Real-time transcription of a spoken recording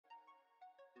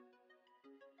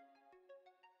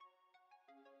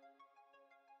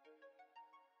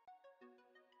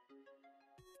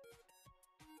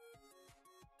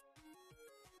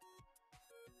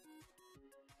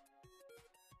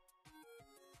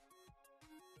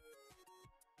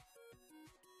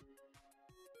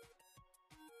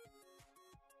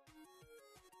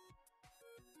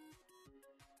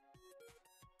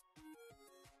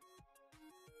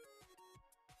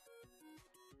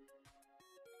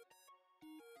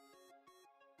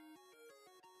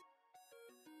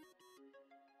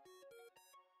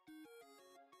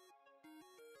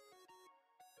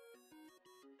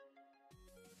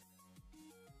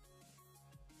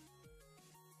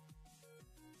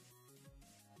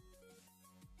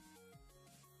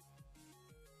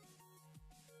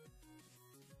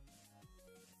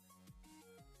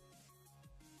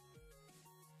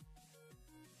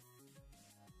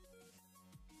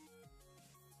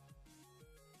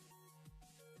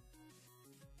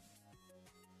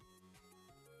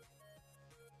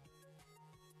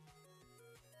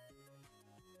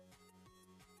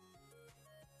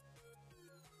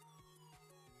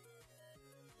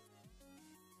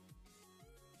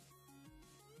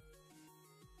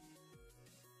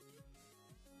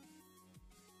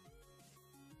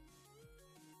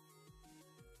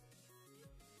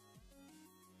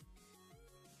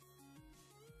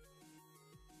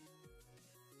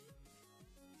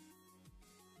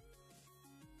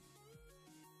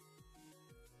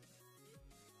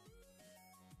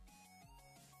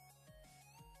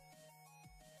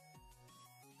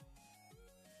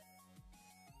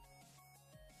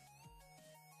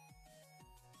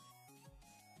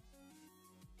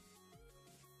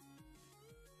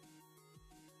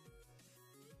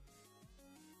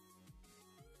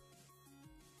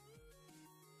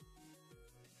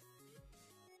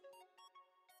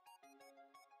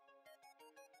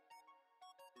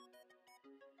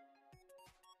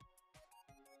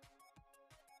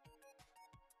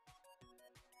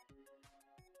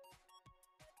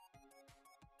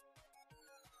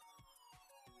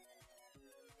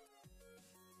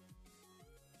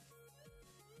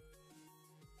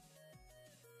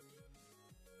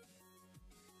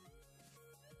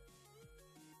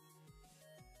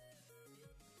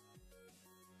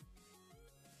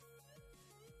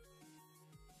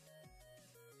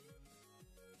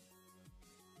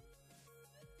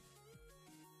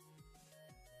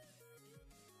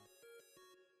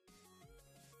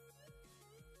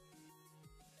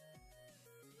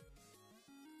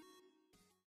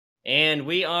And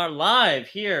we are live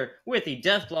here with the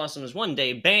Death Blossoms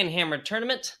one-day Banhammer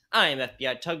tournament. I am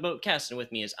FBI Tugboat, casting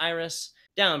with me is Iris,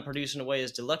 down producing away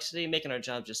is Deluxity, making our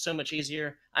job just so much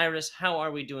easier. Iris, how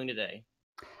are we doing today?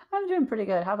 I'm doing pretty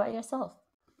good. How about yourself?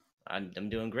 I'm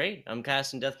doing great. I'm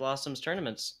casting Death Blossoms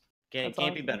tournaments. Can't That's be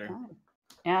always a good better. time.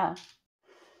 Yeah.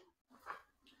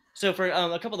 So for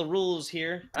a couple of the rules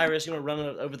here, Iris, you want to run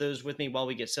over those with me while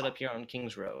we get set up here on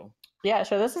King's Row? Yeah,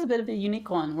 sure. This is a bit of a unique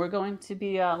one. We're going to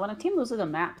be, when a team loses a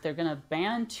map, they're going to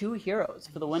ban 2 heroes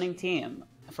for the winning team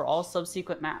for all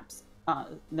subsequent maps.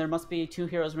 There must be 2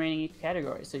 heroes remaining in each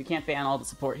category, so you can't ban all the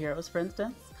support heroes, for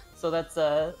instance. So that's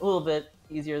a little bit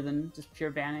easier than just pure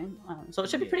banning. So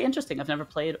it should be pretty interesting. I've never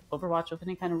played Overwatch with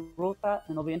any kind of rule with that,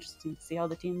 and it'll be interesting to see how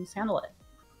the teams handle it.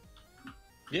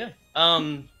 Yeah.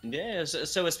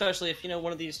 So especially if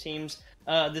one of these teams,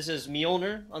 this is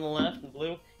Mjolnir on the left in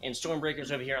blue, and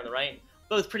Stormbreakers over here on the right,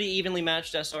 both pretty evenly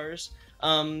matched SRs.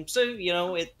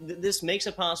 This makes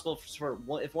it possible for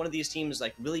if one of these teams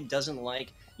really doesn't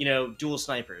like dual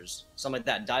snipers, something like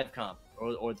that, dive comp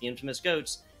or the infamous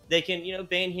goats, they can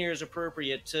ban here as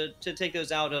appropriate to take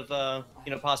those out of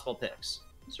possible picks.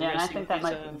 So yeah, and I think that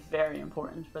might be very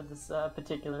important for this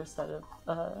particular set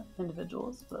of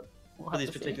individuals, but. For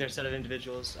these particular set of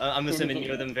individuals, I'm assuming you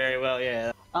know them very well.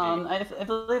 Yeah. I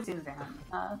believe I've seen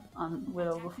Van on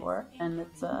Widow before, and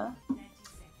it's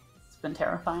been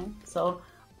terrifying. So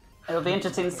it'll be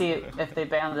interesting to see if they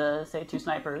ban the say 2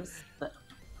 snipers.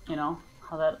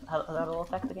 How that'll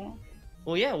affect the game.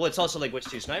 Well, yeah. Well, it's also which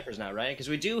 2 snipers now, right? Because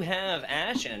we do have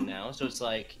Ashe in now, so it's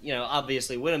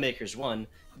obviously Widowmaker's one,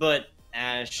 but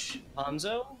Ashe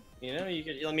Hanzo.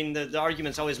 The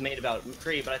argument's always made about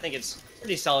McCree, but I think it's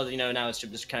pretty solid. Now it's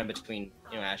just kind of between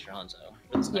Ashe or Hanzo.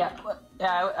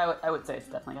 I would say it's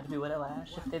definitely got to be Widow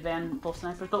Ashe if they ban both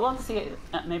snipers. But we'll have to see.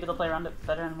 Maybe they'll play around it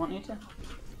better and won't need to.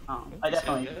 I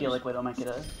definitely feel like Widow might get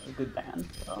a good ban.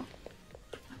 So.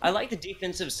 I like the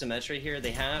defensive symmetry here.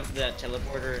 They have that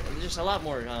teleporter. There's just a lot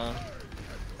more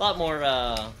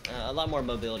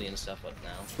mobility and stuff with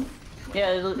now.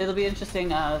 Yeah, it'll be interesting.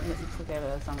 Looks like they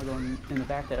have someone going in the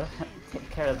back there. Take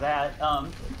care of that.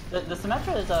 The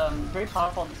Symmetra is very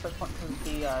powerful in the first point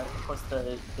because of course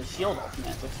the shield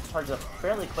ultimate, which charges up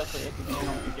fairly quickly if you know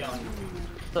what you're doing.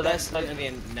 So that's going to be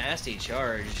a nasty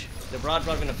charge. The Broad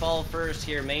going to fall first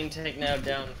here. Main tank now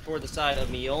down for the side of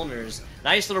Mjolnirs.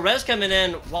 Nice little res coming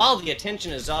in while the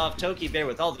attention is off. Toki Bear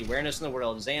with all the awareness in the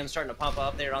world. Zan starting to pop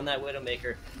up there on that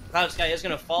Widowmaker. Cloud Sky is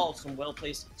going to fall. Some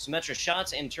well-placed Symmetra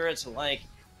shots and turrets alike.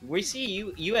 We see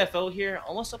UFO here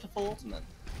almost up to full ultimate.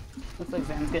 Looks like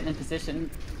Zan's getting in position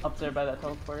up there by that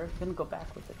teleporter. Gonna go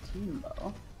back with the team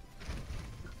though.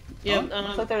 Yeah,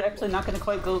 looks like they're actually not gonna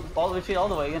quite go retreat all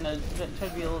the way. Gonna try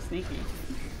to be a little sneaky.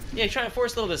 Yeah, trying to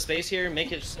force a little bit of space here,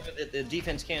 make it so that the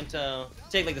defense can't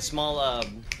take the small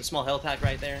health pack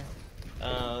right there.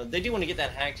 They do want to get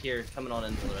that hacked here, coming on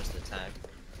into the rest of the attack.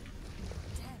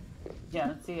 Yeah,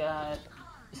 let's see.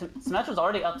 Symmetra's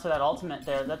already up to that ultimate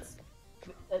there. That's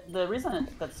the reason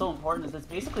that's so important is it's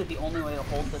basically the only way to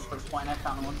hold this first point I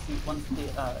found. Once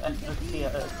the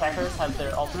attackers have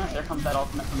their ultimate, there comes that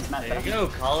ultimate from Symmetra. There you go,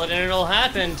 call it and it'll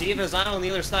happen. Diva's on the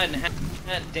other side and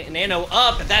that Nano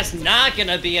up, but that's not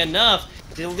gonna be enough.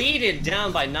 Deleted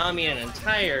down by Nami and an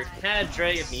entire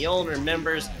cadre of Mjolnir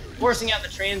members. Forcing out the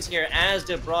trans here as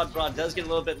the Broad does get a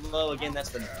little bit low. Again, that's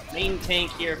the main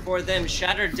tank here for them.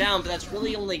 Shattered down, but that's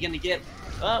really only going to get,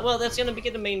 that's going to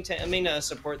get the main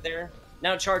support there.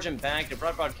 Now charging back. The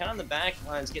Broad kind of on the back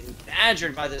lines getting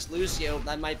badgered by this Lucio.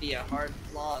 That might be a hard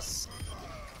loss.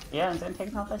 Yeah, and Zan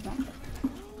taken out by Symmetra.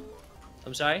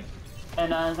 I'm sorry?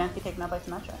 And Xanthi taken out by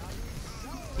Symmetra.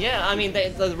 Yeah, I mean,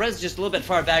 the res is just a little bit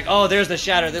far back. Oh, there's the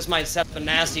shatter. This might set up a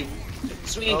nasty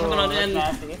swing coming on in.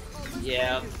 Nasty.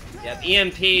 Yeah. Yep,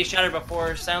 EMP, Shatter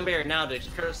before, Sound Barrier now to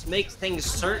make things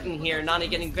certain here. Nani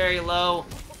getting very low.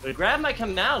 But grab might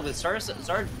come out with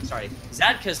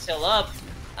Zadka's still up.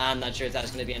 I'm not sure if that's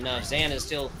going to be enough. Zan is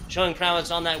still showing prowess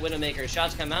on that Widowmaker.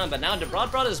 Shots come out, but now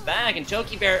Broad is back, and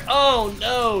Toki Bear, oh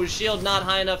no! Shield not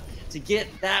high enough to get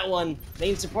that one.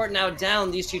 Main support now down.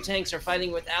 These 2 tanks are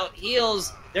fighting without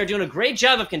heals. They're doing a great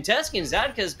job of contesting.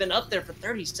 Zadka has been up there for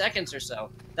 30 seconds or so.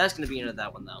 That's going to be into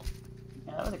that one, though.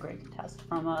 Yeah, that was a great contest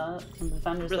from the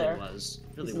defenders really there. Really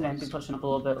was. Pushing up a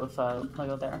little bit with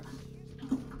Lego there.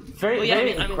 Very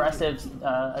aggressive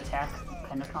attack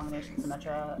kind of combination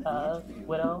Symmetra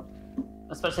Widow,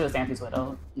 especially with Xanthi's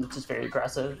Widow. It's just very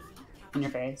aggressive in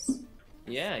your face.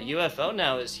 Yeah, UFO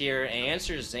now is here and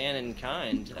answers Zan in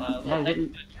kind. Yeah,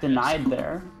 getting denied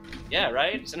there. Yeah,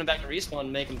 right? Send him back to respawn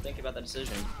and make him think about that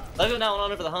decision. Lego now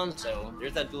on over the Hanzo.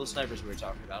 There's that dual snipers we were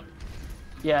talking about.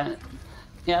 Yeah.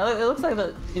 Yeah, it looks like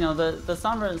the the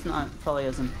Sombra is not probably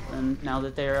as important now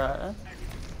that they're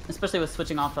especially with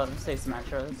switching off of say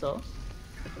Symmetra. So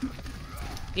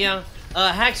yeah,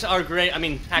 hacks are great. I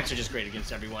mean, hacks are just great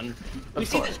against everyone. We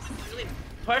see this really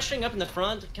pressuring up in the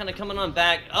front, kind of coming on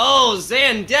back. Oh,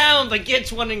 Zan down, but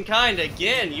gets one in kind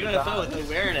again. UFO with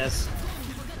awareness.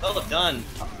 Well done.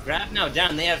 Grab now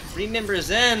down. They have 3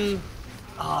 members in.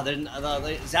 Oh,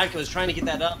 Zadka was trying to get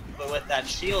that up, but with that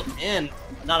shield in,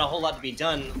 not a whole lot to be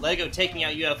done. Lego taking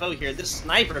out UFO here. This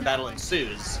sniper battle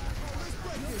ensues.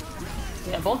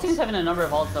 Yeah, both teams having a number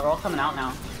of ults. They're all coming out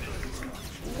now.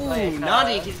 Ooh, like,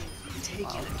 Nani getting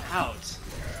taken out.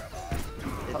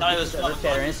 I thought it was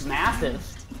it's massive.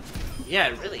 Yeah,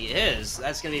 it really is.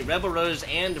 That's going to be Rebel Rose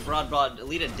and Broad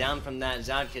deleted down from that.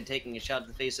 Zadka taking a shot to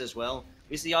the face as well.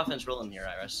 We see the offense rolling here,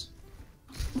 Iris.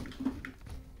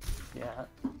 Yeah,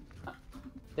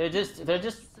 they're just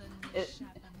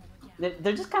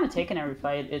kind of taking every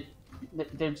fight.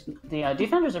 The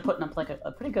defenders are putting up like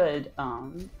a pretty good.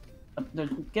 They're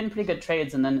getting pretty good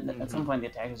trades, and then at some point the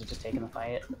attackers are just taking the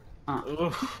fight.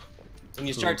 When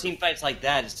you start team fights like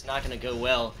that, it's not going to go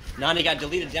well. Nani got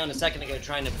deleted down a second ago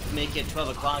trying to make it 12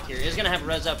 o'clock here. Is going to have a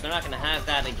res up. They're not going to have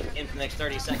that again for the next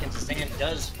 30 seconds. The sand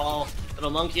does fall. Little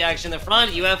monkey action in the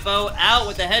front. UFO out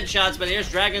with the headshots, but here's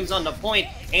Dragons on the point.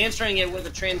 Answering it with a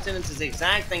Transcendence is the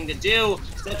exact thing to do.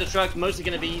 Self-destruct mostly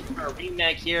going to be for a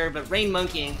remake here, but Rain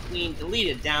Monkey and Queen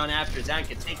deleted down after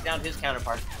Zadka takes down his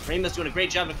counterpart. Rainbow's doing a great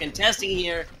job of contesting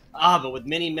here. But with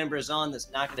many members on,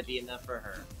 that's not going to be enough for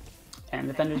her. And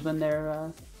defenders win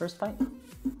their first fight.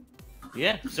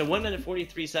 Yeah, so 1 minute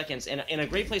 43 seconds, and a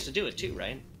great place to do it too,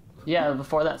 right? Yeah,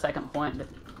 before that second point.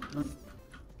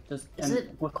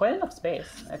 With quite enough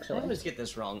space, actually. I always get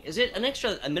this wrong. Is it an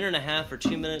extra a minute and a half or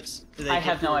 2 minutes? I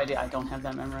have no idea. I don't have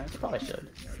that memorized. Probably should.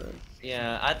 So.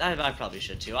 Yeah, I probably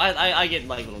should too. I get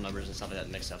like little numbers and stuff like that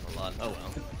mixed up a lot. Oh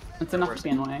well. It's enough to be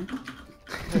annoying.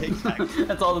 Exactly.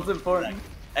 That's all that's important.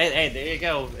 Hey, there you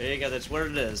go. There you go. That's what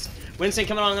it is. Winston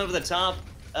coming on over the top,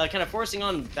 kind of forcing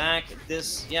on back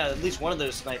this, at least one of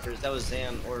those snipers. That was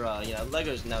Zan, or,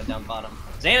 Lego's now down bottom.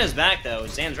 Zan is back, though.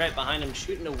 Zan's right behind him,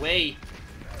 shooting away.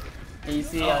 And you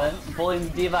see, bullying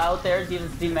D.Va out there.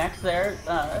 D.Va's D-Max there.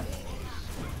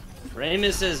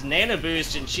 Ramus says Nano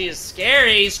Boost, and she is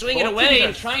scary, swinging away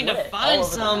and trying to find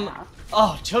some.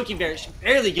 Oh, Toki Bear, she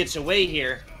barely gets away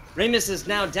here. Ramus is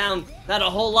now down, not a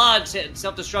whole lot.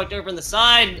 Self-destruct over on the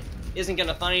side. Isn't going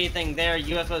to find anything there.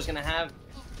 UFO is going to have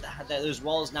those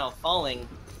walls now falling.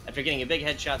 After getting a big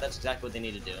headshot, that's exactly what they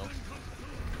need to do.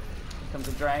 Comes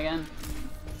the dragon.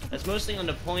 That's mostly on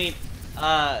the point.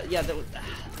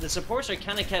 The supports are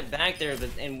kind of kept back there,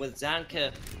 and with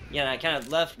Zadka, kind of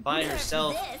left by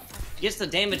herself. Gets the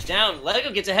damage down. Lego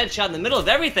gets a headshot in the middle of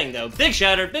everything, though. Big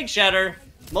shatter, big shatter.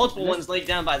 Multiple ones laid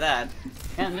down by that.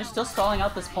 Yeah, and they're still stalling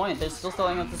out this point. They're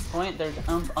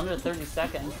under 30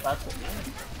 seconds. That's what.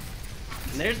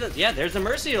 And there's the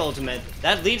Mercy ultimate.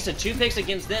 That leads to 2 picks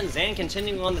against them. Zan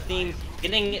continuing on the theme,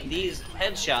 getting these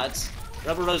headshots.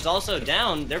 Rebel Rose also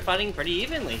down. They're fighting pretty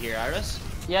evenly here, Iris.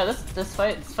 Yeah, this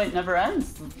fight never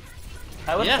ends.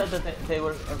 I would have said that they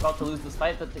were about to lose this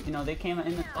fight, but they came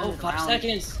in the 5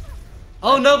 seconds.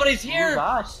 Oh, nobody's here. Oh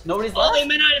gosh, nobody's left. Oh, they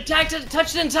may not have attacked it,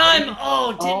 touched it in time.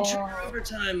 Oh, didn't trigger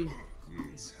overtime.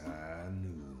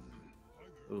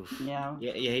 Oof. Yeah,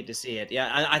 you hate to see it.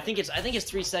 Yeah, I think it's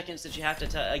 3 seconds that you have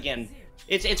to. Again,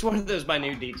 it's one of those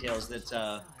minute details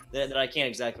that I can't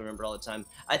exactly remember all the time.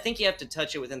 I think you have to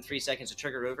touch it within 3 seconds to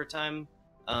trigger overtime.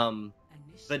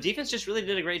 But defense just really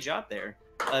did a great job there.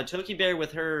 Toki Bear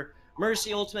with her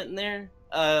Mercy ultimate in there.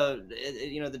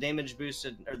 The damage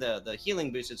boosted or the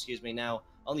healing boosted, excuse me, now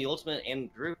on the ultimate,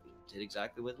 and group did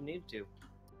exactly what they needed to.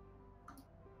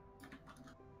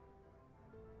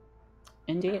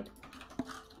 Indeed.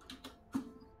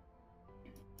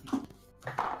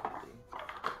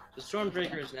 The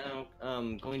Stormbreakers now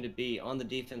going to be on the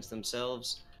defense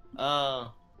themselves.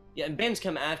 And bans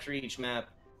come after each map.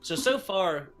 So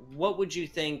far, what would you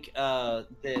think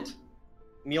that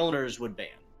Mjolnirs would ban?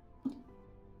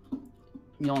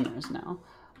 Mjolnirs now.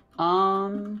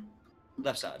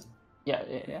 Left side. Yeah.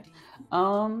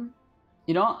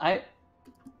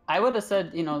 I would have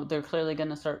said, they're clearly going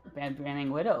to start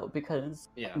banning Widow because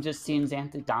I'm just seeing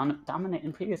Xanthe dominate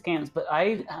in previous games. But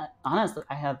honestly,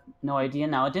 I have no idea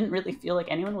now. It didn't really feel like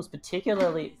anyone was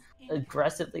particularly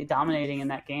aggressively dominating in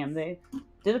that game. They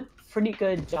did a pretty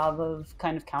good job of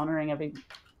kind of countering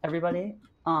everybody.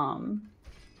 I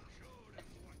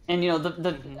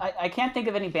can't think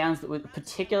of any bans that would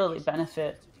particularly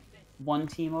benefit one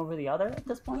team over the other at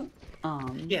this point.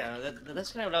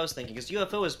 That's kind of what I was thinking, because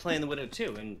UFO is playing the Widow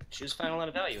too, and she was finding a lot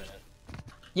of value in it.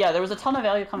 Yeah, there was a ton of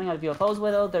value coming out of UFO's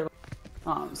Widow. There,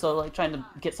 so like trying to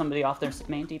get somebody off their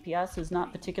main DPS is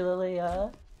not particularly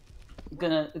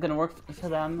gonna work for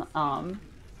them.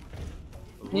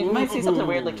 You might see something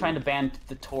weird like trying to ban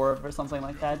the Torb or something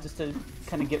like that, just to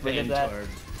kind of get rid of that.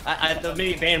 I thought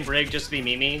maybe ban Brig just to be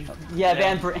Mimi. Yeah,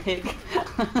 ban Brig.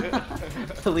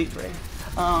 Delete Brig.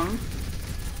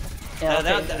 Yeah,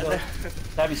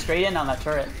 that'd be straight in on that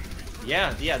turret.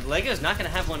 Yeah, Lego's not gonna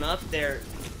have one up there.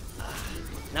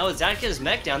 Now with Zatka's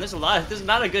mech down, this is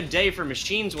not a good day for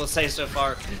machines, we'll say so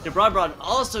far. Broad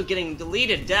also getting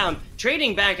deleted down,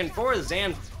 trading back and forth.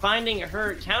 Zan finding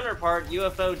her counterpart,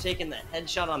 UFO taking the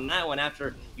headshot on that one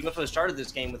after UFO started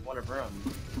this game with one of her own.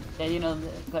 Yeah, you know,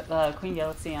 the Queen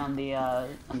Galaxy on the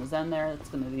Zen there, it's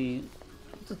going to be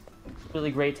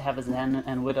really great to have a Zen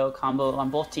and Widow combo on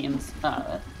both teams.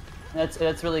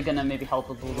 That's really going to maybe help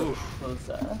with those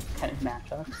kind of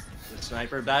matchups. The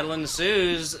sniper battle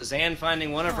ensues. Zan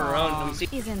finding one of her own. We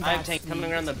see 5 tank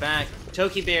coming around the back.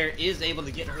 Toki Bear is able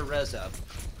to get her res up.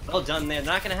 Well done there.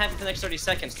 Not going to have it for the next 30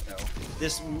 seconds though.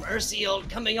 This Mercy ult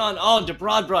coming on. Oh,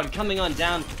 Broad coming on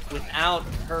down without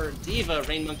her Diva.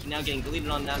 Rain Monkey now getting deleted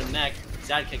on down to mech.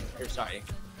 Zadka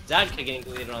getting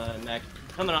deleted on a mech.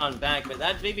 Coming on back, but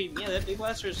that big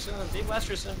blaster's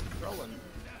rolling.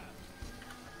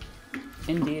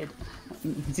 Indeed.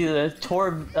 See the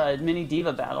Torb mini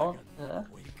Diva battle,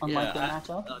 unlike the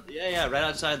matchup. Right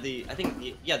outside the, I think,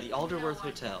 the Alderworth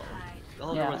Hotel. The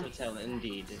Alderworth Hotel,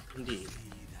 indeed. The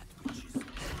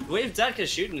way Zatka's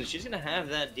shooting, she's gonna have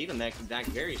that Diva mech back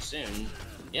very soon.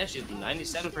 Yeah, she's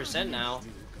 97% now.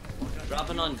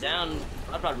 Dropping on down,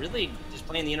 Broad really just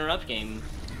playing the interrupt game.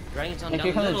 Dragon's on down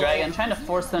here comes the Dragon, trying to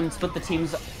force them to split the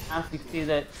teams off. You can see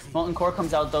that Molten Core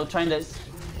comes out though, trying to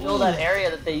fill that area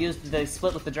that they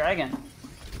split with the Dragon.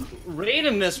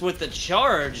 Radimus with the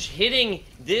charge, hitting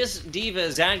this Diva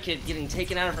Zadkit, getting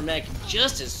taken out of her mech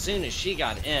just as soon as she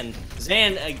got in.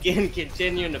 Zan again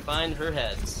continuing to find her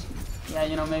heads. Yeah,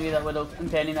 you know, maybe that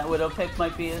banning that Widow pick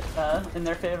might be in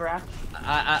their favor after.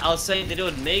 I'll say that it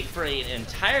would make for an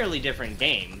entirely different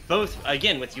game. Both,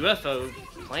 again, with UFO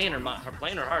playing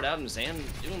her heart out and Zan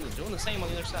doing the same on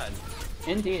the other side.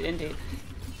 Indeed.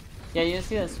 Yeah, you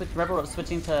see that Rebel Rope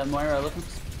switching to Moira, looking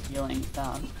for healing,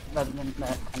 rather than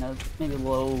that kind of maybe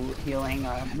low healing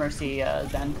Mercy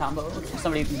Zen combo.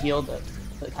 Somebody who can heal the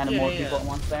kind of more people at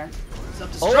once there.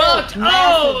 Self-destruct!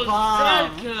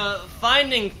 Zadka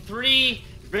finding 3,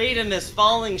 Radimus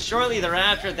falling shortly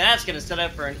thereafter. That's going to set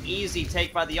up for an easy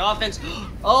take by the offense.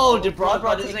 Oh,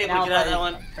 Broad is able to get out of that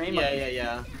one.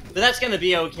 Yeah. But that's going to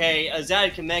be okay.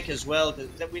 Zad can mech as well,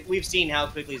 because we've seen how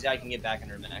quickly Zad can get back in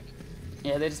her mech.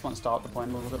 Yeah, they just want to stall at the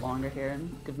point a little bit longer here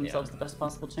and give themselves the best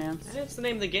possible chance. And it's the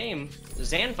name of the game.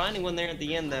 Zan finding one there at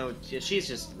the end, though. She's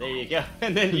just, there you go.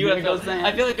 And then UFO.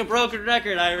 I feel like a broken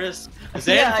record, Iris.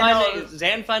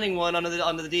 Zan finding one onto the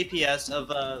DPS of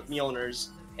Mjolnirs,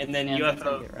 and then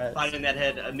UFO finding that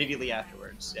head immediately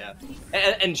afterwards. Yeah.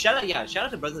 And shout out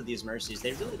to both of these Mercies.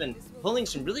 They've really been pulling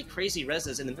some really crazy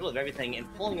reses in the middle of everything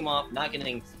and pulling them off, not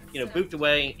getting booped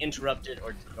away, interrupted,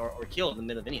 or killed in the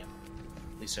middle of any of them.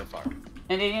 At least so far.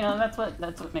 And that's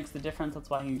what makes the difference. That's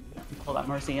why you pull that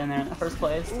Mercy in there in the first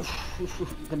place. You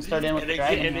can start in with the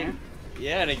Dragon there.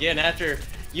 Yeah, and again, after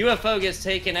UFO gets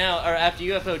taken out, or after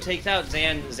UFO takes out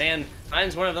Zan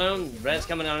finds one of their own. Red's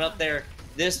coming on up there.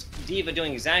 This Diva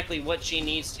doing exactly what she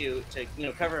needs to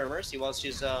cover her Mercy while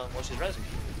she's resing.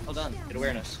 Well done. Good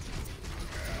awareness.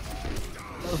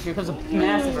 Oh, here comes a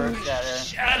massive Earth Shatter.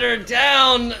 Shatter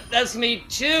down! That's me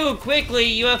too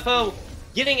quickly. UFO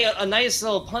getting a nice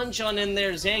little punch on in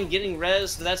there. Zan getting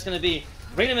res, so that's going to be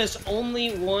Radimus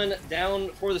only one down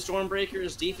for the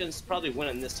Stormbreakers. Defense probably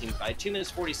winning this team by 2 minutes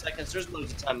 40 seconds. There's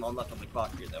loads of time left on the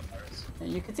clock here, though, Iris.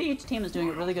 You can see each team is doing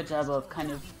a really good job of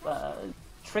kind of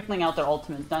trickling out their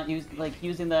ultimates, not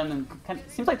using them, and kind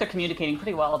of seems like they're communicating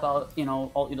pretty well about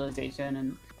ult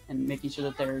utilization and making sure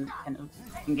that they're kind of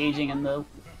engaging in the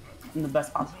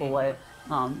best possible way.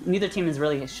 Neither team has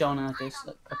really shown that there's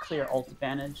a clear ult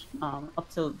advantage up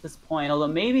to this point, although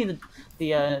maybe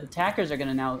the attackers are going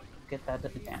to now get that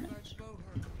advantage.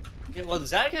 Yeah, well,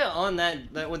 Zadka on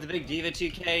that with the big Diva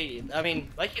 2K, I mean,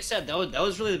 like you said, that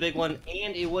was really the big one,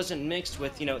 and it wasn't mixed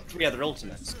with 3 other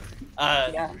ultimates.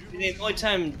 The only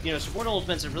time support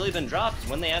ultimates have really been dropped is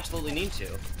when they absolutely need to.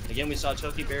 Again, we saw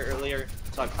Toki Bear earlier,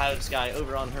 saw Cloud Sky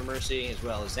over on her Mercy, as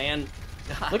well as Zan.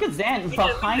 Look at Zan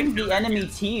behind the enemy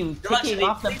team, picking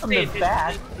off them from the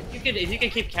back. If you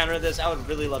could keep countering this, I would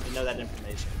really love to know that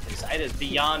information, because it is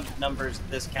beyond numbers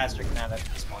this caster can have at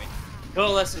this point.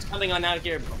 Coalescence coming on out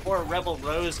here before Rebel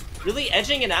Rose, really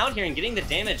edging it out here and getting the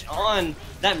damage on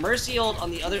that Mercy ult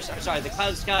on the other side. Sorry, the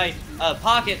Cloud Sky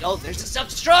pocket. Oh, there's a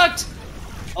Self-Destruct!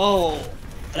 Oh,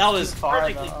 that was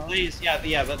perfectly placed.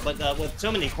 Yeah, but with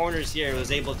so many corners here, it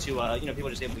was able to, you know, people were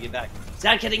just able to get back.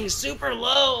 Zad getting super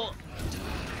low.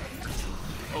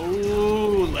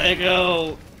 Oh,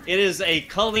 Lego. It is a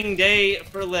culling day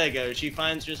for Lego. She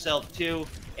finds herself too,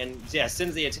 and yeah,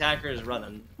 sends the attackers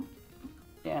running.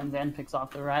 Yeah, and then picks off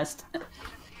the rest.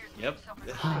 Yep.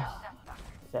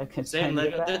 Same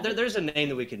Lego. There's a name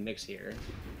that we can mix here.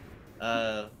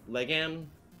 Legan?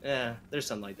 Yeah, there's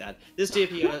something like that. This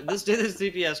DPS, this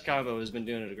DPS combo has been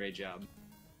doing a great job.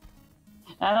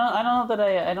 I don't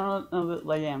know that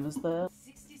Legan is the,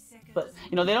 but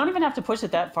you know they don't even have to push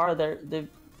it that far. They're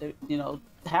you know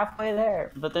halfway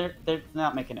there, but they're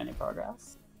not making any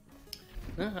progress.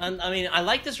 I mean, I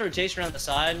like this rotation around the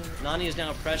side. Nani is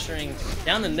now pressuring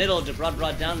down the middle.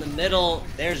 Broad down the middle.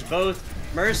 There's both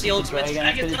Mercy ultimate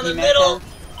dragon down the middle.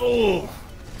 Oh,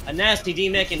 a nasty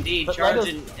D-mech indeed. But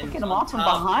Charging and picking him off from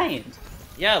behind.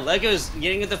 Yeah, Lego's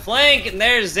getting at the flank, and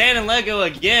there's Zan and Lego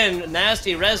again.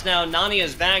 Nasty res now. Nani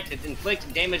is back to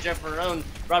inflict damage of her own.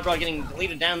 Broad getting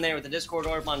deleted down there with the Discord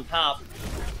Orb on top.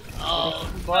 Oh,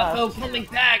 Buffo coming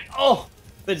back. Oh.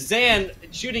 But Zan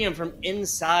shooting him from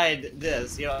inside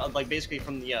this, you know, like basically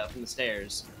from the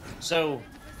stairs. So,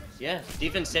 yeah,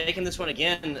 defense taking this one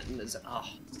again. Oh,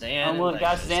 Zan. Oh my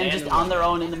gosh, Zan just on their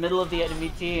own in the middle of the enemy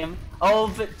team.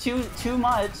 Oh, but too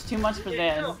much for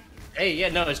Zan. Hey, yeah,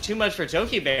 no, it's too much for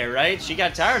Toki Bear, right? She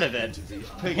got tired of it.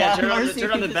 Yeah, turn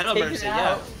on the Battle Mercy.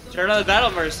 Yeah, turn on the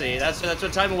Battle Mercy. That's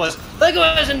what time it was. Lego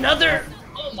has another.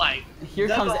 Oh my. Here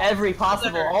comes every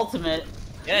possible ultimate.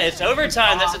 Yeah, it's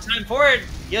overtime. That's the time for it.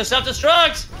 Yo,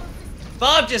 self-destruct!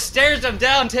 Bob just stares him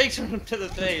down, takes him to the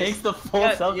face. Takes the full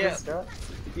self-destruct.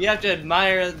 You have to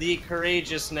admire the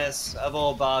courageousness of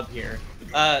old Bob here.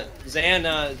 Zan,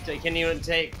 can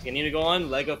you go on?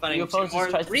 Lego finding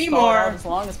three more. As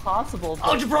long as possible.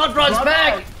 Oh, Broad's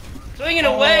back! Swinging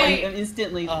away! And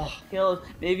instantly killed.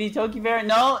 Maybe Toki Bear.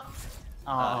 No!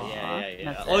 Oh,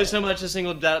 yeah. Only so much a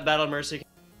single Battle Mercy.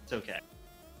 It's okay.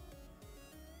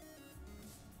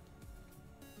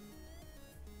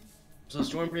 So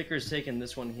Stormbreakers taking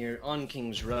this one here on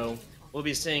King's Row. We'll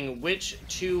be seeing which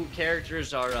two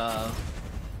characters are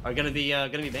gonna be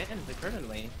banned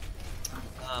permanently.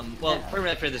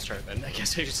 Permanently for this tournament, I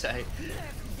guess I should say.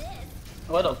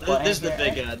 What a play. This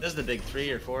is the big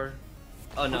 3 or 4.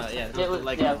 Oh no, yeah. It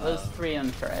was 3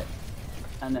 in turret,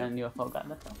 and then UFO got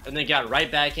the kill. And they got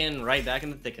right back in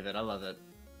the thick of it. I love it.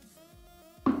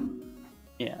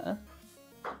 Yeah.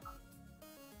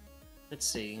 Let's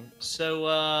see.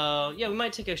 So, yeah, we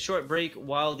might take a short break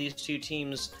while these two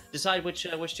teams decide which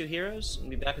two heroes. I'll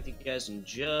be back with you guys in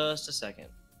just a second.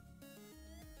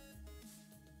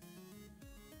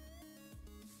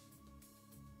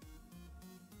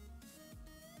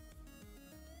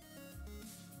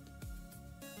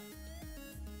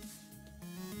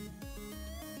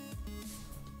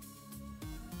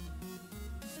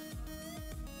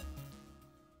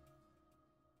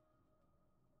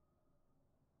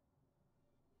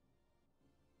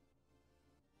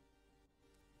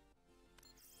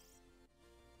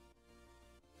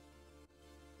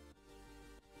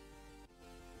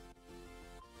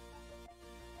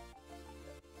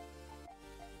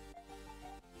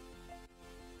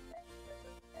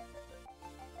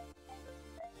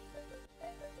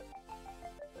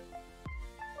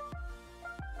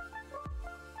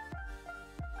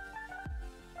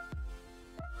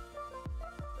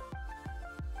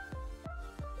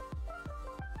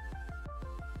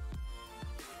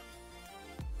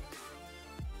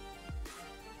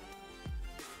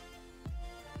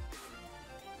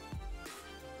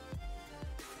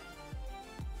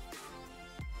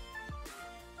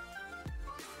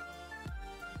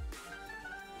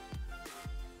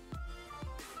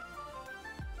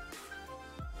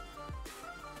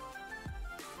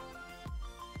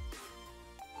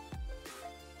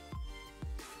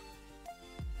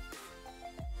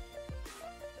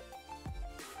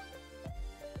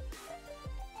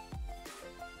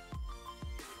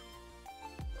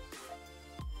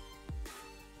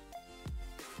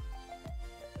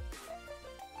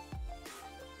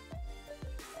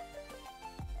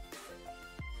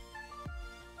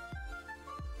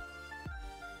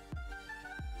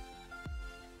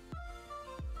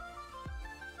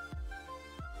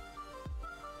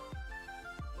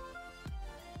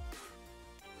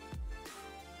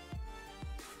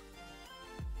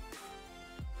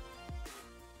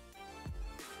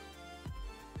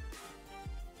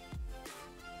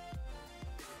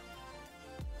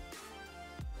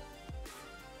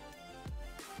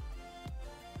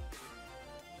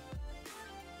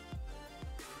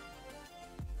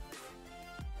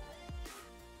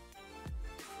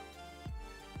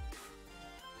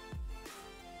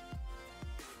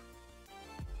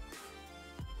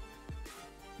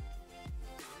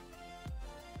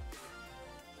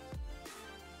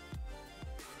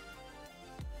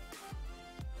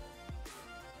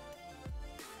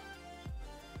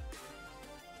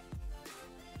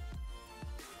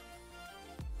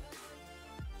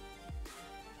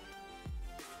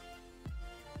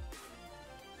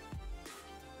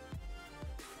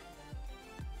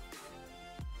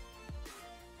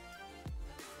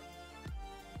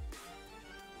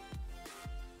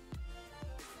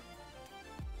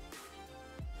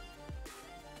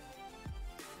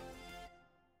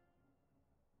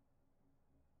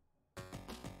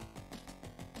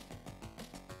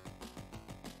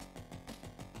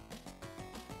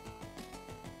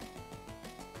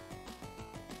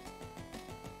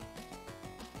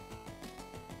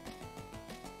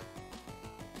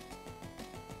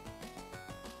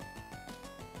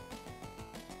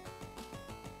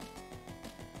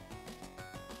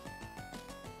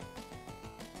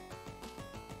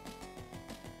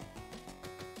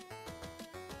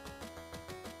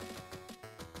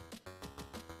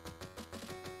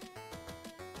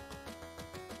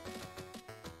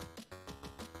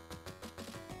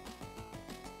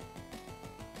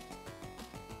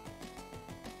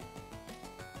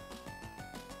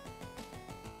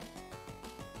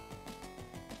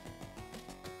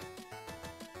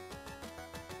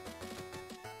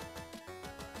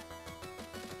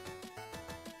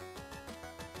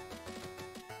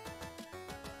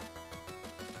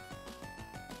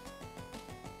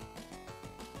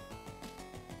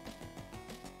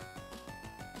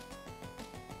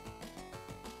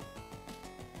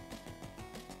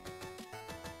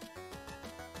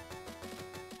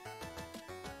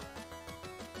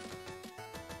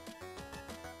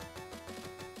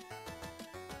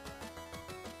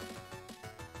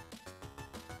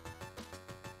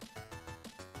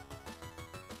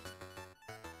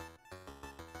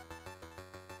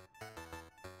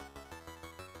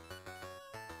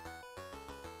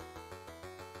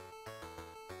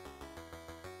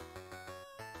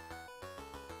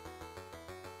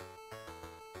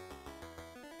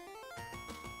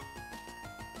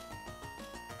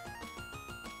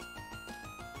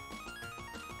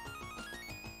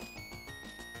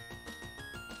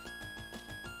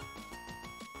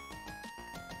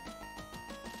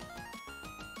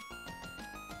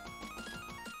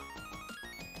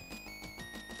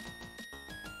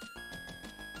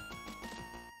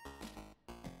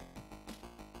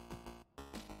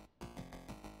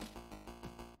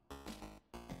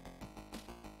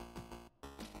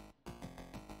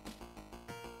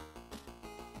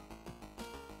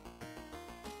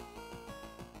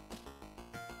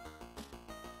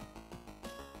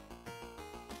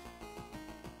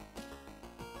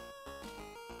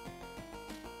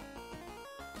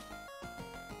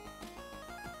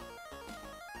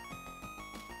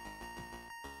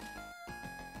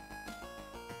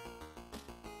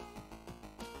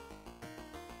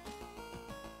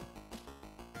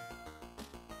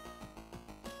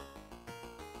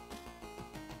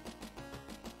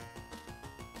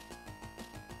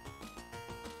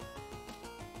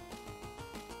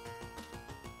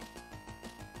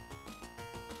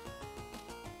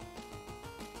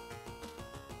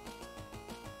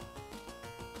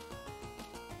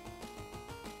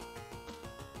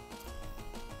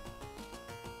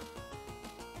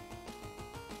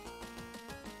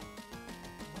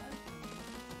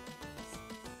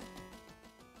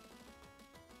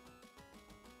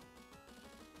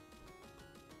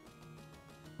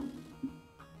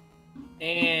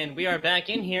 And we are back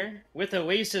in here with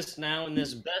Oasis now in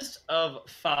this best of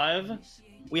 5.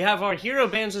 We have our hero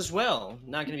bans as well.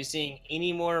 Not going to be seeing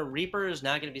any more Reapers,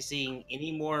 not going to be seeing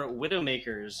any more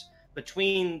Widowmakers.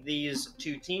 Between these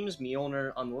two teams,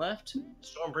 Mjolnir on the left,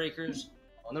 Stormbreakers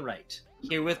on the right.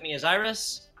 Here with me is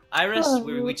Iris. Iris,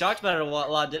 we talked about it a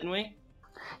lot, didn't we?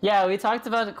 Yeah, we talked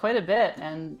about it quite a bit,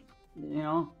 and, you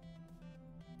know,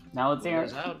 now it's here.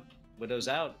 Widow's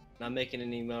out. Not making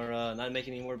any more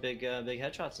big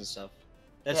headshots and stuff.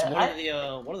 That's one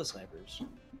of the snipers.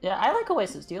 Yeah, I like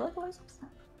Oasis. Do you like Oasis?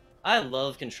 I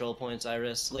love control points,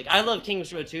 Iris. Like, I love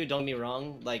King's Row too, don't get me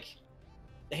wrong. Like,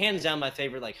 hands down my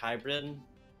favorite, like, hybrid,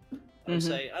 I would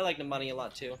say. I like the money a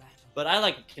lot too. But I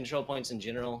like control points in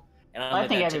general. And I'm like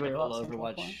that typical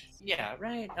Overwatch. Yeah,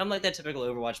 right. I'm like that typical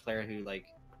Overwatch player who, like,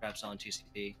 craps on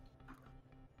 2CP.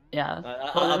 Yeah.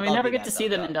 Well, we never get to see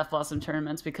them in Death Blossom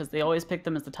tournaments because they always pick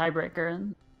them as the tiebreaker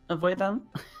and avoid them.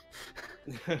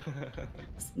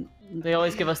 They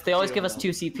always give us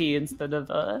 2CP instead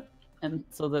of and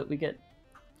so that we get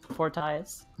 4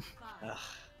 ties.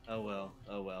 Oh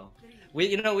well.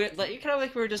 We kind of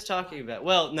like we were just talking about.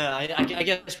 Well, no, I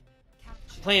guess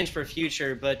plans for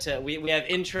future, but we have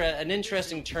an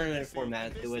interesting tournament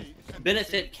format that would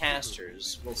benefit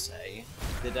casters. We'll say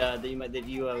that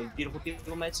you beautiful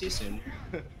people might see soon.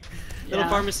 Little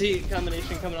pharmacy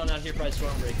combination coming on out here by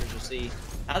Stormbreakers. We'll see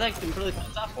how that can really put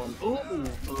the top form. Ooh,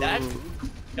 that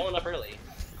going up early.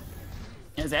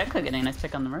 Yeah, Zadka getting a nice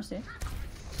pick on the Mercy.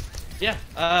 Yeah,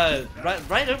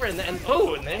 right over and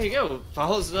there you go.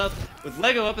 Follows it up with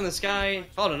Lego up in the sky,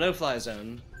 followed a no-fly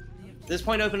zone. This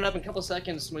point opening up in a couple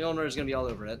seconds, Mjolnir is gonna be all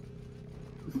over it.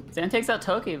 Zan takes out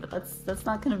Toki, but that's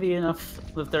not gonna be enough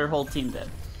with their whole team dead.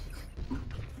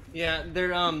 Yeah, they're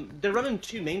running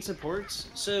 2 main supports,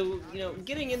 so you know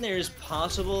getting in there is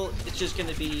possible. It's just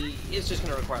gonna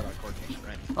require a lot of coordination,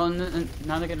 right? Oh, and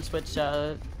now they're gonna switch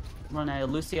run a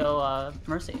Lucio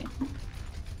Mercy.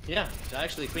 Yeah, so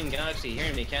actually Queen Galaxy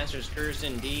hearing me, Caster's Curse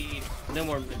indeed. No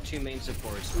more 2 main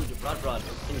supports. Ooh, Broad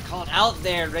getting caught out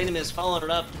there. Rainham is following it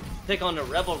up. Pick on the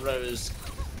Rebel Rose.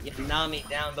 Yeah, Nami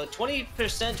down, but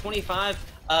 20%, 25.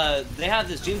 They have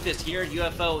this Doomfist here,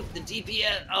 UFO. The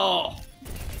DPS,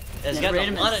 has got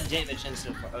a lot of damage in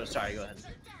so far. Oh, sorry, go ahead.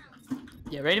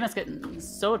 Yeah, Radimus getting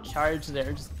so charged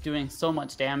there, just doing so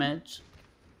much damage.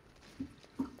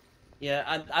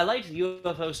 Yeah, I liked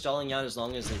UFO stalling out as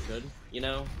long as they could, you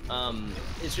know?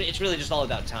 It's really just all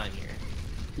about time here.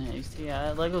 Yeah, you see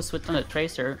Lego switched on a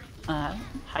Tracer,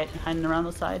 hiding around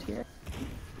the side here.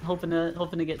 Hoping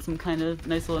to get some kind of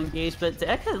nice little engage, but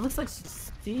Eka looks like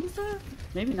Caesar?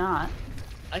 Maybe not.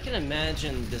 I can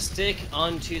imagine the stick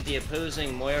onto the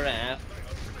opposing Moira after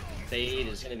fade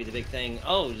is going to be the big thing.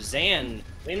 Oh, Zan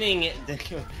winning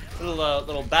the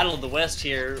little battle of the West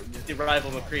here with the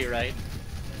rival McCree, right?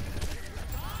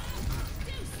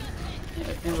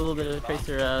 Yeah, a little bit of a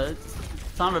Tracer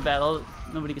Sombra battle.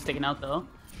 Nobody gets taken out though.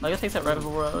 Lego takes out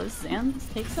Rival Rose and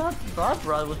takes out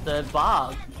Broad with the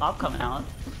Bob coming out.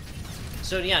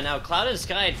 So yeah, now Clouded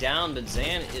Sky down, but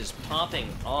Zan is popping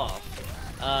off.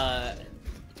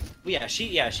 Yeah,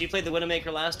 she played the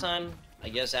Widowmaker last time. I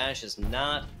guess Ashe is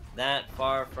not that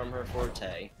far from her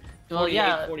forte.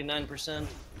 49%.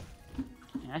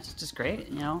 Yeah, she's just great,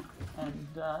 you know, and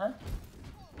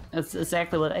that's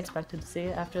exactly what I expected to see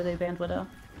after they banned Widow.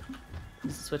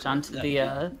 Just switch on to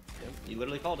the. You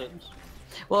literally called it.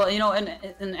 Well, you know, and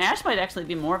Ashe might actually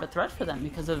be more of a threat for them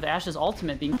because of Ashe's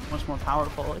ultimate being much more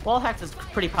powerful. Like, wall hacks is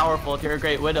pretty powerful if you're a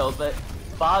great Widow, but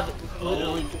Bob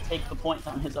literally can take the point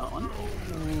on his own.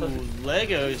 Ooh,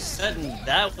 Lego setting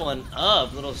that one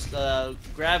up. Little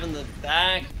grabbing the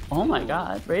back. Oh my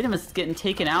god. Radimus is getting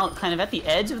taken out kind of at the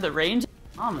edge of the range.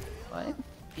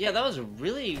 Yeah, that was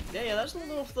really... Yeah, that was a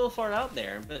little far out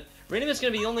there. But Radimus is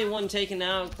going to be the only one taken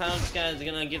out. Cloud Sky is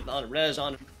going to get on res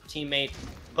on teammate.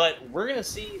 But we're going to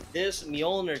see this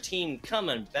Mjolnir team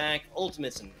coming back.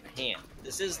 Ultimates in hand.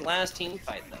 This is last team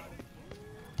fight, though.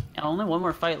 Yeah, only one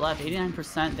more fight left.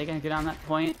 89%. They're going to get on that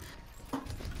point.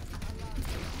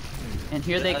 And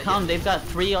here they come. They've got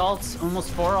 3 ults, almost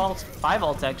 4 ults, 5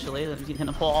 ults actually. They're going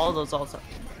to pull all of those ults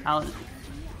out.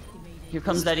 Here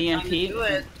comes that EMP.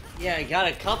 Yeah, I got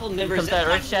a couple members. Here comes that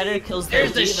Earth Shatter, kills the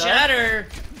There's the Shatter!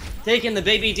 Taking the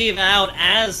baby diva out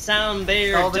as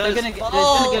Soundbear does. They're gonna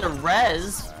get a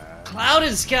res.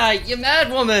 Clouded Sky, you mad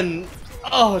woman!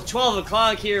 Oh, 12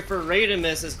 o'clock here for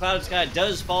Radimus as Clouded Sky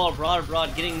does fall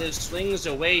broad, getting those swings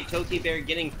away. Toki Bear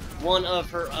getting one of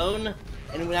her own.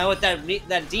 And now with that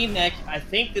D-Mech, I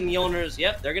think the Mjolnirs,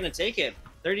 yep, they're gonna take it.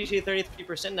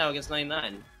 32-33% now against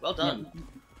 99. Well done.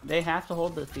 They have to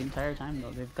hold this the entire time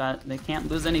though. They can't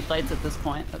lose any fights at this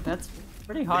point. But that's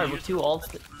pretty hard with two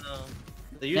ults.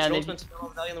 They use their ultimates for all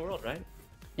the value in the world, right?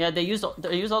 Yeah, they use all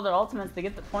their ultimates to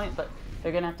get the point, but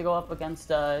they're gonna have to go up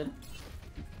against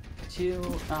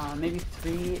two, maybe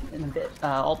three and a bit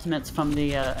ultimates from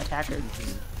the attacker.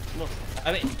 Well,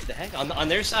 I mean, the heck, on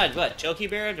their side, what? Choki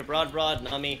Bear, Broad,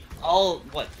 Nami, all,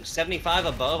 what, 75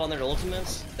 above on their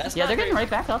ultimates? That's yeah, they're getting right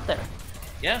back up there.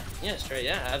 Yeah, straight,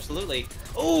 yeah, absolutely.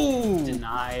 Ooh!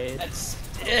 Denied. That's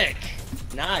sick!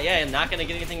 Nah, yeah, not gonna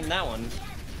get anything from that one.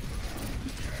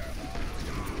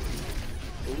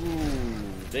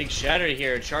 Ooh, big shatter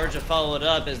here. Charge to follow it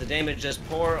up as the damage just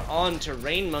pour onto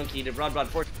Rain Monkey to Broad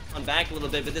force on back a little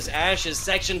bit, but this Ashe is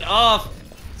sectioned off!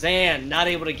 Zan not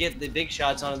able to get the big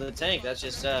shots onto the tank. That's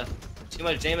just too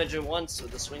much damage at once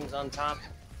with the swings on top.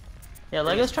 Yeah,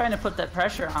 Lego's trying to put that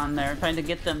pressure on there, trying to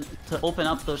get them to open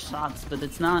up those shots, but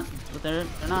it's not. But they're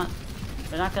not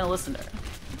gonna listen to her.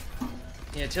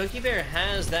 Yeah, Toki Bear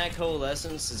has that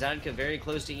coalescence. Zadka very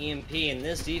close to EMP, and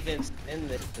this defense in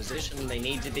the position they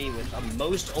need to be with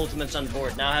most ultimates on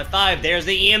board. Now have 5. There's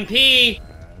the EMP.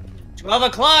 12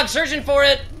 o'clock, searching for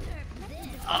it.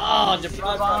 Oh,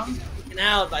 DeBrod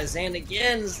out by Zan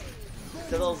again.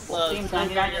 Little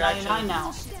 99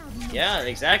 now. Yeah,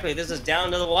 exactly. This is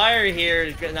down to the wire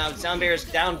here. Now Soundbear is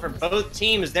down for both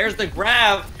teams. There's the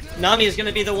grab. Nami is going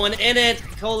to be the one in it.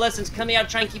 Coalescence coming out,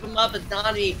 trying to keep him up. But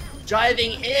Nani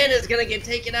driving in is going to get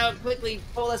taken out quickly.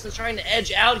 Coalescence trying to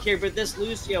edge out here, but this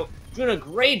Lucio doing a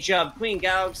great job. Queen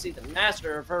Galaxy, the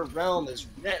master of her realm, is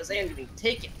Zan getting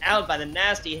taken out by the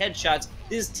nasty headshots.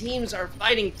 These teams are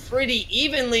fighting pretty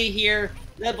evenly here.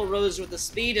 Rebel Rose with the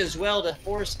speed as well to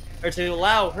force or to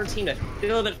allow her team to get a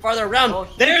little bit farther around. Oh,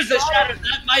 there's the shatter.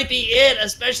 That might be it,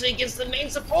 especially against the main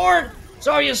support.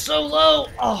 Zarya's so low.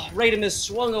 Oh, Raidam is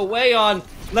swung away on.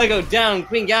 Lego down.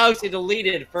 Queen Galaxy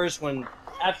deleted. First one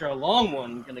after a long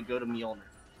one. Gonna go to Mjolnir.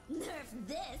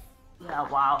 Yeah,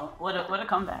 wow. What a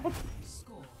comeback.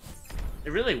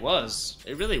 It really was.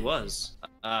 It really was.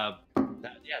 That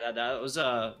was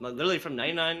literally from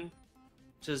 99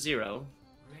 to 0.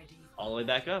 All the way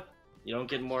back up. You don't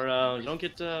get more. Don't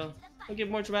get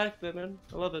more dramatic than that, man.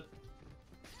 I love it.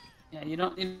 Yeah, you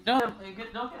don't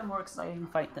get a more exciting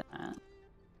fight than that.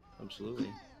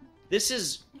 Absolutely. This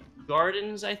is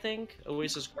Gardens, I think.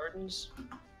 Oasis Gardens.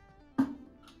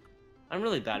 I'm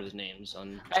really bad with names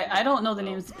on. I don't know the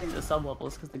names of the sub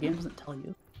levels because the game doesn't tell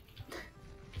you.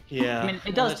 Yeah. I mean,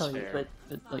 it does tell you, but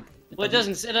like. Well, it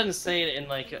doesn't say it in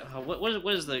like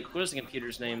what is the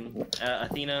computer's name?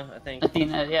 Athena, I think.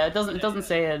 Athena, yeah, it doesn't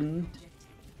say it. And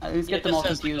I always get them all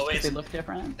confused because they look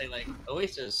different. They like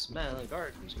Oasis, man,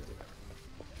 Gardens.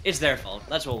 It's their fault.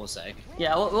 That's what we'll say.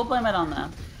 Yeah, we'll blame it on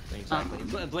them. Exactly.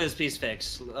 Blizz, please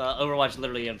fix. Overwatch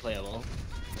literally unplayable.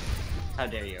 How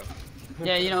dare you?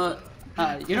 Yeah, you know,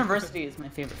 University is my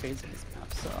favorite phase of this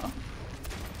map, so.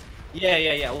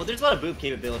 Yeah. Well, there's a lot of boop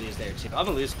capabilities there too. I'm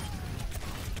gonna lose.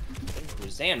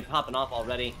 Zan popping off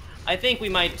already. I think we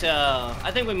might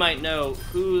know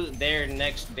who their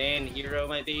next ban hero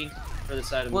might be for the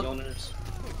side of Mjolnirs.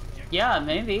 Yeah,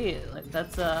 maybe. Like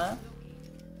that's well,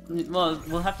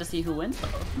 we'll have to see who wins though.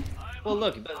 Well,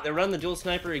 look, they're running the dual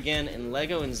sniper again, and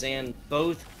Lego and Zan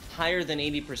both higher than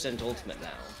 80% ultimate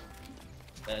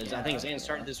now. I think Zan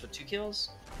started this with 2 kills.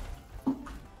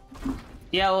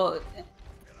 Yeah, well,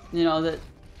 you know that.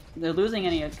 They're losing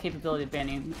any capability of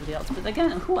banning everybody else, but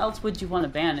again, who else would you want to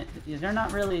ban? They're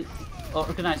not really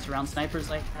organized around snipers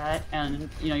like that, and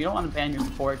you know you don't want to ban your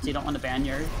supports, you don't want to ban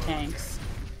your tanks.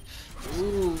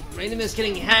 Ooh, Randomist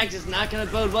getting hacked is not going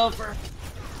to bode well for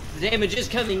the damage is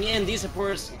coming in. These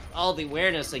supports, all the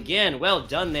awareness again. Well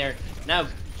done there. Now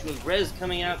with Rez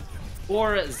coming out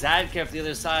for Zadka for the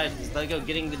other side. Lego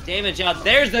getting the damage out.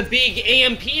 There's the big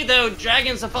AMP though.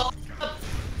 Dragons to follow up.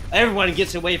 Everyone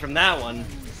gets away from that one.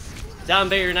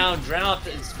 Downbear now dropped.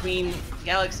 It's Queen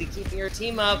Galaxy keeping her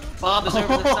team up. Bob is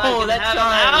over the side. Gonna have him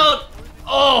out.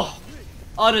 Oh,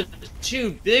 on to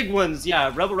 2 big ones.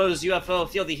 Yeah, Rebel Rose UFO.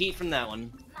 Feel the heat from that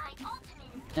one.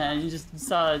 Yeah, you just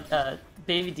saw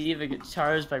Baby Diva get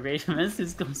charged by Radimus,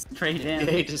 who's going straight in. You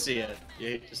hate to see it.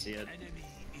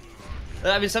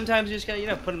 I mean, sometimes you just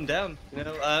gotta, put them down.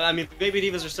 I mean, Baby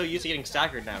Divas are so used to getting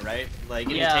staggered now, right? Like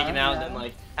getting taken out and then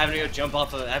like having to go jump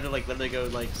off having to like literally go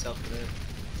like self-commit.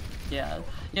 Yeah,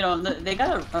 they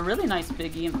got a really nice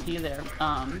big EMP there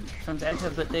from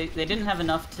Zadka, but they didn't have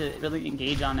enough to really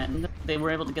engage on it, and they were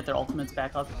able to get their ultimates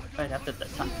back up right after the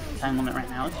time limit right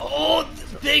now. Oh,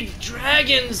 the big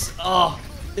dragons! Oh,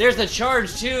 there's the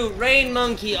charge too. Rain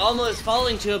Monkey almost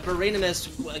falling to it, but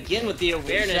Rainimus again with the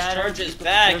awareness charges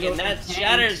back, and that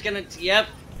shatter is gonna. Yep,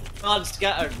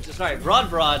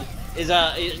 Broad is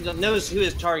knows who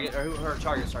his target or who her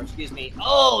targets are. Excuse me.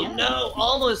 Oh Yeah. no!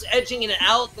 Almost edging it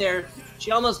out there.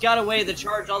 She almost got away the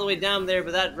charge all the way down there,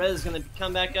 but that res is gonna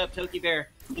come back up. Toki Bear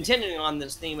continuing on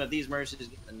this theme of these mercies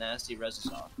getting the nasty res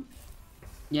off.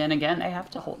 Yeah, and again, they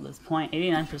have to hold this point.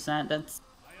 89%. That's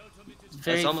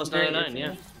very. That's almost 99.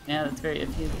 Yeah. Yeah, that's very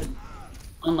iffy. But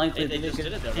unlikely They that just they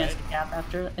did could it though, chance right? to cap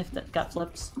after if that got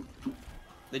flips.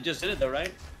 They just did it though,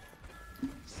 right?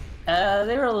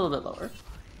 They were a little bit lower.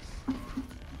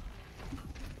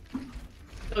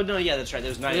 Oh no, yeah, that's right. There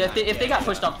was 99. Yeah, if they got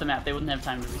pushed off the map, they wouldn't have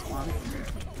time to respawn.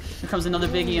 Here comes another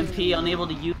big EMP, unable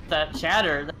to use that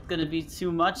shatter. That's gonna be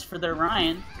too much for their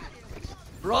Ryan.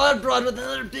 Broad with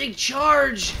another big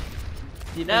charge.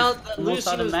 Now Almost Lucy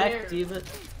out of was mech. there. Diva,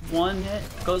 one hit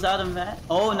goes out of mech.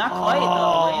 Oh, not quite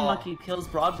though. Rain Monkey kills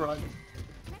Broad.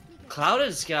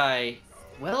 Clouded Sky,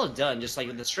 well done. Just like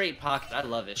with the straight pocket, I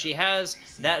love it. She has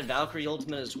that Valkyrie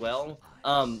ultimate as well.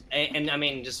 And I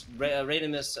mean, just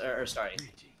Radimus, or sorry,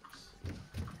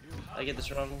 I get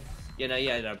this wrong.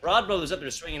 Yeah. Broad was up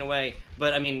there swinging away,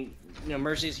 but I mean,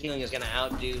 Mercy's healing is gonna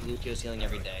outdo Lucio's healing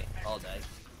every day, all day.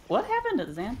 What happened to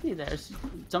Xanthi there? She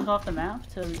jumped off the map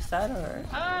to reset, or?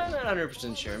 I'm not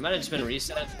 100% sure. It might have just been a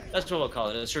reset. That's what we'll call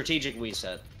it, a strategic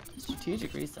reset.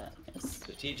 Strategic reset, yes.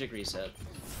 Strategic reset.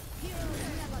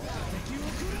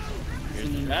 Here's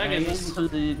the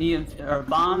dragons. Or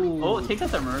bomb. Ooh. Oh, take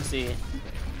out the Mercy.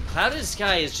 Clouded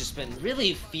Sky has just been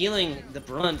really feeling the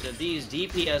brunt of these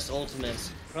DPS ultimates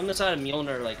from the side of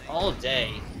Mjolnir like all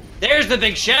day. There's the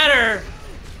big shatter!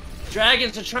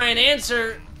 Dragons to try and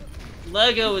answer.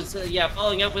 Lego is,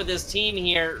 following up with this team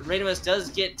here. Radimus does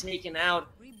get taken out,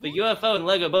 but UFO and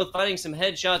Lego both fighting some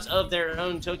headshots of their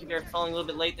own. Toki Bear falling a little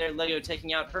bit late there. Lego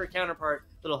taking out her counterpart.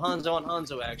 Little Hanzo on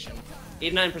Hanzo action.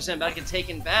 89% about to get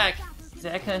taken back.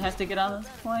 Zaka has to get on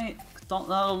this point. Don't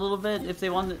know a little bit if they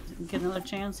want to get another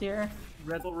chance here.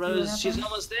 Rebel Rose, she's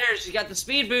almost there. She's got the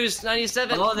speed boost,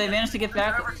 97. Oh, they managed to get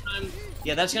back. Overtime.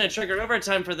 Yeah, that's going to trigger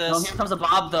overtime for this. Oh, here comes a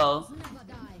Bob, though.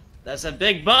 That's a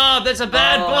big Bob. That's a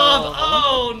bad Bob.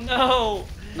 Oh, no.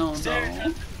 No.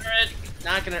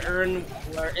 Not going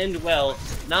to end well.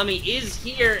 Nami is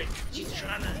here. She's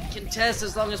trying to contest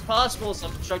as long as possible.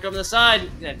 Some struck on the side.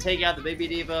 Going to take out the baby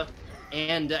diva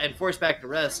and force back the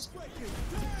rest.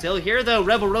 Still here though,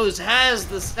 Rebel Rose has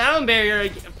the sound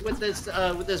barrier with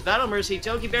this battle mercy.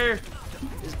 Toki Bear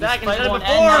is back and done it before.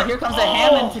 Now here comes the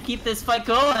Hammond to keep this fight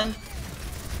going.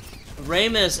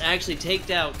 Ramus actually taked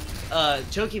out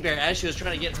Toki Bear as she was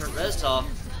trying to get her rest off.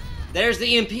 There's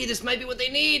the EMP. This might be what they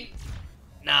need.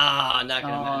 Nah, not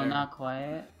gonna matter. Oh, not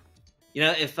quite.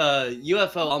 If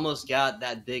UFO almost got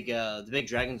that the big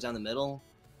dragons down the middle.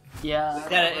 Yeah.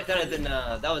 If that had been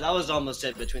that was almost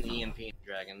it between the EMP and the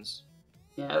dragons.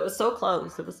 Yeah, it was so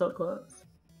close. It was so close.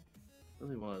 It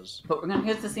really was. But we're gonna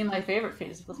get to see my favorite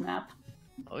phase of this map.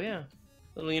 Oh yeah,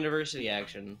 little university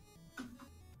action.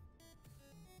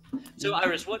 So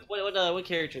Iris, what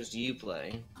characters do you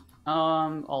play?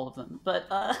 All of them. But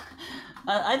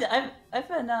I've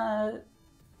been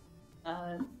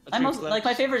I'm most, like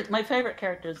my favorite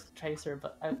character is Tracer,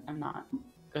 but I'm not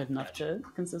good enough to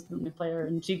consistently play her,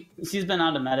 and she's been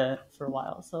out of meta for a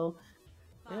while, so.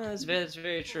 Yeah, that's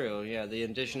very true. Yeah, the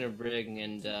addition of Brig,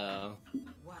 and I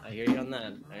hear you on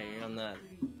that.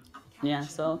 Yeah,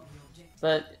 so,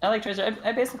 but I like Tracer.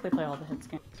 I basically play all the hit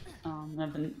scans.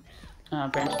 I've been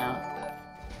branching out.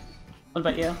 What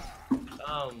about you?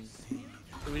 So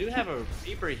we do have a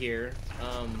Reaper here.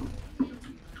 I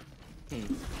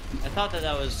thought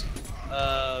that was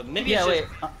maybe. Yeah, it's wait.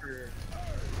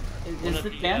 Is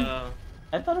it banned?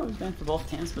 I thought it was banned for both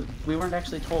teams, but we weren't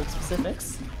actually told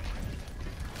specifics.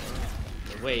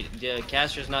 Wait,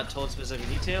 Caster's not told specific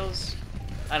details?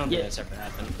 I don't think that's ever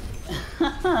happened.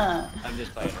 I'm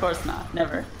just playing. Of course not.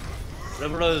 Never.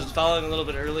 Rebel Rose following a little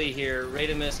bit early here.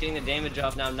 Radimus getting the damage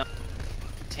off now. Not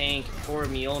tank for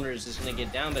Mjolnirs is going to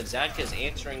get down, but Zatka's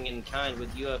answering in kind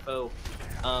with UFO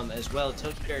as well.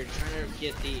 Toki Bear trying to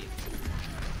get the...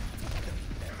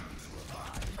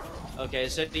 Okay,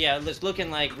 so yeah, it's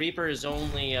looking like Reaper is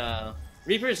only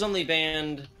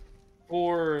banned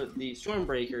for the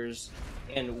Stormbreakers,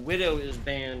 and Widow is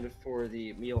banned for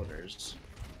the Mjolnirs.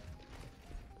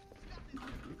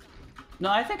 No,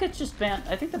 I think it's just banned.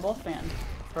 I think they're both banned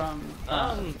from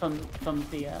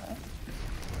the.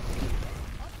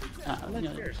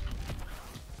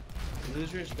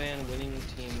 Losers ban, winning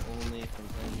team only from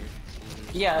playing your team.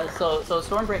 Yeah, so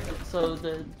Stormbreaker. So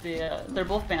they're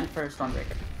both banned for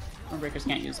Stormbreaker. Stormbreakers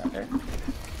can't use that there.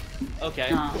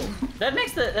 Okay. That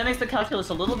makes the calculus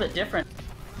a little bit different.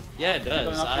 Yeah, it does.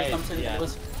 Going off the assumption that it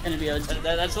was gonna be a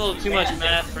that's a little too much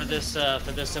math for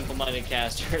this simple-minded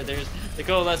caster. There's the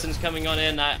coalescence coming on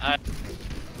in.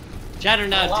 Shatter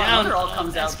now down. All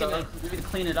comes out though. Maybe to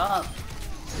clean it up.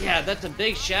 Yeah, that's a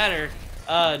big shatter.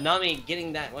 Nami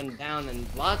getting that one down and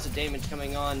lots of damage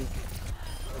coming on.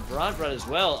 Broad as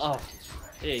well. Oh,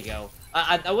 there you go.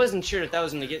 I wasn't sure if that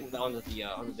was gonna get onto the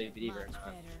Baby Diva or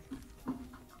not.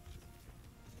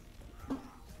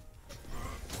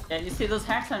 Yeah, you see those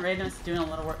hacks on Raven is doing a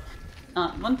lot of work.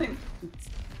 One thing,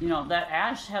 you know, that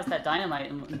Ashe has that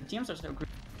dynamite, and the teams are so great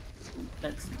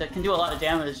that can do a lot of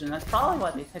damage, and that's probably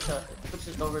why they switch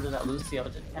it over to that Lucio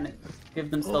to kind of give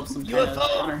themselves some kind of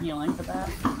counter healing for that.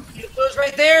 UFO's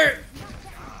right there.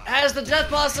 Has the Death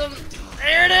Blossom.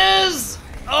 There it is.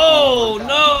 Oh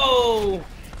no!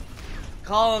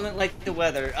 Calling it like the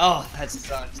weather. Oh, that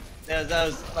sucks. That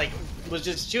was like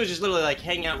she was just literally like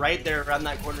hanging out right there around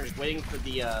that corner, just waiting for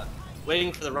the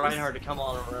Reinhardt to come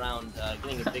all around,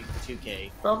 getting a big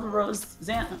 2K. Brother Rose,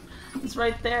 Xant, it's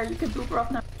right there. You can boop her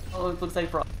up now. Oh, it looks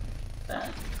like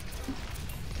that.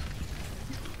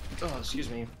 Oh, excuse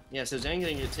me. Yeah, so Zhang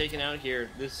getting taken out here.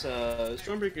 This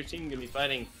Stormbreakers team gonna be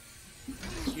fighting.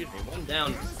 Excuse me, one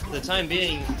down for the time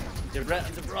being. The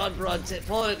broad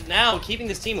pull it now, keeping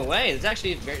this team away. It's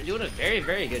actually doing a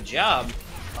very good job.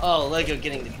 Oh, Lego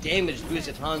getting the damage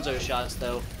boosted Hanzo shots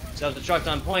though. So the truck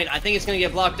on point. I think it's gonna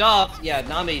get blocked off. Yeah,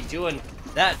 Nami doing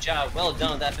that job. Well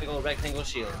done with that big old rectangle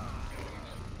shield.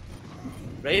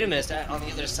 Ready to miss that on the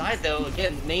other side though.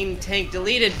 Again, main tank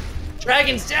deleted.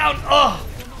 Dragon's down. Oh,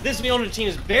 this Mjolnir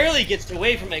team barely gets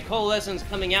away from a coalescence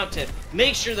coming out to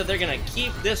make sure that they're gonna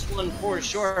keep this one for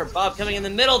sure. Bob coming in the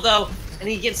middle though, and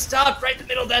he gets stopped right in the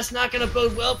middle. That's not gonna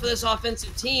bode well for this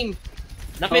offensive team.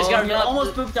 Nami's got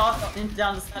almost booped off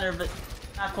down the center, but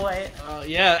not quite.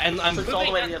 Yeah, and I'm so all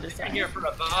the way to the other side. Here for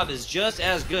a Bob is just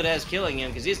as good as killing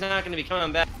him because he's not going to be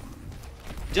coming back.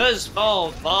 Does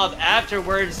fall Bob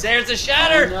afterwards. There's a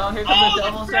shatter. Oh, no, here comes the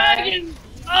double dragon.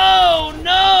 Oh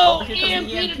no!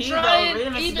 EMP to try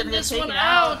and even this one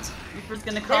out. Reaper's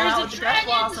gonna call out with the Death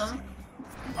Blossom.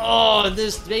 Oh,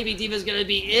 this Baby Diva's gonna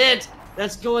be it.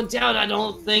 That's going down. I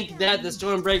don't think that the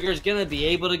Stormbreaker is gonna be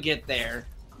able to get there.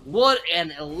 What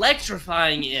an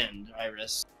electrifying end,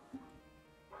 Iris.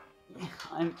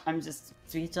 I'm just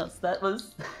speechless. That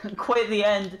was quite the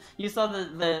end. You saw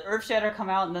the Earth Shatter come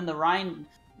out, and then the Rhine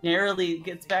narrowly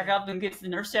gets back up and gets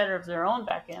an Earth Shatter of their own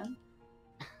back in.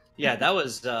 Yeah, that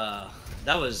was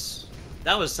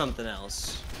something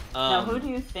else. Now, who do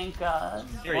you think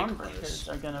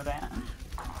Stormbreakers are gonna ban?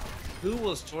 Who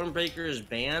will Stormbreakers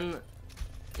ban?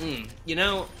 You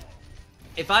know,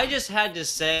 if I just had to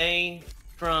say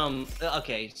from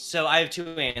okay, so I have two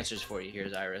answers for you.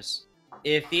 Here's Iris.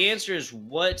 If the answer is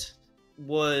what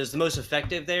was the most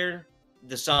effective there,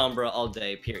 the Sombra all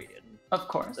day, period. Of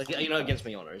course. Like, you know, against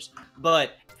Mjolnirs.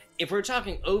 But if we're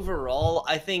talking overall,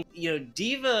 I think, you know,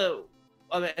 Diva,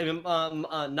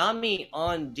 Nami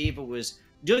on Diva was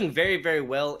doing very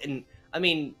well. And, I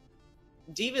mean,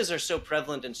 Divas are so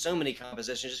prevalent in so many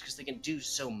compositions just because they can do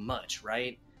so much,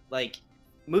 right? Like,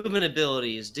 movement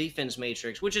abilities, defense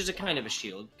matrix, which is a kind of a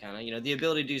shield, you know, the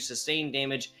ability to do sustained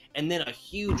damage, and then a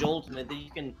huge ultimate that you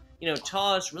can, you know,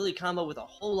 toss, really combo with a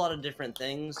whole lot of different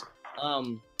things.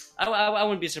 I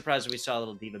wouldn't be surprised if we saw a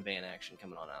little Diva ban action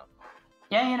coming on out.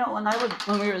 Yeah, you know,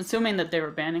 when we were assuming that they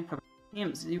were banning from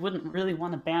teams, you wouldn't really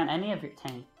want to ban any of your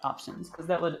tank options because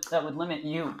that would limit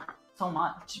you so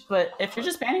much. But if you're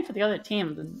just banning for the other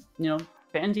team, then, you know,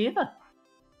 ban Diva.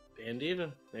 Ban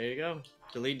Diva. There you go.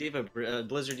 Delete Diva.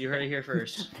 Blizzard, you heard it here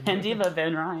first. Ban Diva,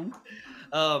 ban Ryan.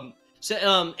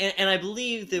 And I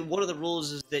believe that one of the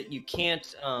rules is that you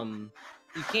can't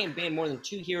ban more than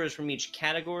 2 heroes from each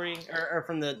category, or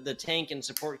from the tank and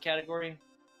support category.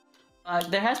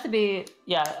 There has to be,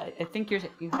 yeah. I think you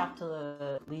have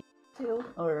to leave too,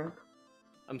 or.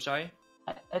 I'm sorry.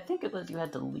 I think it was you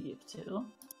had to leave too,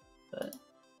 but.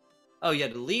 Oh, you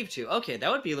had to leave too. Okay, that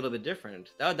would be a little bit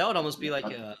different. That would almost be like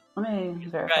a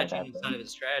strategy inside of its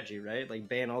strategy, right? Like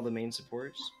ban all the main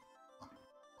supports.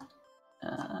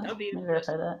 Let me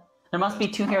verify that. There must be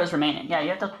 2 heroes remaining. Yeah, you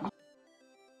have to.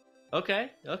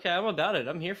 Okay, I'm about it.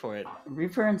 I'm here for it.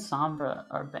 Reaper and Sombra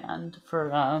are banned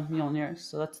for Mjolnir,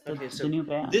 so that's the new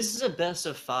ban. This is a best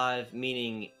of 5,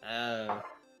 meaning that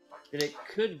it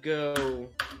could go.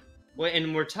 Well,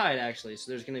 and we're tied actually, so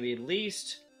there's going to be at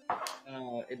least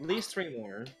 3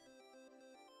 more,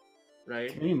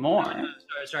 right? 3 more.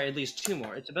 Sorry, at least 2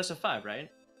 more. It's a best of 5, right?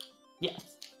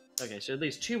 Yes. Okay, so at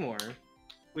least 2 more,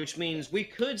 which means we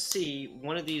could see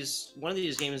one of these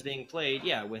games being played.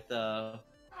 Yeah, with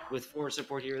 4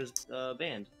 support heroes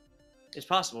banned. It's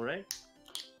possible, right?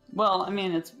 Well, I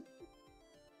mean,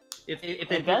 If they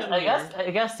pick him here,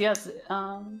 I guess yes.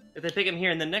 if they pick him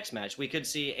here in the next match, we could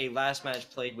see a last match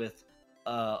played with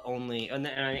only,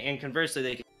 and conversely,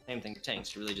 they could do the same thing for tanks.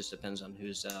 It really just depends on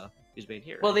who's made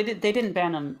here. Well, they didn't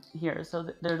ban him here, so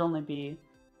there'd only be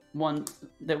one.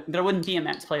 There wouldn't be a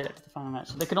match played at the final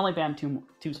match. They could only ban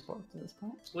two supports at this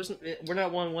point. We're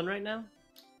not 1-1 right now?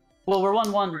 Well, we're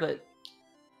 1-1, but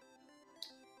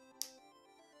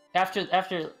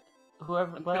after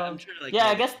whoever. I'm trying to, like, yeah,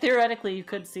 I guess theoretically you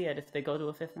could see it if they go to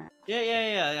a fifth match.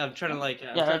 Yeah. I'm trying to like.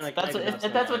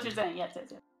 That's what you're saying. Yes.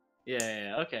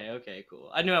 Yeah. Okay. Cool.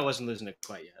 I knew I wasn't losing it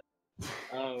quite yet.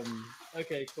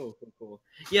 Okay. Cool.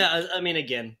 Yeah. I mean,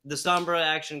 again, the Sombra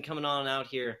action coming on out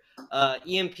here.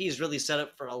 EMP is really set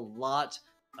up for a lot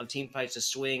of team fights to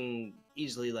swing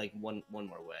easily, like one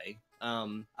more way.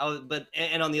 And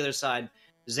on the other side,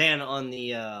 Zan on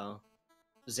the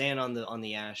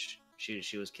Ashe.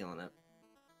 She was killing it.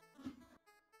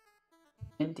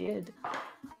 Indeed.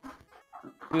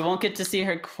 We won't get to see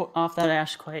her off that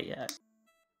Ashe quite yet.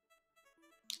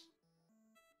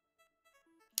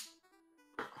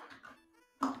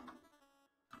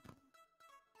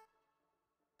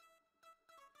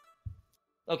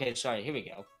 Okay, sorry, here we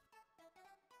go.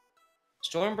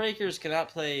 Stormbreakers cannot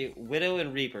play Widow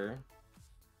and Reaper.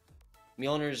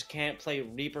 Mjolnirs can't play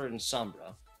Reaper and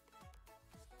Sombra.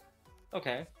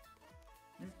 Okay.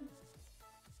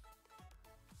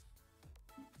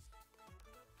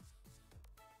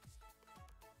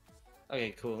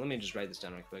 Okay, cool. Let me just write this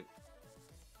down real quick.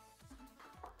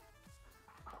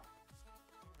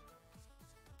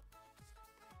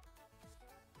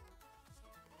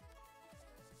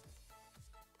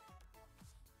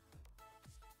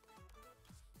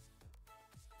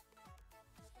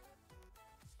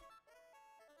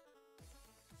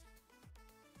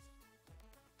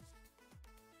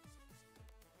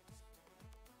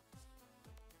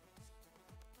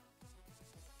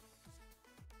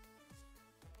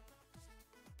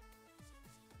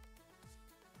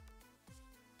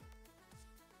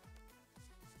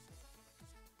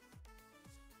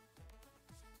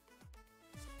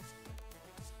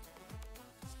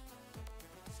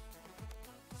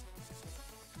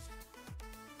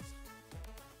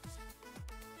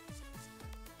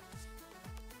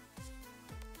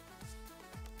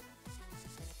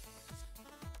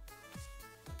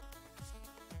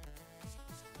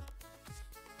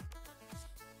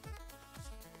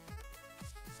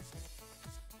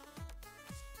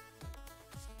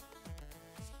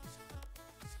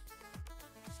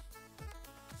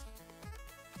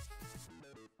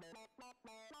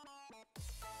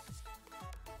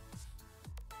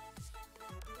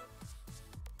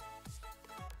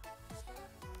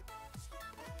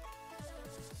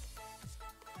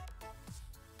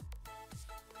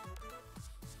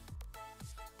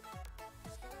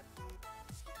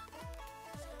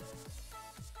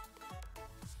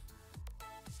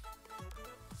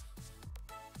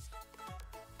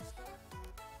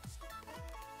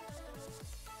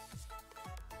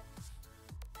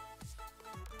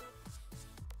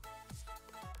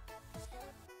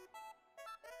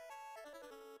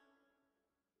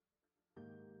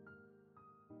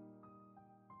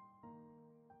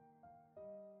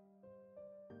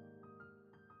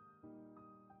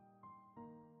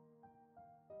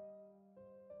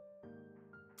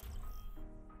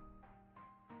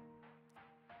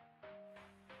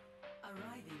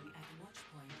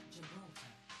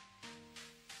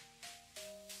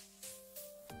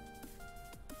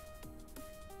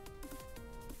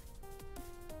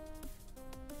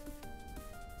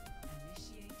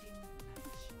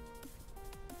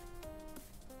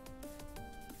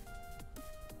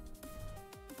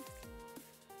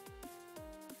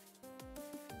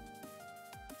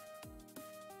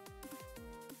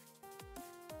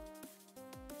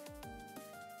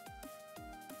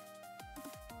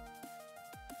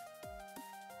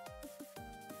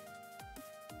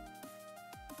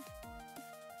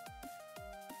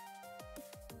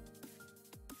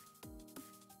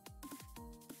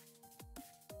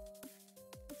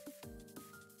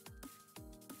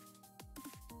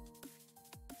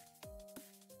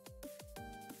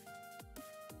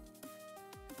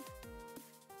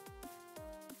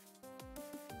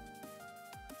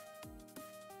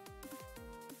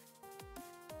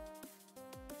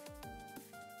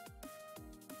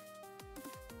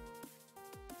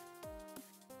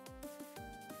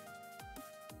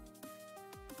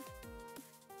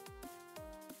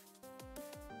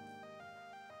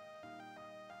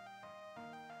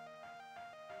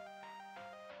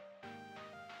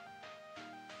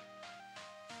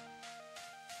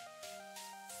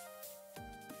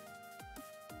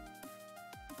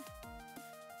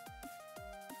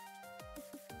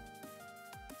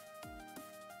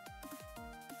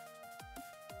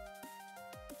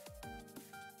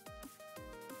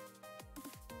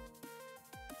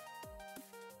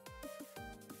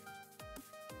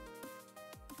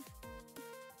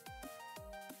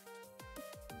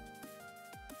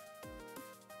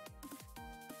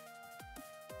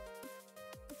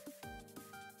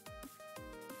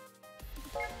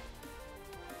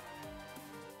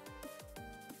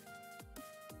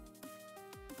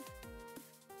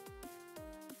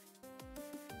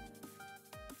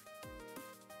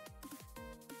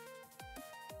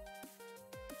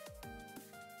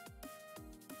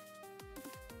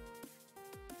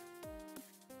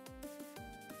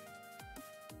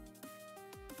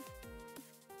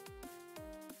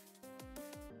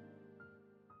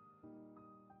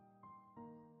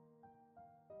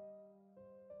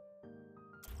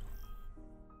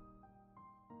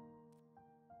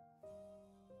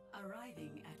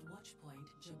 Arriving at Watchpoint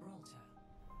Gibraltar.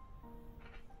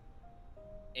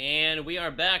 And we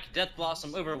are back, Death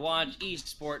Blossom Overwatch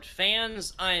eSport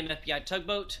fans. I am FBI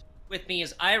Tugboat. With me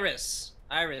is Iris.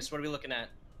 Iris, what are we looking at?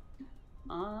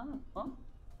 Well, we're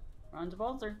on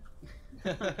Gibraltar.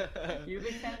 You a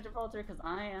big fan of Gibraltar? Because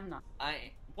I am not.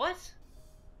 What?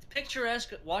 The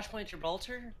picturesque Watchpoint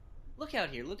Gibraltar? Look out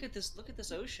here. Look at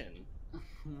this ocean. Oh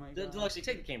my god. Deluxe,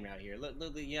 take the camera out here. Look,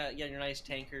 yeah, your nice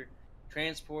tanker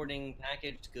transporting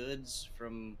packaged goods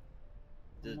from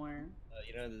the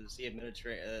the Sea of the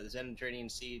Mediterranean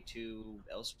Sea to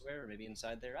elsewhere, or maybe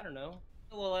inside there. I don't know.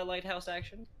 A little lighthouse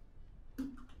action.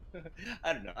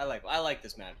 I don't know. I like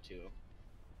this map too.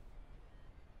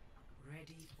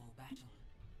 Ready for battle.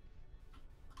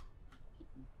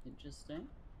 Interesting.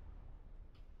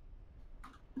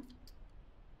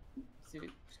 See,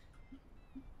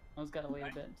 I just gotta wait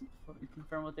a bit before we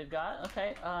confirm what they've got.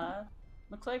 Okay,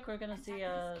 looks like we're gonna see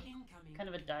kind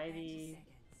of a divey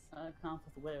comp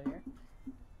with the Widow here.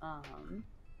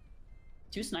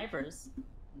 Two snipers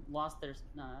lost their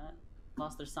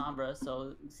Sombra,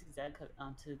 so you see Zed cut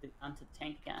onto the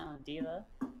tank again on Diva.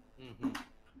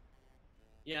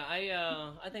 Yeah,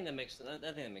 I think that makes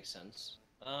sense.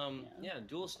 Yeah,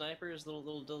 dual snipers,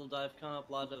 little dive comp,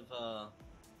 a lot of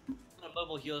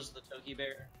mobile heals with the Toki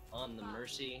Bear on the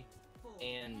Mercy,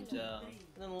 and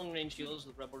then long range heals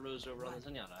with Rebel Rose over on the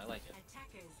Zenyatta. I like it.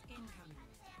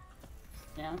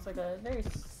 Yeah, it's like a very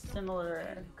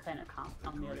similar kind of comp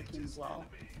on the other team as well.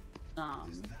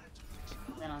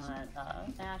 And on that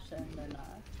Ashe, and then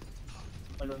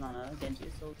what goes on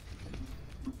Genji, so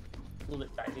a little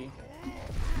bit divey. Ooh,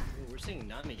 we're seeing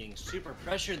Nami getting super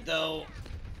pressured though.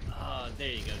 There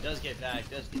you go. Does get back.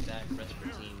 Rest of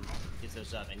her team gets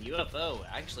those up, and UFO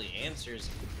actually answers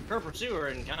her pursuer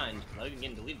in kind. Logan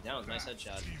getting deleted down with a nice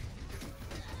headshot.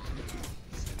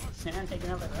 Sand taking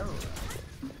out that arrow.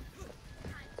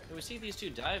 So we see these two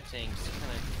dive tanks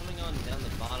kind of coming on down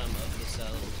the bottom of this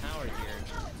little tower here.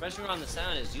 Pressure on the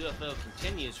sound as UFO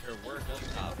continues her work up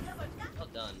top. Well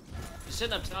done. She's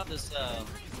sitting up top this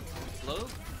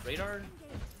globe? Radar?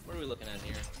 What are we looking at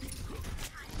here?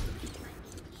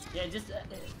 Yeah, just I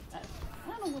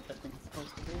don't know what that thing's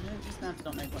supposed to do. These maps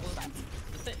don't make much sense.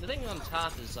 The thing on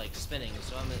top is like spinning,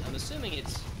 so I'm assuming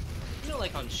it's, you know,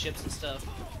 like on ships and stuff.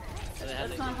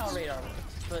 That's not how radar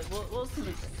works, but we'll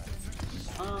see.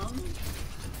 Yeah,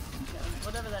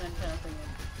 whatever that antenna thing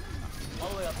is, all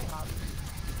the way up top.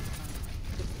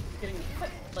 Getting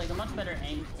like a much better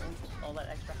angle, all that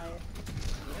extra high.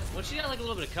 Well, she got like a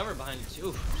little bit of cover behind it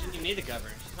too. She didn't even need the cover.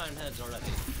 She's behind heads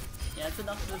already. Yeah, it's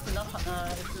enough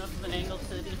of an angle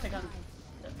to pick on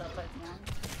that fight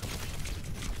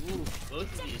now. Ooh,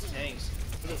 both of these tanks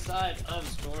to the side of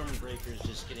Stormbreakers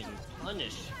just getting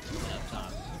punished up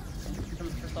top.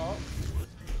 Comes for salt.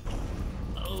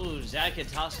 Oh,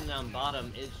 Zaka tossing down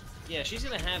bottom. Yeah, she's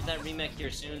gonna have that remake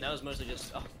here soon. That was mostly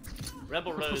just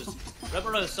Rebel Rose.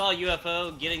 Rebel Rose saw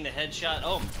UFO getting the headshot.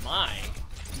 Oh my!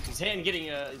 Zan getting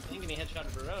a headshot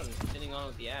of her own, continuing on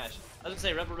with the Ashe. I was gonna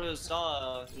say Rebel Rose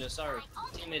saw saw her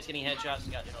teammates getting headshots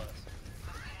and got jealous.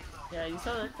 Yeah, you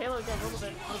saw that Taylor got a little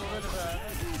bit of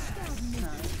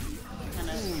kind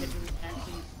of hidden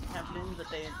action happening, but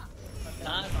they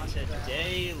not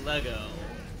today, Lego.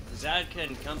 Zadka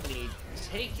and company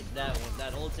take that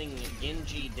ulting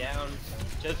Genji down.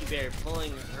 Toki Bear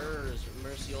pulling her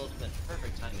Mercy ultimate.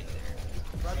 Perfect timing there.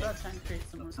 Rod trying to create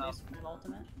some more space for the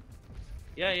ultimate.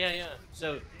 Yeah.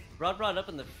 So Rod up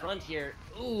in the front here.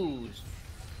 Ooh,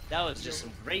 that was just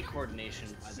some great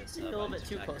coordination by this. A little bit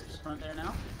too close to the front there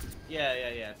now.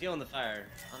 Yeah. Feeling the fire,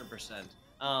 100%.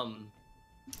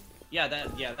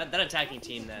 That attacking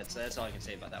team. That's all I can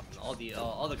say about that one.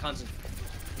 All the concentration.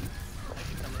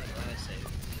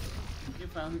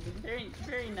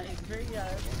 Very nice. Very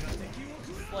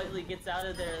slightly gets out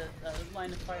of their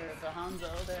line of fire of the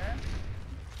Hanzo there.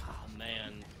 Oh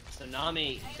man. So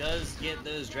Nami does get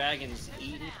those dragons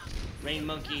eaten. Rain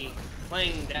Monkey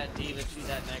playing that diva to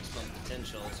that maximum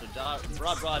potential. So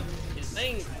Broad is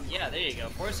saying, yeah, there you go.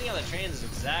 Forcing out the trans is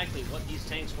exactly what these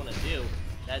tanks want to do.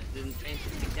 That didn't be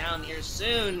down here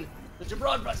soon. But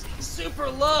Broad super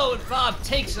low, and Bob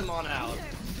takes him on out.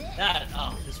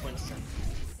 This Winston.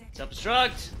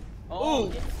 Self-destruct.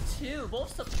 Oh, it's two,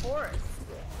 both supports.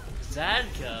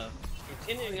 Zadka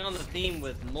continuing on the theme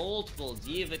with multiple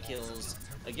diva kills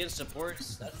against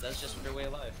supports. That's just her way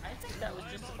of life. I think that was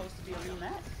just supposed to be a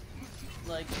rematch.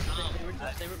 Like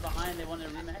they were behind, they wanted a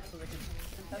rematch so they could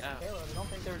contest the payload. I don't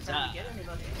think they were trying to get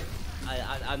anybody.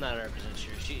 I'm not 100%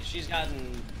 sure. She's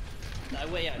gotten.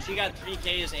 She got 3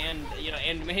 Ks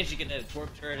and managed to get a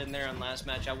torp turret in there on last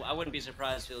match. I wouldn't be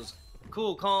surprised if it was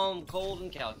Cool, calm, cold,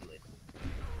 and calculated.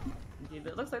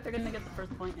 But it looks like they're gonna get the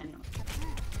first point anyway.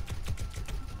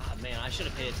 Ah, man, I should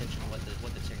have paid attention to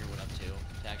what the ticker went up to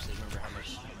actually remember how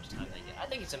much time they get. I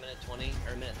think it's a minute 20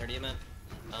 or a minute 30 a minute.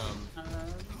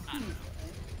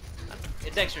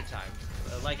 It's extra time.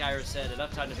 Like Ira said,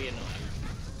 enough time to be annoying.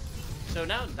 So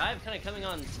now Dive kind of coming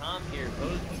on top here.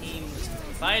 Both teams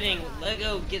fighting.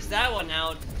 Lego gets that one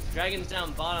out. Dragons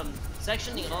down bottom,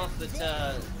 sectioning off, but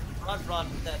Broad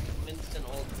with that Winston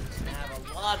ult doesn't have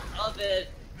a lot of it.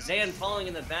 Zan falling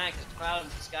in the back, the cloud in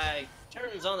the sky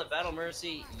turns on the Battle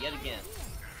Mercy yet again.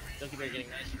 Doki Bear getting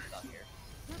nice stuff here.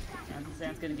 And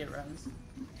Zan's gonna get res.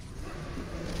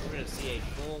 We're gonna see a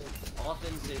full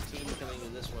offensive team coming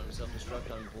in this one.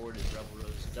 Self-destruct on board as Rebel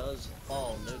Rose does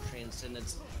fall. No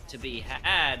transcendence to be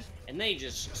had, and they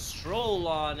just stroll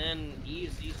on in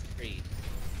easy street.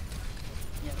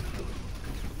 Yep.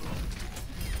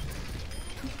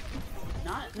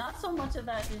 Not so much of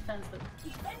that defense, but at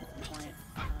this point,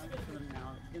 for them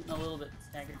now, getting a little bit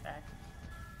staggered back.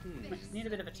 Need a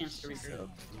bit of a chance to regroup.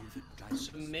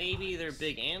 So maybe their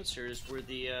big answers were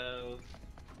the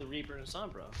Reaper and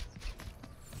Sombra.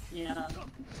 Yeah.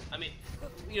 I mean,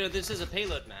 you know, this is a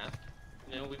payload map.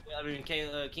 You know, I mean,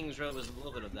 King's Row was a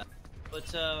little bit of that,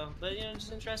 but you know,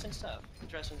 just interesting stuff.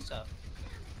 Interesting stuff.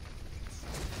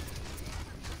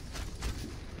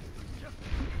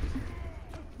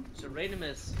 So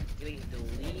Radimus getting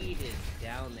deleted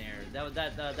down there.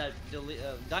 That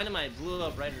dynamite blew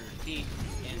up right at her feet,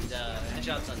 and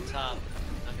headshots on top.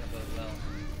 Not gonna bode well.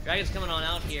 Dragon's coming on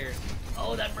out here.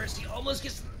 Oh, that Mercy almost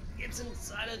gets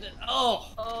inside of it.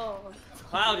 Oh.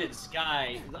 Clouded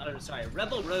sky. Sorry,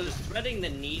 Rebel Rose threading the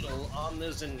needle on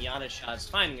those Zenyatta shots,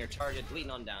 finding her target,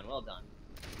 deleting on down. Well done.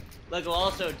 Lego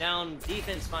also down.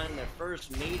 Defense finding their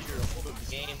first major hold of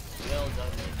the game. Well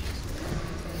done, ladies.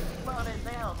 Well, they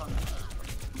bailed on that.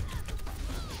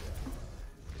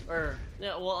 Or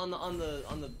yeah, well, on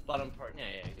the bottom part.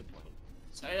 Yeah, good point.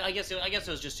 So I guess it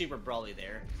was just super brawly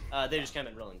there. They just kind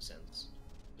of been rolling since.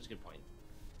 That's a good point.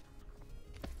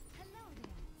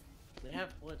 They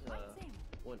have what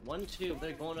 1, 2.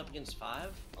 They're going up against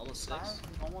 5, almost 6.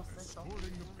 Almost 6.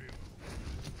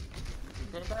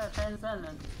 They got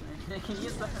transcendence. They can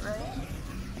use that, right?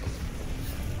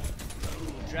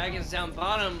 Dragons down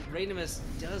bottom. Radimus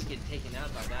does get taken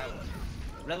out by that one.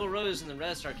 Rebel Rose and the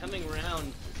rest are coming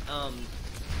around.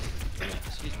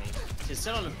 Excuse me. To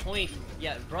sit on a point.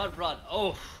 Yeah, Broad.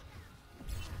 Oh,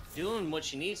 doing what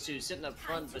she needs to, sitting up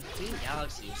front. But Queen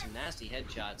Galaxy with some nasty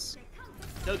headshots.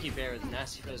 Toki Bear with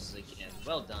nasty roses again.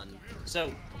 Well done.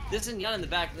 So this is Zenyatta in the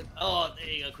back. Oh, there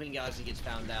you go. Queen Galaxy gets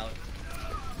found out.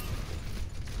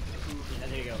 Yeah,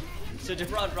 there you go. So to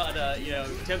Broad, you know,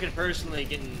 Token personally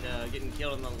getting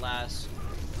killed in the last.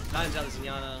 Times out of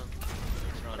Zenyatta.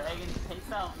 Dragon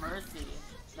takes out Mercy.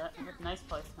 Nice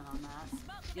placement on that.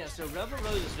 Yeah, so Rebel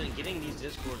Rose has been getting these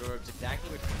Discord orbs exactly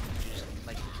what just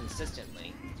like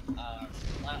consistently. I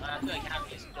feel like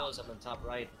having these kills up on the top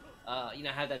right. You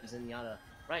know, have that Zenyatta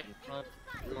right in front,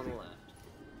 blue on the left.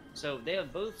 So they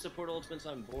have both support ultimates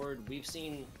on board. We've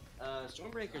seen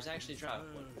Stormbreakers actually drop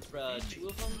 2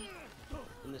 of them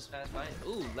in this fast fight.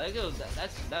 Ooh, Lego,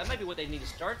 that might be what they need to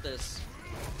start this.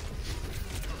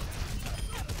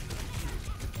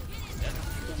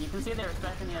 Yeah, you can see they're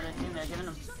respecting the other team. They're giving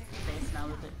them space now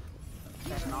with it.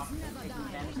 Backing off, taking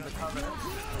advantage of the cover.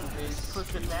 They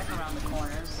pushed it back around the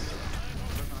corners.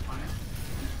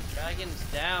 Dragons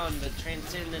down, but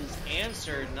Transcendence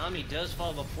answered. Nami does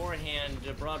fall beforehand.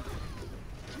 Broad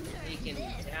taken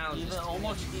down. Even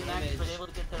almost DMAX, but able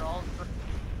to get there all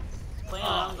playing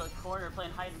around the corner,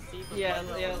 playing hide and seek. Yeah.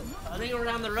 Ring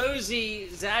around the rosy.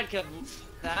 Zadka,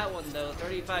 that one though.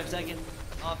 35-second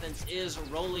offense is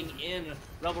rolling in.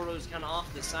 Rebel Rose kind of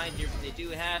off the side here, but they do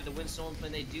have the Windstone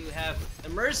when they do have the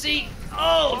Mercy.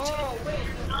 Oh, wait,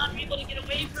 you're not able to get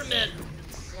away from it.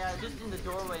 Yeah, just in the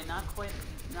doorway, not quite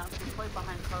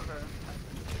behind cover.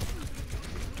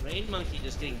 Rain Monkey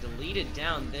just getting deleted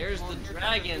down. There's the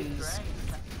Dragons.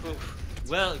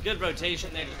 Well, good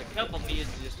rotation there. Just a couple beats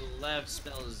just left.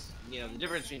 Spells, you know, the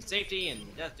difference between safety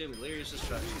and Death Doom, Delirious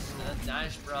Destruction.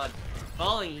 Dash Broad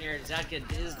falling here. Zatka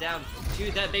is down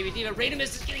to that baby diva.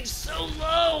 Radimus is getting so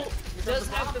low. Does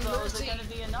have the Mercy. Gonna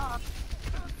be enough.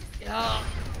 Yeah.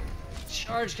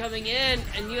 Charge coming in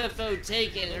and UFO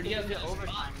taken. Or UFO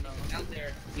overtime though. Out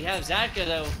there. We have Zatka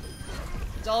though.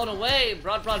 Stalling away.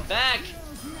 Broad back.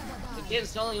 Again,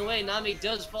 stalling away. Nami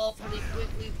does fall pretty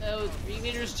quickly though. 3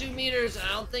 meters, 2 meters. I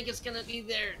don't think it's gonna be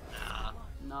there.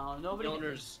 No, nobody.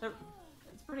 Mjolnirs.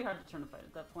 It's pretty hard to turn a fight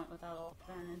at that point without all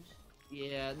advantage.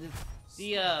 Yeah,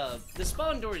 the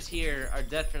spawn doors here are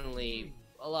definitely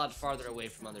a lot farther away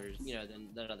from others, you know,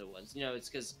 than other ones. You know, it's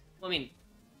because, well, I mean,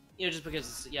 you know, just because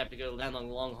it's, you have to go down a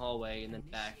long hallway and then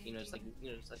back, you know, it's like,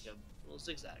 you know, it's like a little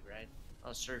zigzag, right?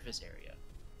 A surface area.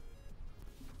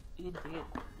 Indeed.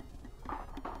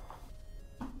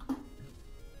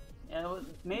 Yeah,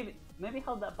 maybe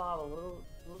held that bob a little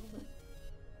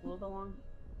bit long.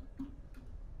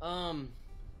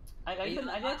 I didn't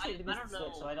actually miss the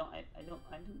switch, so I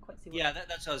didn't quite see. What yeah,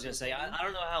 that's what I was gonna say. I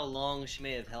don't know how long she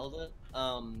may have held it.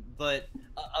 But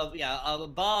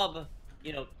Bob,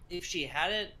 you know, if she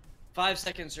had it 5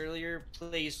 seconds earlier,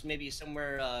 placed maybe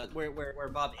somewhere where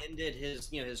Bob ended his,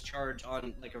 you know, his charge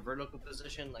on like a vertical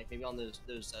position, like maybe on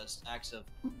those stacks of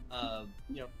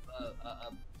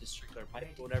just circular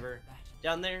pipe or whatever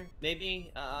down there,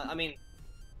 maybe. I mean,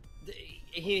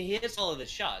 he hits all of his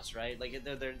shots, right? Like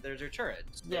they're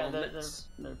turrets. Yeah, they're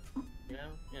you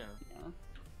know, yeah.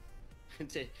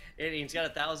 And he's got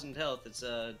 1,000 health. It's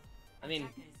I mean,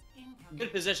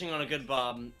 good positioning on a good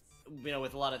Bob, you know,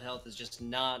 with a lot of health is just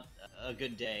not a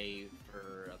good day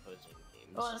for opposing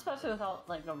teams. Well, especially without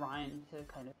like Orion to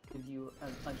kind of give you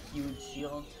a huge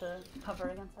shield to cover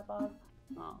against that Bob.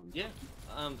 Yeah.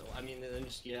 I mean, then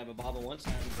just you have a Bob on one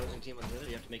side and opposing team on the other.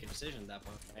 You have to make a decision at that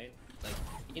point, right? Like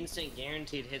instant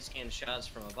guaranteed hit scan shots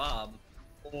from a Bob,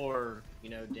 or you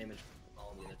know, damage from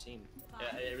all the other team.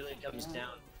 Yeah, it really comes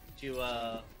down to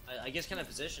I guess kind of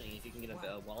positioning. If you can get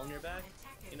a wall on your back,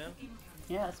 you know.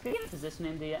 Yeah, speaking of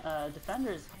positioning, the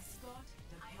defenders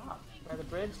by the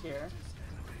bridge here.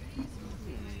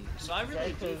 So I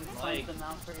really do like them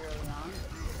out pretty early on.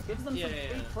 Gives them some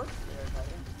free push there,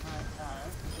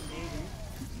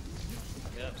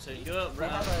 Yep. So you have they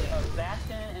have a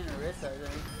Bastion and a Orisa.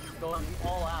 They're going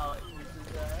all out.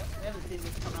 We haven't seen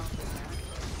this come out this match.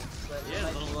 But yeah,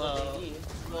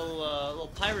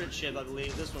 little pirate ship, I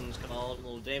believe this one's called. A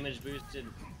little damage boosted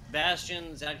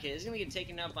Bastion. Zadka is going to get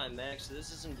taken out by Max, so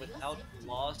this isn't without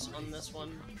loss on this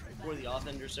one for the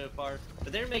offender so far.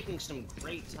 But they're making some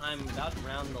great time about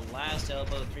around the last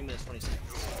elbow, 3 minutes 20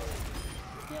 seconds.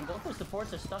 Yeah, both their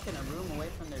supports are stuck in a room away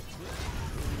from their team.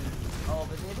 Oh,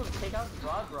 but they're able to take out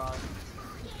Rod.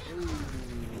 Ooh.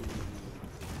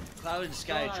 Cloud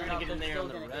Sky trying to get in there on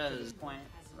the res.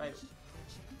 Right.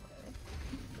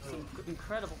 Some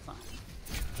incredible time.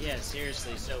 Yeah,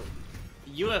 seriously. So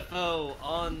UFO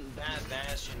on that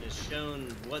Bastion has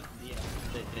shown what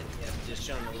just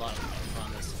shown a lot of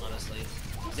promise, honestly.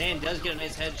 Zan does get a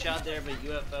nice headshot there, but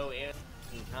UFO and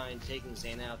Kind taking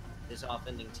Zan out. This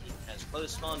offending team has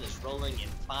close spawn is rolling in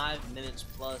 5 minutes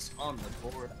plus on the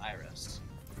board. Iris.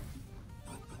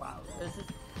 Wow, this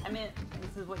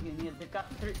is what you need. They've got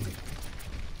 3.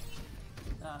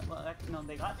 Well, actually, no,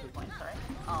 they got 2 points, right?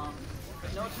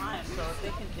 But no time. So if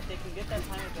they can get that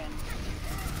time advantage,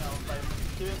 you know, by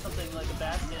doing something like a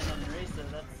Bastion and a Orisa,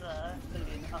 that's gonna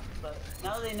be enough. But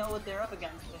now that they know what they're up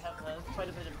against, they have quite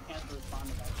a bit of a chance to respond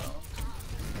to that, though.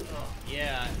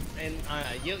 Yeah, and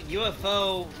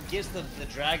UFO gets the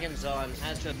dragons on,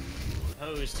 has to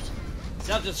post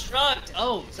self-destruct.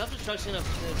 Oh, self-destruct's gonna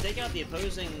take out the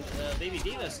opposing Baby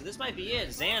Diva, so this might be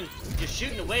it. Zan just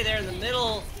shooting away there in the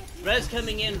middle. Rez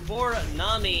coming in for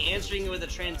Nami, answering with a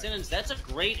Transcendence. That's a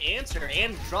great answer,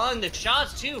 and drawing the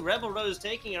shots too. Rebel Rose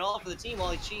taking it all for the team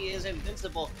while she is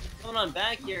invincible. Coming on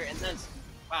back here, and that's,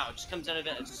 wow, it just comes out of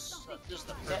it. It's just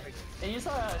the perfect. Yeah, and you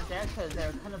saw that because they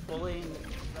were kind of bullying the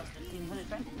rest of the team,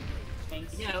 trying to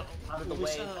tanks out of the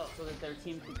way so that their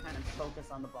team could kind of focus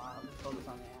on the bottom, focus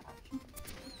on the ash.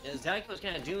 Yeah, Zadka was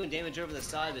kind of doing damage over the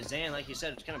side, but Zan, like you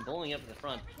said, was kind of bullying up to the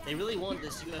front. They really want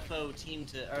this UFO team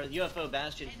to, or UFO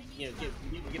Bastion, you know,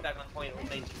 get back on point and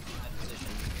maintain that position.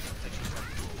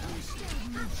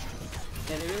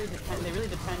 Yeah, they really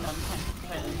depend on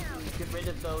trying to get rid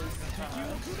of those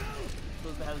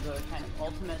that have the kind of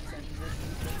ultimates and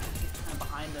positions kind of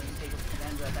behind them and take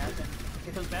advantage of that Bastion.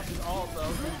 Here comes Bastion's ult though,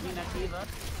 and Gina Diva.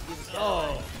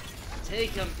 Oh,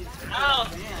 take him out!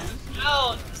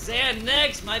 Out! Zan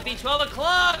next, might be 12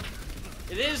 o'clock!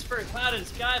 It is for Cloud and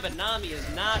Sky, but Nami is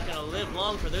not gonna live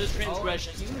long for those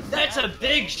transgressions. That's a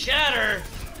big shatter!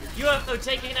 UFO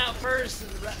taking out first,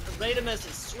 Radimus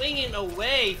is swinging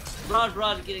away. Rod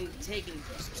getting taken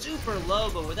super low,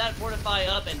 but with that Fortify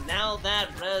up and now that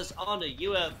res onto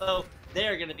UFO,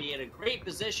 they're going to be in a great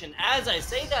position. As I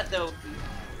say that though,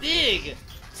 big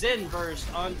Zen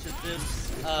burst onto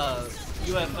this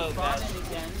UFO Bastion.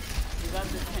 Again, you got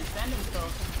this Transcendence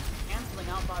though, canceling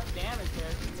out Bob's damage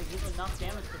there. They give enough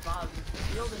damage to Bob.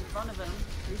 Shield in front of him.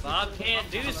 Bob can't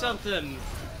do something.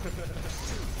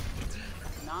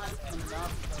 Not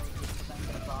enough though to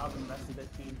defend Bob and the rest of the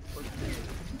team.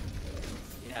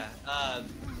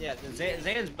 Yeah,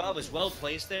 Zan's bob was well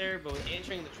placed there, but with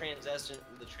entering the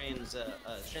transcendence,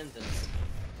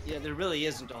 yeah, there really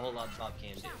isn't a whole lot Bob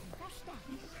can do.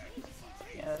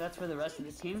 Yeah, that's where the rest of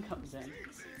the team comes in.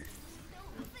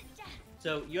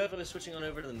 So UFO is switching on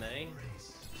over to the May.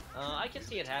 I can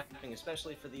see it happening,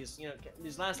 especially for these, you know,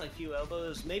 these last like few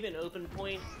elbows. Maybe an open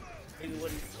point, maybe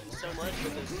wouldn't so much,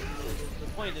 but the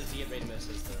point is to get ready to miss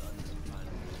is the final.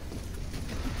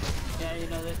 Yeah, you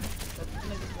know,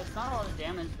 that's not a lot of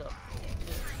damage though.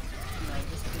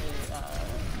 Just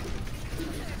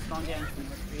strong damage from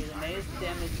the tree. The maze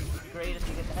damage is great if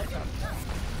you get the headshot.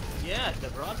 Yeah, the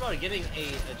Broadwater getting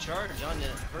a charge on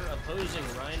her opposing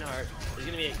Reinhardt is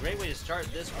going to be a great way to start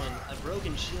this one. A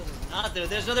broken shield is not there.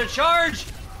 There's another charge!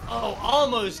 Oh,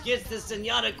 almost gets this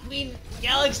Zenyatta. Queen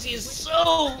Galaxy is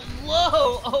so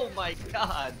low! Oh my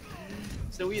god.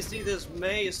 So we see this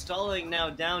May stalling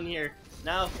now down here.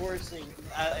 Now forcing,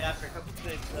 after a couple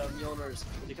clicks, Mjolnirs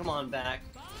to come on back.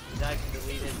 Zach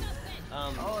deleted.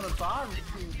 Oh, the Bob.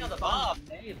 Yeah, the Bob.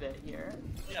 A bit here.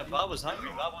 Yeah, Bob was hungry.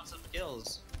 Bob wants some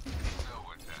kills.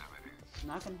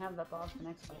 Not gonna have that Bob for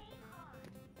next fight.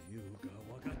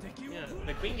 Yeah,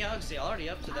 the Queen Galaxy already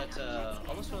up to that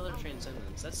almost another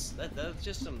transcendence. That's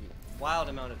just some wild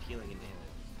amount of healing and damage.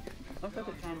 Looks like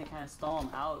they're trying to kind of stall him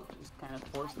out, just kind of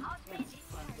force him. Not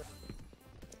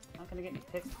gonna get any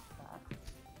picks with that.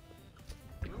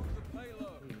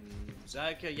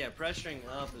 Zaka, yeah, pressuring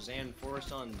up as Zan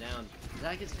forced on down.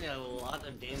 Zaka's getting a lot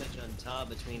of damage on top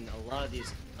between a lot of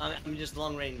these. I mean, just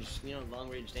long range, long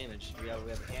range damage. We have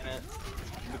Anna,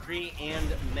 McCree,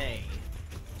 and May.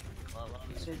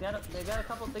 They've got a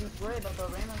couple things to worry about though.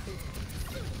 Raymond's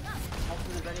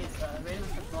ultimate ready.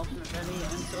 Raymond's got an ultimate ready,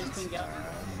 and so is Queen Galaxy.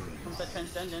 Comes that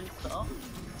transcendence, so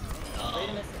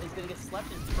Radimus is gonna get slept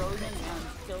and frozen and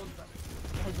killed.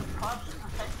 Has he caught?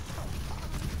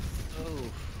 Oh,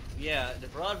 yeah, the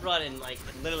Broad brought in like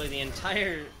literally the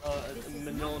entire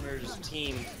Mjolnir's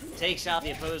team, takes out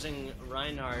the opposing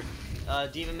Reinhardt.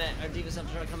 Diva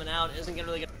Sepultura coming out isn't gonna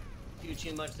really get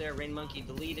too much there. Rain Monkey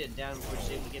deleted down before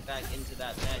she's able to get back into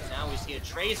that match. Now we see a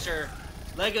Tracer.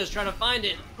 Lego's trying to find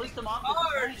it. Pushed them off the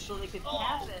charge so they could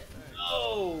cap it.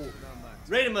 Oh!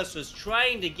 Radimus was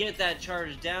trying to get that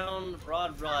charge down.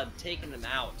 Broad taking them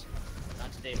out.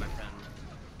 Not today, my friend.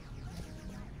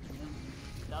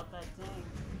 Without that thing.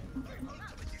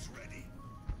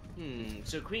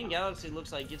 So Queen Galaxy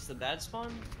looks like gets the bad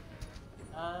spawn?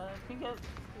 Queen Galaxy.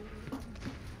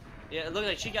 Yeah, it looked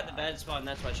like she got the bad spawn,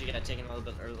 that's why she got taken a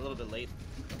little bit late.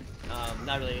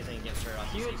 Not really anything against her,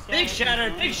 obviously. Big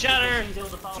shatter!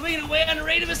 Swinging away on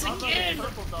Radimus again!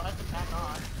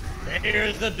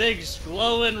 There's the big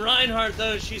glowing Reinhardt,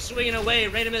 though. She's swinging away.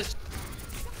 Radimus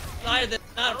side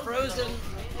that's not frozen.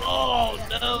 Oh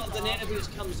no, the nano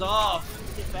boost comes off.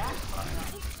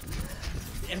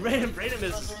 And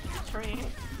Radimus.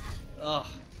 Oh,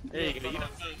 there you go. You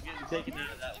have to get taken out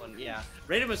of that one. Yeah,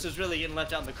 Radimus is really getting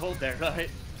left out in the cold there,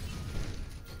 right?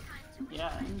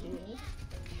 Yeah, indeed.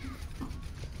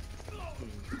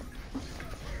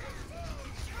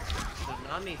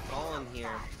 Nami fallen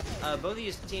here. Both of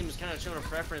these teams kind of showing a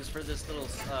preference for this little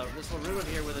room over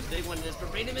here where the big one is,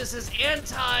 but Radimus is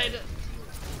antied.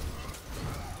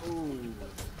 Ooh,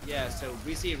 yeah. So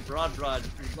we see Broad,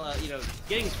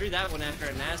 getting through that one after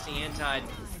a nasty antied.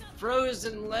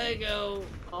 Frozen Lego.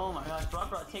 Oh my God,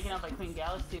 Broad taken out by Queen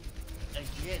Galaxy.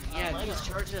 Again, yeah, he's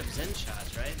charging up Zen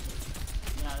shots, right?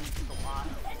 Yeah, this is a lot.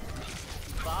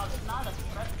 Bob's not a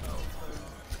threat though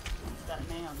for that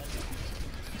man.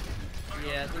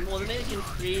 Yeah, well, the May can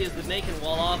freeze, the May can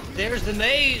wall off. There's the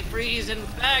May freeze, in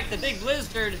fact, the big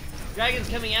blizzard. Dragon's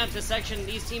coming out to section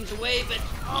these teams away, but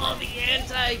the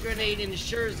anti-grenade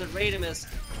ensures that Radimus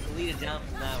lead it down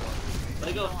from that one.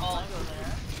 Lego fall.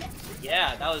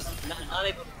 Yeah, that was not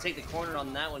able to take the corner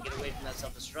on that one, get away from that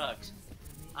self-destruct.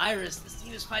 Iris, this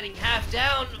team is fighting half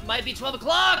down, might be 12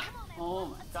 o'clock! Oh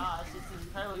my gosh, this is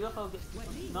incredible. UFO gets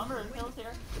a number of kills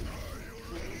here.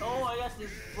 Oh, I guess he's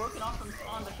working off from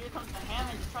spawn, but here comes the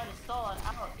Hammond to try to stall it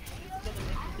out. He's gonna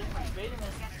make the difference.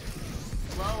 Radimus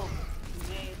low. He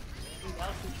made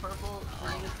Galaxy purple,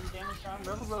 trying to get some damage down.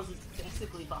 Rebel Rose is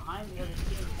basically behind the other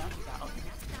team. Bounces out.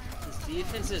 This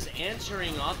defense is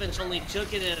answering. Offense only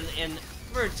took it in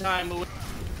overtime.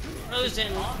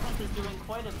 Frozen. Offense is doing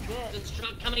quite a bit. The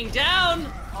truck coming down.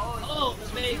 Oh,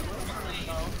 it's made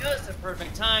just a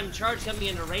perfect time. Charge coming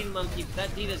into Rain Monkey.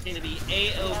 That Diva is going to be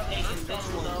A-OK in this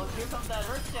one. Here comes that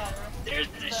Earth Shatter. There's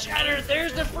the Shatter.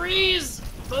 There's the Freeze.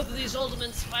 Both of these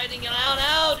ultimates fighting it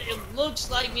out. It looks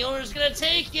like Mjolnir's going to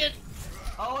take it.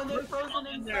 Oh, and they're frozen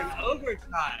in there in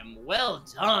overtime. Well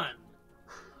done.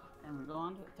 And we go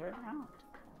on to the third round.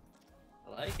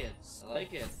 I like it. I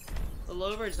like it. Little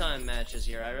overtime matches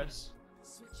here, Iris.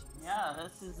 Yeah,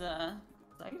 this is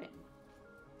exciting.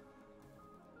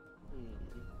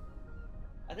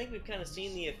 I think we've kind of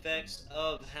seen the effects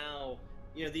of how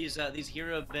these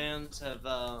hero bands have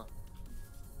that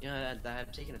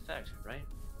have taken effect, right?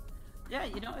 Yeah,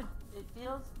 it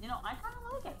feels I kind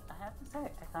of like it. I have to say,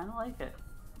 I kind of like it.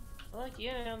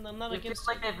 I'm not It against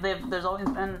feels like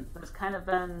there's kind of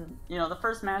been the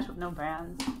first match with no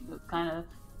bans, it was kind of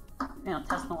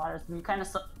testing the waters, and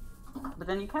but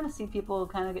then you kind of see people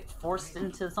kind of get forced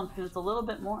into something that's a little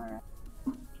bit more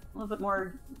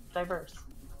diverse.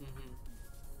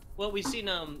 Well, we've seen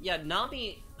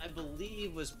Nami, I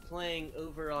believe, was playing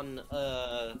over on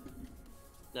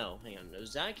no, hang on. No,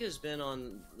 Zach has been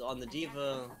on the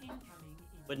Diva,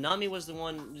 but Nami was the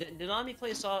one. Did Nami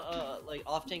play like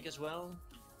off tank as well?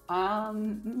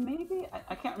 Maybe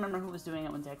I can't remember who was doing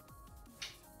it when Zach.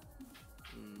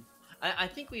 I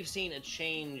think we've seen a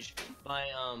change by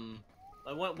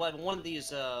one of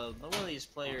these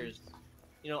players,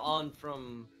 on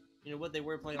from what they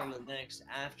were playing on the next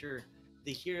after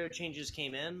the hero changes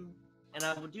came in, and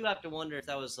I do have to wonder if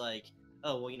that was like,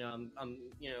 oh well, I'm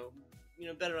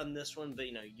better on this one, but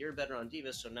you're better on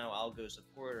Diva, so now I'll go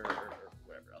support or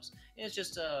whatever else. And it's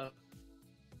just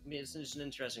it's just an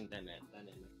interesting dynamic, I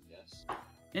guess.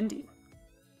 Indeed.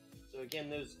 So again,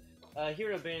 those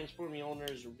hero bans for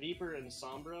Mjolnirs, Reaper and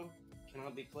Sombra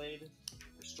cannot be played.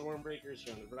 The Stormbreakers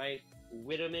here on the right,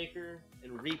 Widowmaker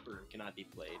and Reaper cannot be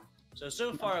played.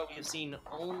 So far we have seen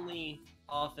only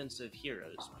offensive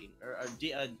heroes, or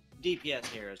DPS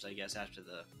heroes, I guess, after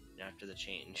the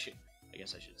change, I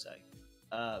guess I should say,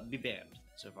 be banned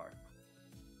so far.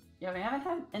 Yeah, we haven't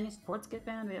had any supports get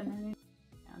banned. We haven't had any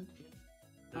banned.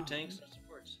 No tanks, no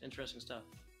supports. Interesting stuff.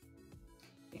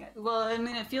 Yeah, well, I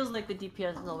mean, it feels like the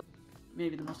DPS is always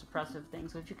maybe the most oppressive thing.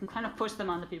 So if you can kind of push them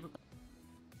onto people,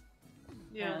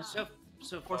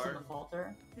 So force far. them to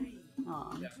falter.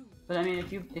 Yeah. But I mean,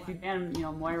 if you ban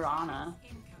Moirana.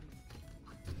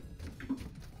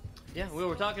 Yeah, we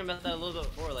were talking about that a little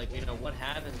bit before, like, what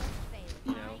happens,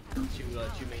 two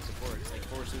main supports, like,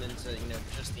 force them into,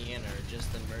 just the Ana or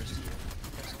just the Mercy.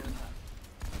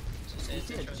 You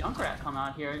see a Junkrat come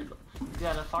out here. You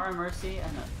got a Pharah Mercy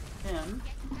and a Tim.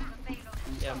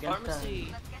 Yeah,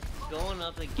 Pharmacy going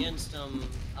up against them.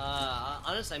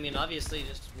 Honestly, I mean, obviously,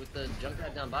 just with the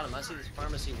Junkrat down bottom, I see this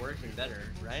Pharmacy working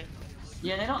better, right?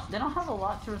 Yeah, they don't have a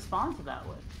lot to respond to that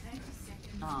with.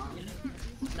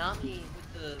 Nami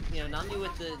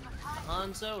with the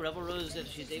Hanzo, Rebel Rose, if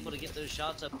she's able to get those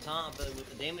shots up top, but with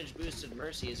the damage boosted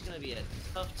Mercy, it's going to be a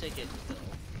tough ticket to fill.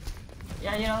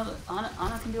 Yeah,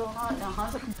 Ana can do a lot.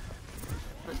 Hanzo can,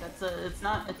 but it's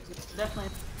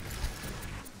definitely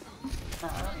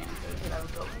answer that I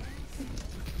would go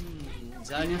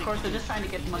with. And of course, they're just trying to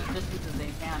get as much distance as they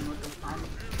can with this time.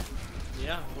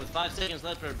 Yeah, with 5 seconds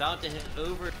left, we're about to hit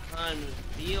overtime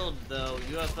field, though.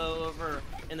 UFO over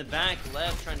in the back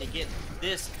left, trying to get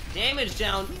this damage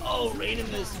down. Oh,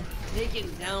 Rainimus taken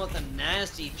down with a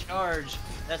nasty charge.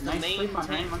 That's the main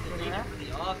tank for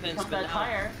the offense. But now,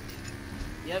 Tire.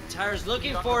 Yep, Tire's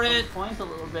looking for it. Points a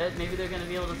little bit. Maybe they're going to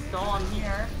be able to stall him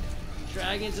here.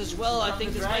 Dragons as well. I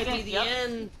think this might be the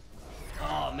end.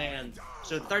 Oh, man.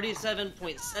 So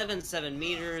 37.77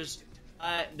 meters.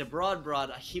 The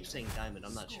Broad, I keep saying diamond,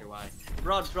 I'm not sure why.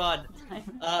 Broad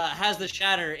has the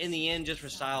shatter in the end just for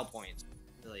style points.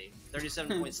 Really.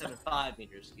 37.75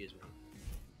 meters, excuse me.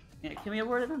 Yeah, can we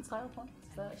award it on style points?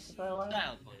 Is that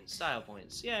allowed? Style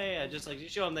points. Yeah, just like you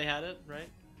show them they had it, right?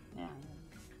 Yeah.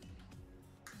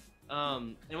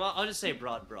 And well, I'll just say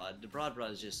Broad. The Broad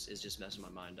is just messing my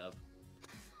mind up.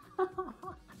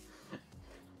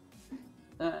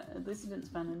 At least you didn't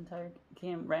spend an entire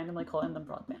game randomly calling them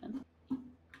broadband.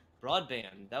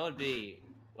 Broadband, that would be,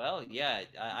 well, yeah,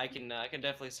 I can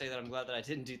definitely say that I'm glad that I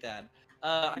didn't do that.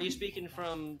 Are you speaking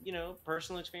from,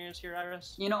 personal experience here,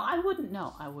 Iris? I wouldn't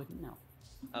know.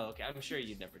 Oh, okay, I'm sure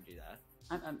you'd never do that.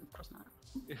 I'm of course not.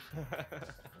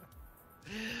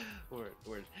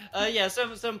 Word. Yeah,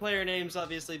 some player names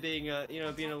obviously being,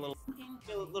 being a little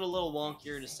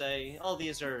wonkier to say. All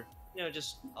these are,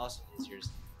 just awesome answers.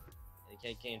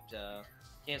 I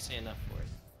can't say enough for it.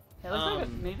 Yeah, looks like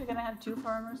maybe gonna have 2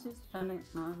 Pharah Mercies, depending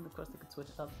on, of course they could switch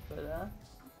it up, but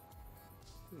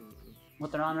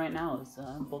what they're on right now is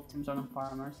both teams are on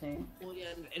Pharah Mercy. Well,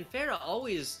 yeah, and Farah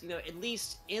always, at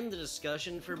least in the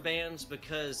discussion for bans,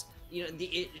 because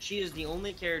she is the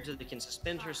only character that can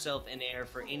suspend herself in air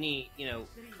for any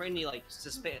like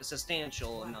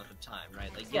substantial amount of time,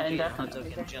 right? Like yeah, Hanzo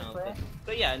can jump,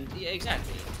 but yeah,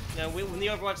 exactly. In the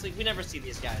Overwatch League, we never see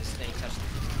these guys staying touched,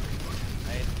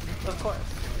 right? Of course.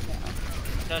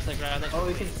 touch the ground. Oh,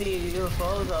 we can see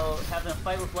UFO though having a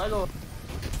fight with Lego. Ooh,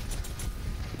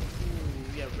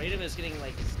 yeah, Radom is getting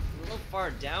like a little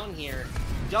far down here.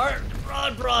 Dart,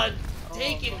 Broad,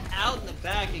 taken out in the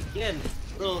back again.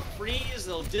 Little freeze,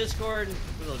 little discord,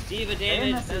 little diva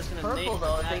damage. That's gonna purple make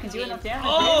though. If they can do enough damage,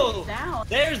 oh, down.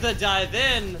 There's the dive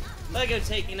in. Lego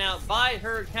taken out by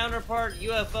her counterpart.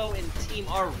 UFO and team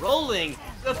are rolling.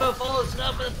 UFO follows it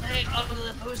up with a bang onto the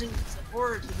opposing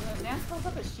support. Nance built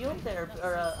up a shield there,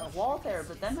 or a wall there,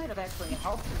 but that might have actually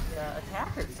helped the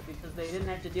attackers because they didn't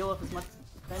have to deal with as much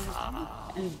defense.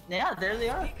 And yeah, there they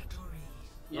are.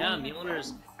 Yeah,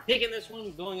 Mjolnir's taking this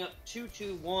one, going up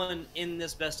 2-2-1 in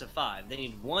this best of 5. They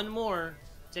need one more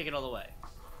to take it all the way.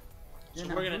 So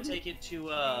we're gonna take it to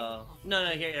no,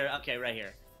 here, okay, right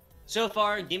here. So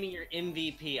far, give me your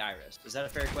MVP, Iris. Is that a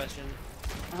fair question?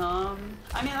 I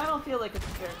mean, I don't feel like it's a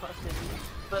fair question,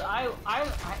 but I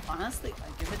honestly,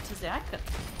 I give it to Zaka.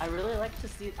 I really like to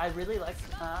see. I really liked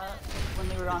when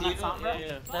they were on that Sombra.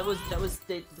 Yeah. That was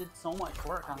they did so much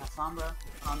work on that Sombra.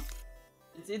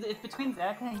 It's between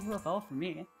Zaka and UFO for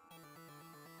me.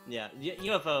 Yeah,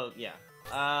 UFO. Yeah.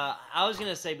 I was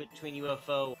gonna say between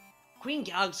UFO, Queen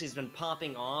Galaxy's been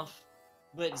popping off,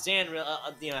 but Zan,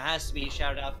 has to be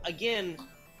shouted out again.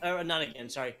 Or not again.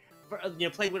 Sorry.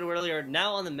 Played with it earlier,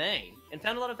 now on the May, and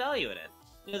found a lot of value in it.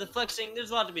 The flexing,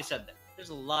 there's a lot to be said there.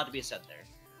 There's a lot to be said there.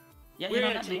 Yeah,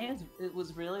 that May it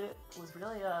was really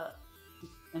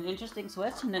an interesting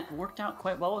switch, and it worked out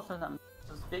quite well for them.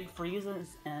 Those big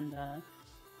freezes, and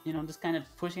just kind of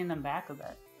pushing them back a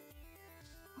bit.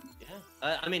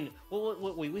 Yeah, I mean,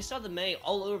 we saw the May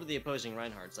all over the opposing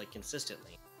Reinhardts, like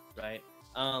consistently, right?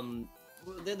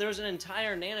 There was an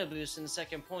entire nano boost in the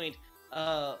second point.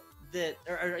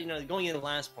 Going into the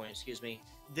last point, excuse me,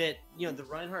 that the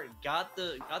Reinhardt got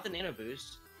the nano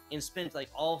boost and spent like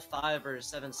all 5 or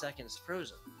 7 seconds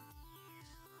frozen.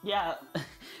 Yeah,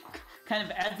 kind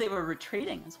of as they were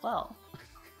retreating as well.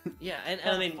 Yeah, and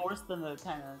I mean, forced them to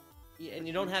kind of. Yeah, and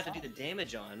you don't have to do the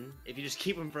damage on if you just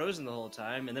keep them frozen the whole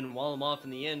time and then wall them off in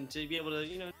the end to be able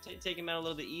to take them out a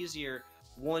little bit easier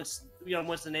once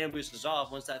the nano boost is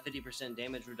off, once that 50%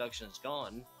 damage reduction is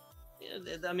gone.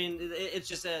 I mean, it's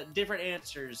just different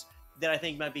answers that I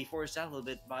think might be forced out a little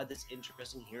bit by this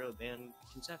interesting hero ban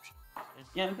conception.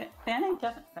 Yeah, banning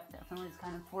definitely is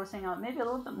kind of forcing out maybe a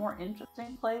little bit more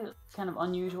interesting play, kind of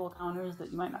unusual counters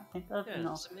that you might not think of. Yeah,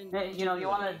 you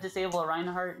want to disable a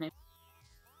Reinhardt, maybe,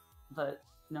 but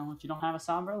if you don't have a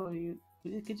Sombra, what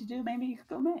could you do? Maybe you could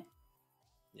go May.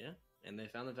 Yeah, and they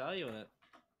found the value in it.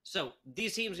 So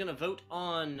these teams gonna vote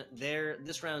on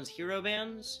this round's hero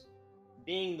bans.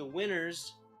 Being the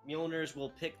winners, Mjolnirs will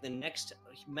pick the next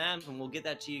map, and we'll get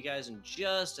that to you guys in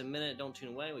just a minute. Don't tune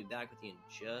away. We'll be back with you in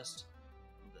just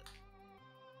a bit.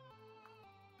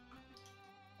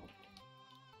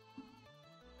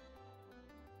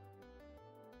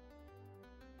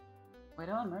 Wait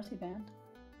on Mercy Band.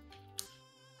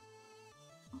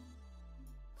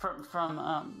 From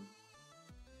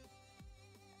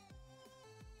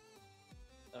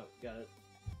Oh, got it.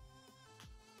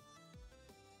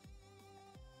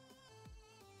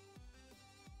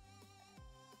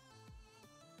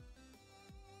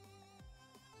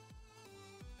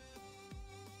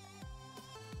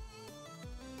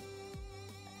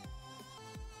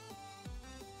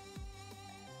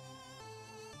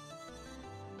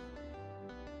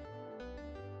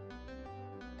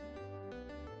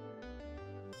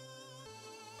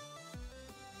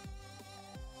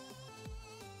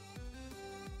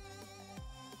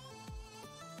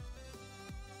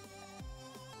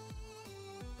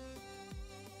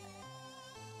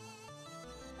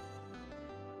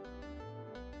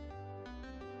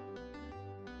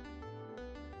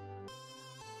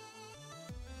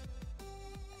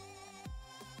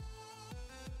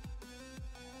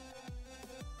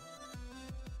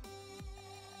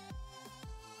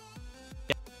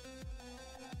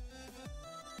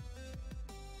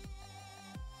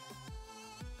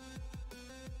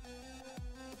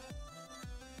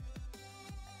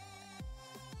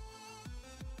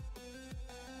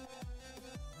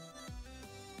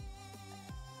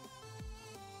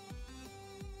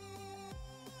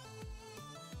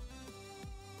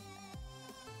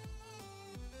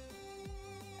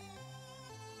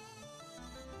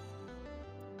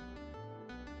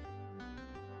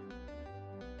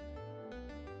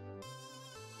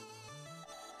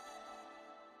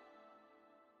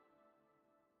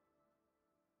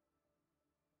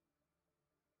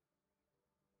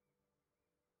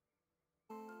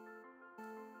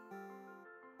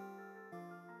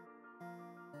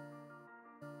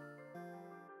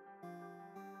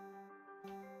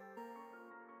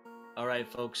 All right,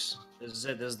 folks. This is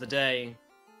it. This is the day.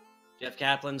 Jeff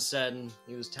Kaplan said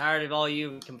he was tired of all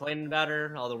you complaining about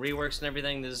her, all the reworks and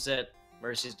everything. This is it.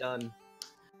 Mercy's done.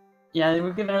 Yeah, they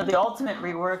were giving her the ultimate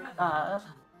rework.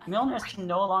 Mjolnirs can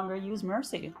no longer use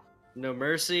Mercy. No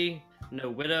Mercy, no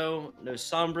Widow, no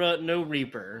Sombra, no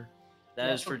Reaper.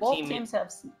 That is for both team. teams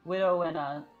have Widow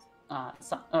and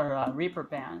Reaper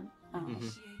ban.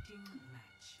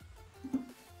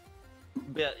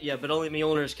 But only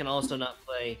Mjolnirs can also not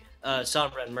play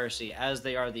Sombra and Mercy, as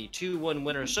they are the 2-1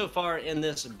 winners so far in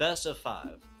this best of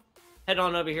 5. Head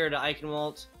on over here to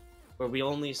Eichenwald, where we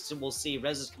only will see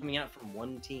reses coming out from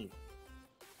one team.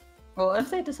 Well, if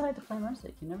they decide to play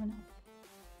Mercy, you never know.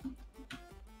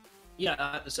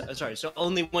 Yeah, sorry. So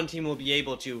only one team will be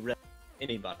able to res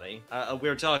anybody. We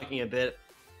were talking a bit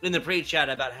in the pre-chat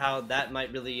about how that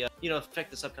might really,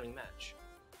 affect this upcoming match.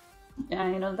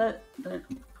 Yeah,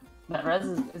 that res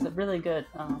is a really good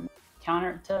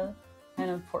counter to kind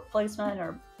of port placement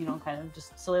or kind of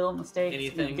just silly little mistakes.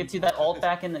 Anything. Gets you that ult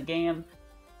back in the game.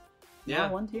 Yeah,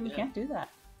 one team can't do that.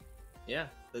 Yeah,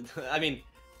 I mean,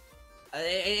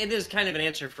 it is kind of an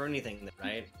answer for anything,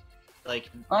 right?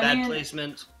 Like bad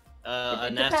placement,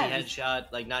 a nasty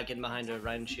headshot, like not getting behind a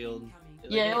Rhine shield.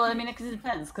 Yeah, well, I mean, it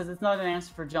depends because it's not an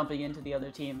answer for jumping into the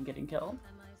other team and getting killed.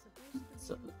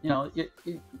 So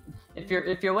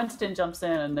if your Winston jumps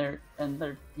in and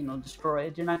they're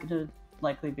destroyed, you're not going to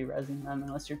likely be rezzing them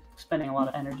unless you're spending a lot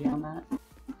of energy on that.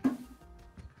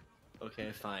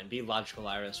 Okay, fine. Be logical,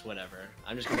 Iris. Whatever.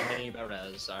 I'm just complaining about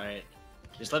res. All right.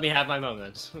 Just let me have my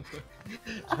moments.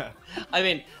 I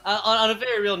mean, on a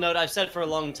very real note, I've said for a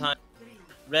long time,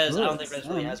 res. I don't think res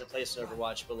really has a place in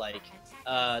Overwatch, but like,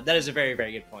 that is a very,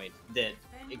 very good point. That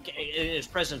in its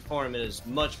present form, it is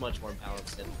much, much more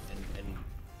balanced, and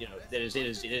it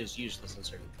is useless in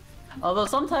certain. Although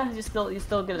sometimes you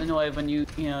still get annoyed when you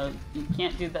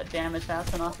can't do that damage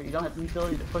fast enough, or you don't have the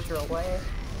ability to push her away.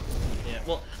 Yeah.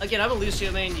 Well, again, I'm a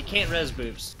Lucio main. You can't res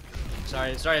boobs.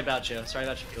 Sorry about you. Sorry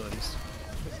about your feelings.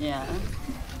 Yeah.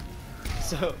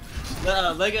 So,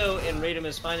 Lego and Radom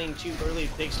is finding 2 early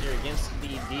picks here against the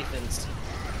defense.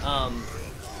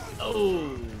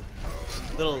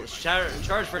 Little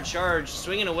charge for charge,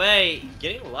 swinging away,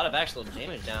 getting a lot of actual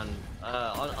damage down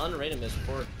on Radimus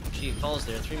before she falls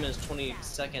there. 3 minutes 20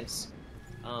 seconds.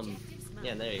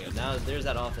 Yeah, there you go. Now there's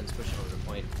that offense pushing over the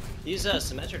point. These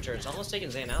symmetric turrets almost taking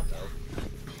Zane out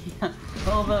though. A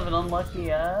little bit of an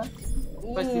unlucky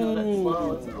pushing a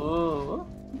little bit slow. Ooh.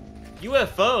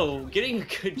 UFO getting a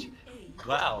good.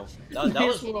 Wow, that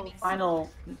was little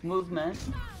final movement.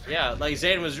 Yeah, like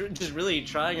Zane was just really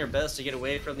trying her best to get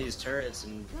away from these turrets,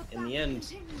 and in the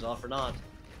end, it was all for naught.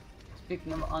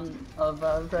 Speaking of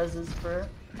reses for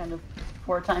kind of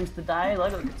 4 times to die,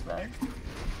 Lego gets back.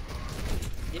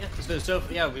 Yeah, so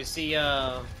yeah, we see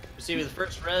with the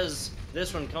first res,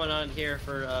 this one coming on here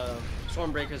for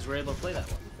Stormbreakers. We're able to play that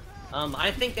one.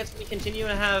 I think that's going to continue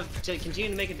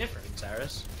to make a difference,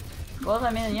 Iris. Well,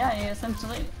 I mean, yeah, you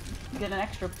essentially get an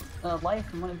extra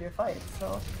life in one of your fights.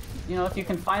 So, if you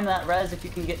can find that res, if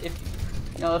you're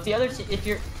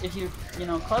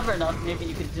clever enough, maybe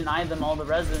you could deny them all the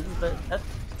reses, but that's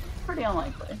pretty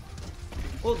unlikely.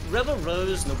 Well, Rebel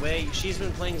Rose, the way she's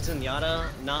been playing Zenyatta,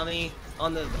 Nami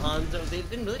they've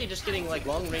been really just getting like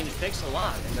long range picks a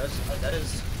lot, and that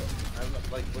is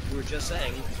like what we were just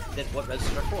saying, that what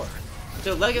reses are for.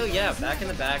 So Lego, yeah, back in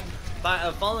the back,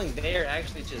 falling there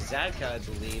actually to Zadka, I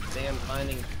believe. Zam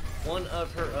finding one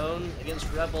of her own against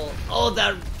Rebel. Oh,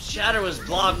 that shatter was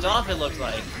blocked off, it looked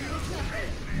like.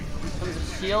 Comes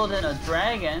a shield and a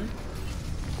dragon.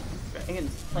 Dragon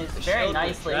plays very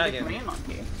nicely with the Green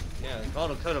Monkey. Yeah, called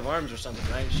a coat of arms or something,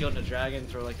 right? Shield and a dragon,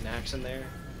 throw like an axe in there.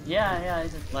 Yeah,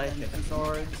 just like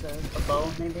swords, a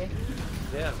bow maybe.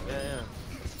 Yeah.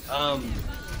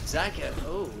 Zaka,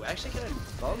 actually kind of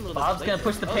falling a little bit. Bob's gonna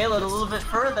push the payload a little bit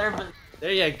further, but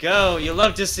there you go. You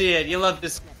love to see it. You love to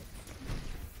see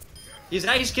it.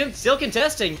 He's still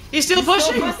contesting. He's still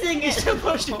pushing. He's still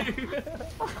pushing.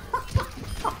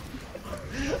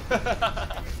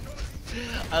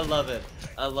 I love it.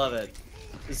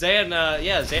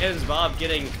 Zan's Bob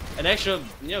getting an extra,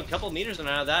 couple meters out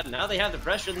of that. Now they have the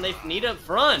pressure that they need up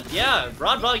front. Yeah,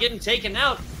 Broadball getting taken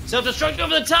out. Self-destruct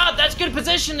over the top. That's good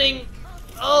positioning.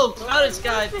 Oh, Clouded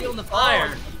Sky feeling the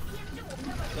fire.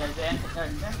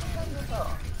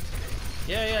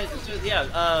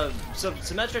 So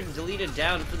Symmetric deleted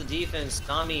down for the defense.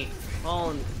 Nami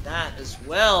calling that as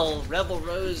well. Rebel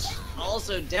Rose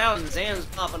also down. Zan's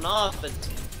popping off, but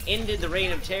ended the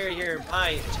reign of terror here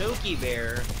by Toki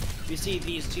Bear. We see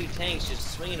these 2 tanks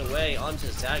just swinging away onto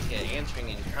Zadka, answering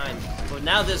in kind. But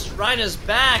now this Rhina's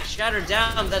back, shattered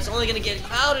down. That's only going to get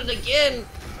clouded again.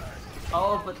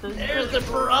 Oh, but There's the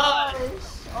barrage!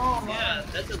 Oh my. Yeah,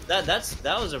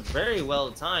 that was a very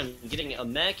well timed. Getting a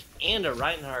mech and a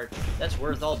Reinhardt, that's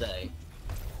worth all day.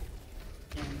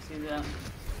 Yeah, you see that?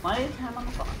 Plenty of time on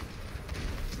the clock.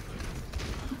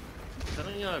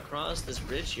 Coming across this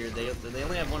bridge here, they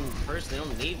only have one person.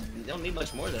 They don't need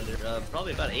much more though. They're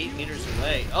probably about 8 meters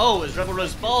away. Oh, as Rebel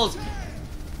Rose falls,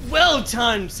 well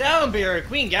timed sound barrier.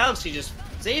 Queen Galaxy just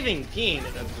saving Keen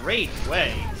in a great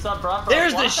way.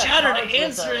 There's the shatter to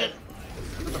answer it.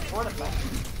 With the fortify.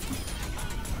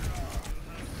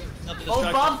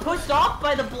 Oh, Bob pushed off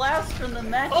by the blast from the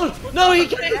mech. Oh no, he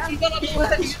can't. He got on the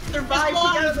ledge. He survived. He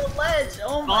got on the ledge.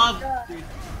 Oh my god. Dude,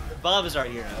 Bob is our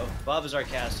hero. Bob is our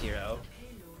cast hero.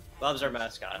 Bob's our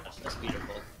mascot. That's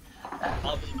beautiful.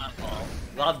 Bob did not fall.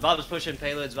 Bob is pushing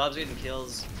payloads. Bob's getting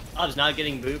kills. Bob's not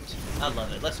getting booped. I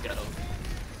love it. Let's go.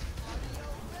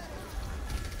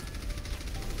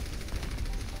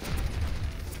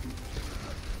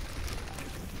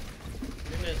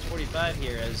 3:45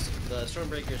 here as the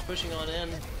Stormbreakers pushing on in.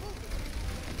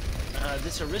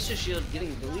 This Arista shield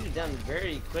getting deleted down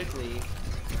very quickly.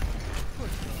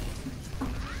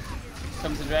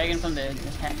 Comes the dragon from the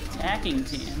attacking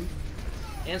team.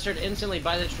 Answered instantly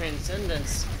by the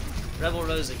Transcendence. Rebel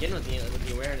Rose again with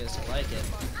the awareness. I like it.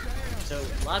 So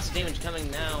lots of damage coming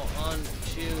now on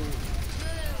to.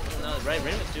 Right,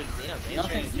 dude. Yeah,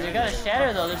 nothing. You got a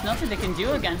shatter though. There's nothing they can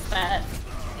do against that.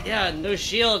 Yeah, no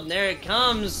shield. And there it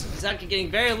comes. Zaka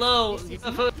getting very low.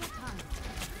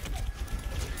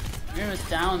 Miriam was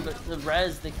down, but the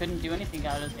res they couldn't do anything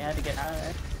out of it. They had to get out of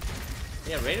there.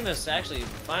 Yeah, Radimus actually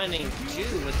finding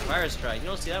 2 with Fire Strike. You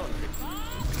don't see that one.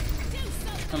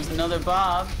 Comes another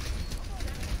Bob.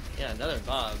 Yeah, another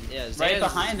Bob. Yeah, right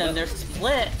behind them. They're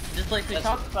split, just like we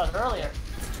talked about earlier.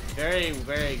 Very,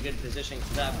 very good positioning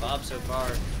for that Bob so far.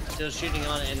 Still shooting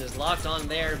on it and is locked on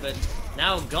there, but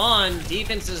now gone.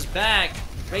 Defense is back.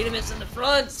 Radimus in the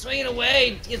front, swinging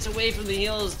away, gets away from the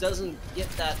heels, doesn't get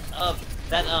that up.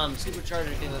 That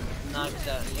supercharger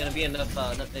gonna be enough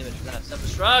damage for that.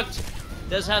 Self-destruct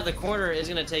does have the corner, is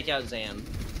gonna take out Zan.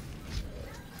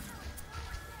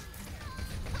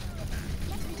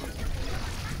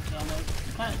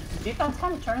 Defense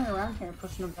kind of turning around here,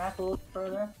 pushing them back a little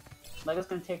further. Lego's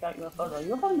gonna take out UFO though.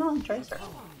 UFO not on Tracer.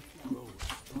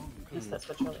 At least that's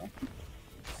what you're there.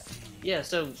 Yeah,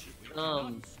 so,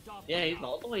 yeah, he's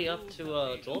all the way up to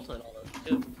Ultimate and all that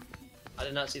too. I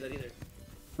did not see that either.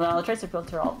 Well, the Tracer built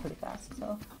her ult pretty fast,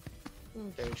 so.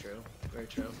 Very true, very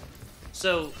true.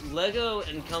 So, Lego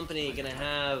and company gonna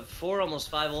have 4, almost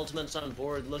 5 ultimates on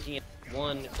board, looking at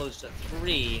 1 close to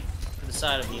 3 for the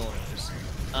side of Mjolnirs.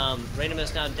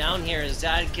 Radimus now down here as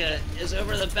Zadka is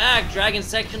over the back. Dragon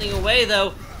sectioning away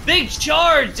though. Big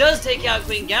charge does take out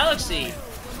Queen Galaxy.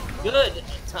 Good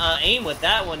aim with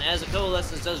that one as the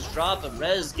Coalescence does drop, but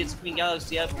Rez gets Queen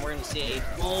Galaxy up, and we're going to see a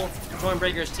full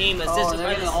Stormbreakers team. As they're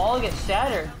going to all get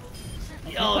shattered.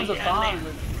 Oh yeah,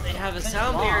 they have a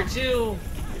sound barrier too.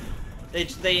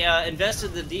 They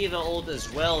invested the Diva ult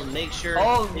as well to make sure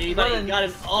everybody got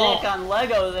an ult on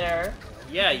Lego there.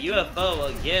 Yeah,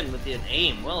 UFO again with the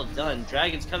aim. Well done.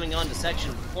 Dragon's coming on to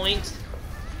section point.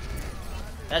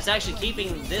 That's actually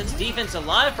keeping this defense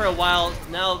alive for a while.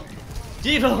 Now,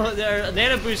 Devo, their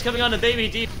Nano Boost coming on to Baby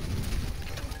Diva.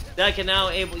 That can now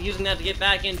using that to get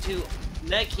back into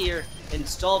mech here and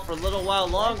stall for a little while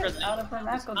longer. Out of her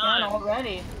mech down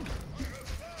already.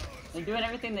 They're doing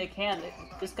everything they can. They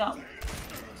just got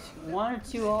 1 or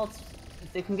 2 ults.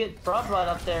 If they can get Broad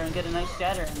up there and get a nice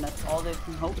shatter, and that's all they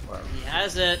can hope for. He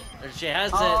has it, or she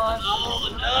has it. Oh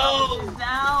no!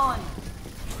 Down.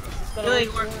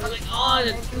 Feeling we're coming on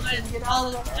and trying to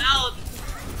call it out.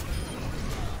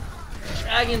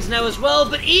 Dragons now as well,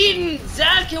 but Eden!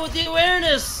 Zadka with the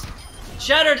awareness!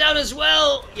 Shatter down as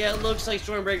well! Yeah, it looks like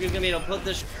Stormbreaker's gonna be able to put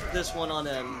this one on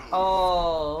him.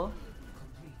 Oh.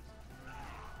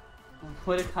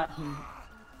 Would have caught him.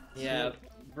 Yeah,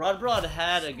 Broad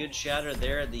had a good shatter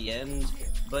there at the end,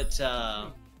 but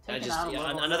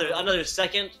another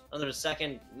second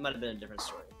might have been a different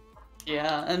story.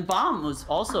 Yeah, and Bomb was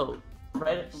also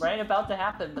right about to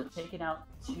happen, but taken out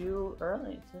too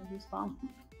early to use Bomb.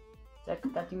 That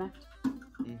demacked.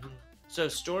 So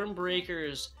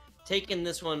Stormbreakers taking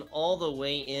this one all the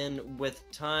way in with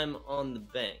time on the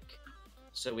bank.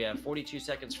 So we have 42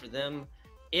 seconds for them.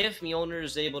 If Mjolnir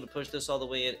is able to push this all the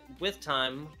way in with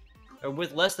time, or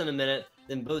with less than a minute,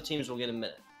 then both teams will get a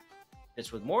minute. If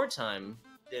it's with more time,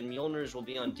 then Mjolnirs will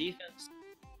be on defense.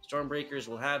 Stormbreakers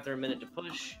will have their minute to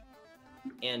push,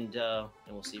 and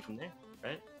we'll see from there,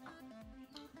 right?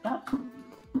 Yep.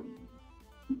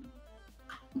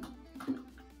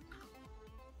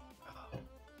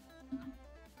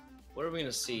 what are we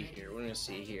gonna see here? We're gonna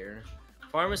see here.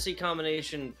 Pharmacy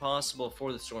combination possible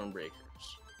for the Stormbreakers.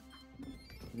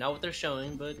 Not what they're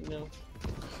showing, but you know.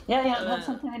 Yeah, that's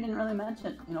something I didn't really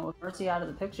mention. You know, with Mercy out of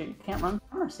the picture, you can't run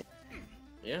Mercy.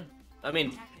 Yeah. I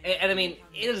mean, and I mean,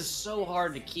 it is so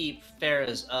hard to keep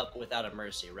Pharah's up without a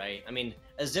Mercy, right? I mean,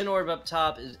 a Zen Orb up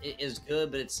top is good,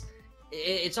 but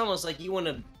it's almost like you want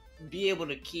to be able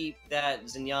to keep that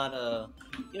Zenyatta,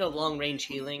 you know, long range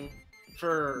healing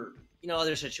for, you know,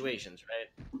 other situations, right?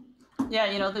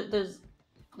 Yeah, you know,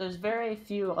 there's very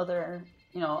few other,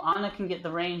 you know, Ana can get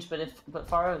the range, but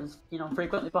Pharah is, you know,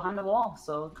 frequently behind the wall,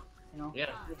 so, you know, yeah,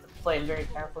 you have to play very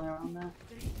carefully around that.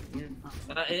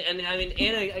 And I mean,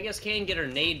 Ana, I guess, can get her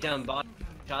nade down bottom,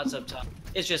 shots up top.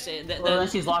 It's just well, then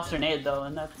she's lost her nade though,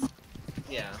 and that's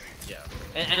yeah,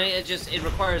 and it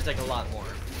requires like a lot more.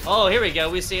 Oh, here we go.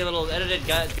 We see a little edited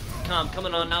comp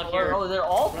coming on out here. Oh, they're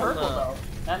all purple though.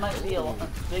 That might be a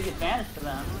big advantage for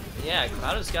them. Yeah,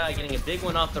 Cloud Sky getting a big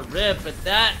one off the rip, but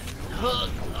that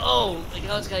hook. Oh, the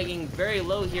Cloud Sky getting very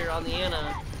low here on the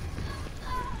Ana.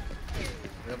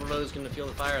 Rebel Rose gonna feel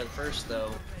the fire at first though.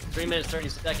 3 minutes 30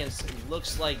 seconds. It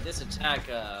looks like this attack.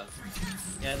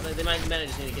 Yeah, they might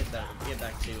just need to get back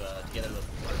together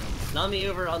with Nami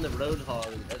over on the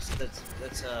Roadhog. That's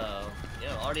you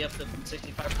know, already up to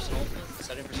 65% ultimate,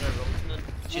 70% of ultimate.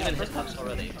 She's been hit hooks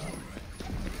already.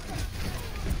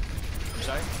 I'm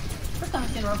sorry. First time I've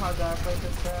seen Roadhog play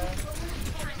this.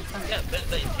 Yeah, but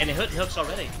and it hooks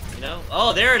already, you know?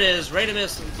 Oh, there it is!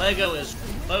 Radimus, Lego is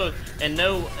both, and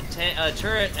no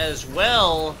turret as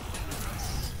well.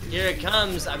 Here it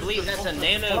comes. I believe that's a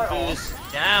nano boost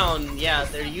down. Yeah,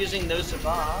 they're using those.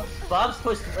 Bob's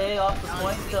pushed A off the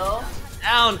point still.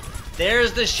 Down.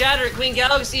 There's the Shatter. Queen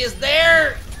Galaxy is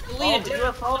there! Yeah,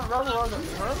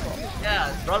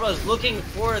 Broadway was looking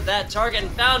for that target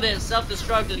and found it.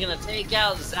 Self-destruct is going to take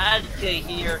out Zadka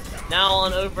here. Now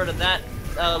on over to that.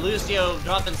 Lucio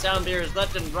dropping sound barriers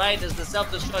left and right as the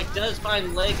self-destruct does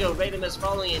find Lego. Radimus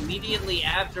following immediately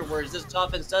afterwards. This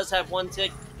offense does have one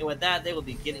tick, and with that, they will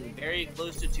be getting very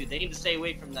close to 2. They need to stay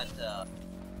away from that.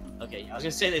 Okay, I was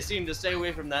gonna say they seem to stay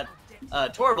away from that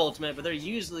Torb ultimate, but they're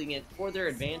using it for their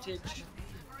advantage,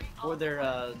 for their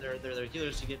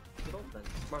healers to get ultimate.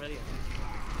 Smart idea.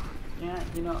 Yeah,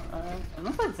 you know, it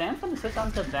looks like Zan's gonna switch on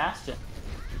to Bastion.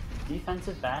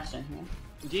 Defensive Bastion here.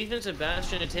 Defensive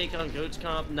Bastion to take on Goat's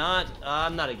comp.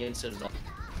 I'm not against it at all.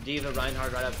 Diva,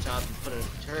 Reinhardt right up top, and put a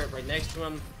turret right next to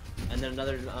him, and then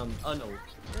another. Oh no,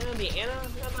 the Ana.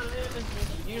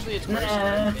 Usually it's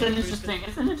interesting.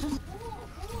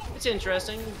 It's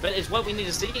interesting, but it's what we need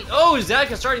to see. Oh,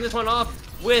 Zaka starting this one off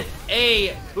with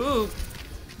a boop.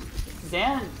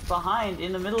 Zan behind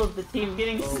in the middle of the team,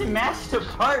 getting smashed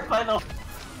apart by the.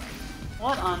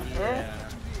 What on earth?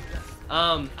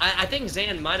 I think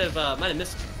Zan might have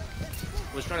missed.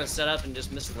 Was trying to set up and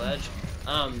just missed the ledge.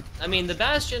 I mean, the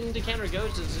Bastion to counter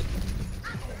Ghost is.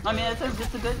 I mean, it's a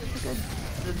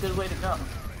good way to go.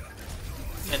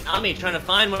 And Nami trying to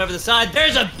find one over the side.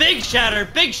 There's a big shatter,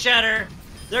 big shatter.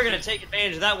 They're gonna take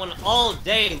advantage of that one all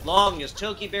day long. As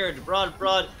Choki Bear, Broad,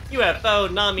 UFO,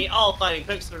 Nami, all fighting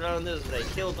picks their own. This is a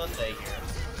kill Monday here.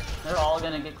 They're all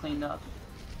gonna get cleaned up.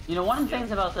 You know, one of the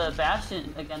things about the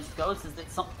Bastion against Ghosts is that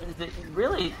it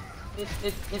really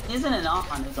isn't enough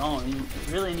on its own. You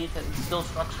really need to still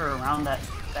structure around that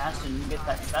Bastion and get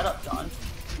that setup done.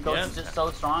 Ghost is just so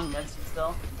strong against it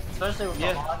still, especially with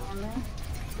the Hog in there.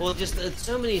 Well, just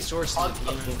so many sources of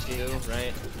healing too,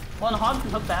 right? Well, and Hog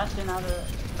can hook Bastion out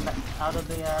of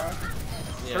the.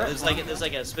 Yeah, there's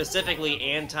like a specifically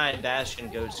anti-Bastion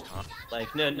Ghost comp.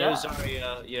 Like no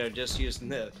Zarya, you know, just using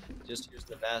the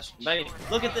Bastion. But I mean,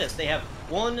 look at this. They have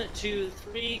 1, 2,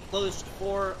 3, close to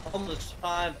 4, almost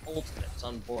 5 ultimates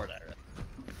on board already.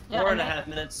 Yeah, 4.5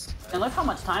 minutes. And look how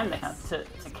much time they have to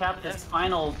cap this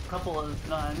final couple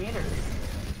of meters.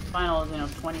 Final,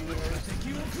 20 meters.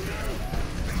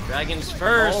 Dragons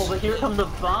first. Oh, but here comes the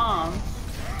bomb.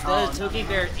 Toki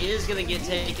Bear is gonna get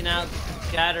taken out.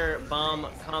 Scatter bomb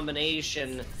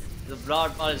combination. The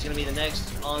Broad Bot is gonna be the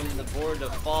next on the board to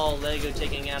fall. Lego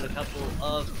taking out a couple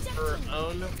of her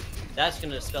own. That's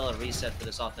gonna spell a reset for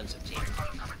this offensive team.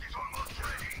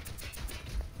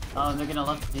 Oh, they're gonna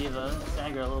let Diva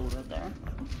stagger a little bit there.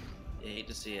 You hate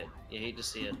to see it. You hate to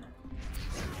see it.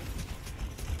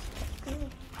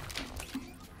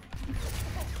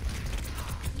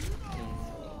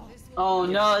 Oh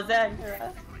no, is that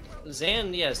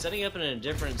Zan, setting up in a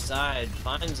different side,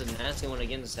 finds a nasty one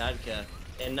against Zadka.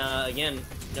 And again,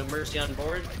 no Mercy on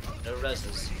board, no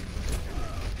reses.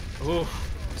 Ooh,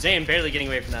 Zan barely getting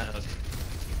away from that hook.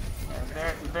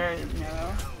 Yeah, very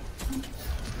narrow.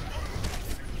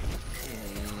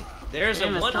 There's a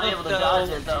Raymus one not able hook to dodge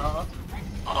it though. though.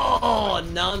 Oh,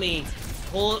 Nami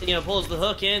pulls the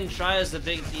hook in, tries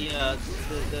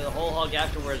the whole hog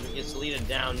afterwards, and gets deleted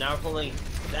down. Now we're pulling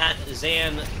that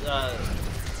Zan.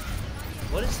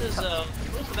 What is this? What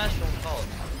is the Bastion called?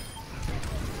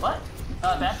 What?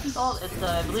 Bastion called? It's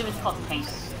I believe it's called tank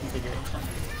configuration.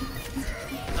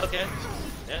 Okay.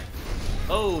 Yeah.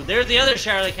 Oh, there's the other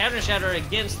Shatter, the Cabinet Shatter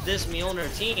against this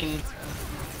Mjolnir team.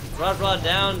 Broad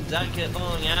down, Zatka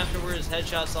following afterwards,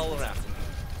 headshots all around.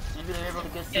 Maybe they're able to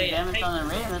get some damage on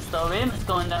the Raymus though. Raymus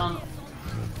going down.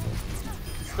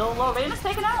 Still low. Raymus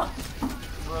taken out.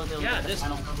 Yeah, this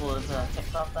final level is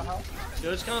kicked off the house.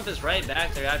 Ghost Comp is right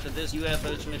back there after this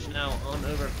UFO switch now on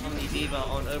over from the Diva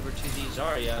on over to the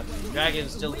Zarya.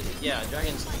 Dragon's still, yeah,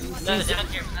 Dragon's not down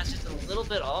here, but that's just a little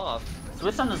bit off.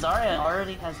 Switch on the Zarya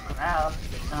already has grab.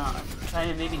 Trying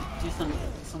to maybe do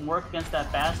some work against that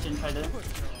Bastion. Try to.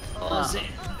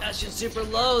 Bastion's super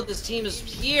low. This team is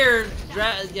here.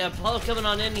 Paul coming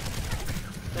on in.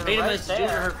 Raymus doing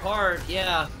her part.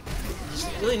 Yeah, just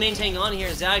really maintaining on here.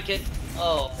 Zatka.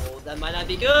 Oh, that might not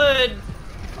be good.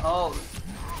 Oh.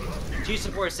 Two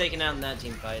supports taken out in that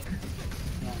team fight.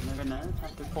 Yeah, they're gonna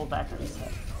have to pull back and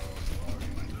reset.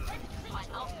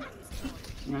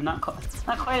 You know, not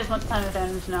quite as much time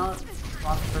advantage now.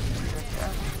 Lost first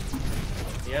there.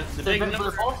 Yeah, the big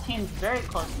number. Both teams very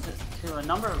close to a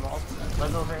number of vaults.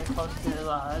 Lego very close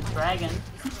to Dragon.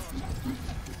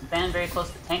 Ban very close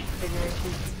to tank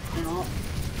configuration. You know,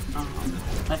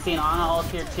 I've seen Ana ult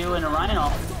here too and Orion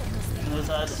ult. And there's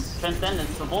a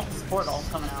Transcendence, so both support ults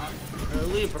coming out.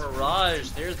 Early barrage.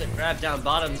 There's the grab down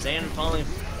bottom. Zan falling.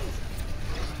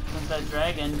 There's that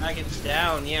Dragon. Dragon's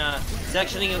down, yeah.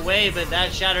 Sectioning away, but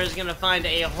that Shatter is gonna find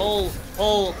a whole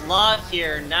lot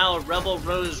here. Now Rebel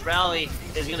Rose Rally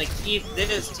is gonna keep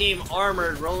this team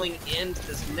armored, rolling into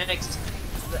this next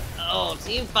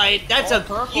team fight. That's a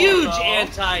huge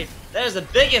anti. That is the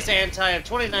biggest anti of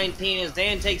 2019 as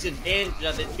Zan takes advantage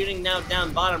of it, shooting now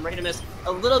down bottom. Raymus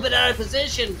a little bit out of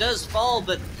position, does fall,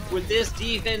 but with this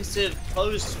defensive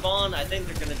post spawn, I think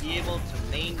they're going to be able to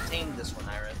maintain this one,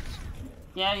 Iris.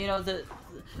 Yeah, you know, the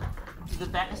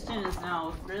Bastion is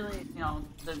now really, you know,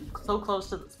 they're so close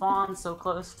to the spawn, so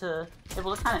close to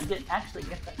able to kind of actually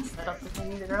get that set up that they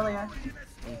needed earlier.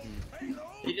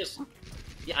 They just,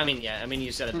 I mean,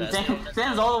 you said it best.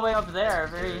 Zan's all the way up there,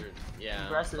 very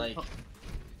aggressive. Like,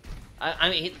 I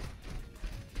mean,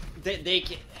 they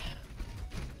can.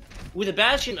 With the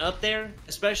Bastion up there,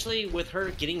 especially with her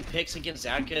getting picks against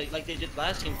Zatka like they did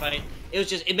last team fight,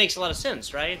 it makes a lot of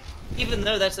sense, right? Even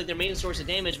though that's like their main source of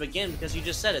damage, but again, because you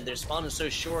just said it, their spawn is so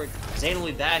short, Zan will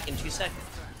be back in 2 seconds,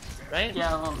 right?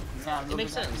 Yeah, well, yeah. It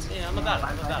makes sense. Yeah, I'm about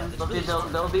it.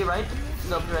 They'll be right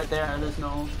there. There's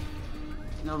no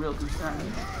real concern.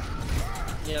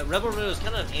 Yeah, Rebel Rose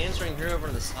kind of answering her over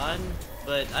on the side,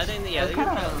 but I think that, they're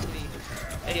gonna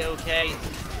be A-okay.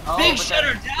 Big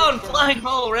shutter down, flying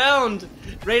all around.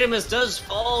 Raymus does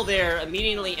fall there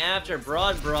immediately after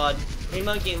Broad. Hey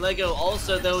Monkey and Lego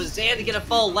also though, Zan to get a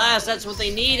fall last, that's what they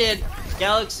needed.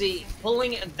 Galaxy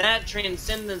pulling that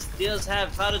Transcendence does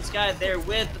have Clouded Sky there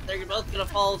with, but they're both gonna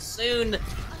fall soon.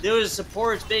 Those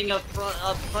supports being up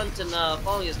front and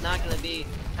falling is not gonna be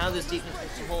how this defense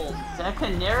is to hold.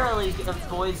 Zatka narrowly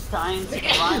avoids dying to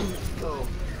run.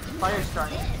 Fire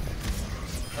strike.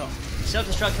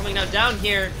 Self-destruct coming now down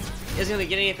here isn't going to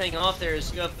get anything off there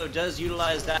as UFO does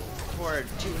utilize that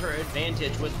to her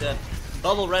advantage with the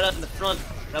bubble right up in the front.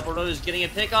 Rebel Rose getting a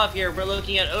pick off here. We're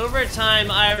looking at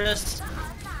overtime, Iris.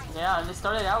 Yeah, they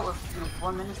started out with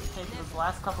 4 minutes to take those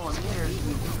last couple of meters,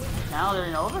 and now they're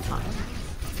in overtime.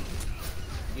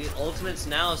 The ultimates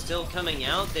now still coming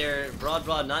out there. Broad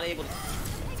not able to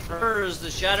hers the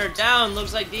Shatter down.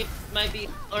 Looks like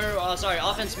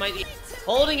offense might be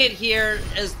holding it here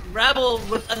as Rebel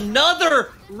with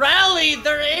another rally.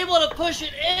 They're able to push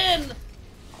it in,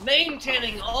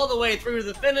 maintaining all the way through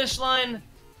the finish line.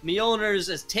 Mjolnirs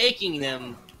is taking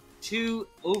them to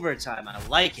overtime. I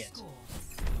like it.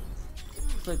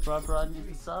 Looks like Broad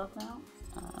needs a sub now.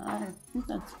 I think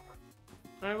that's.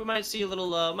 All right, we might see a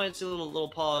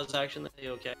little pause action.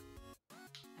 Okay.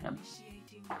 Yep.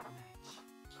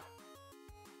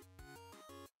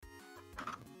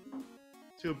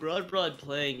 So Broad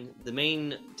playing the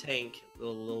main tank, the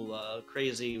little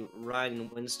crazy Ryan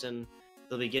Winston.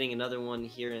 They'll be getting another one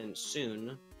here in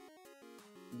soon.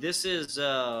 This is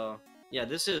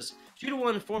this is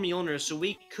 2-1 for Mjolnir, so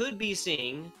we could be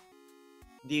seeing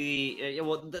the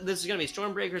this is gonna be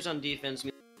Stormbreakers on defense.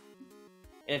 And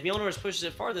if Mjolnir pushes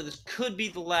it farther, this could be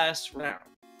the last round.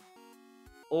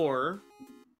 Or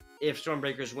if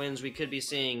Stormbreakers wins, we could be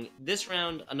seeing this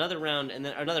round, another and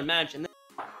then another match, and then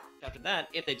that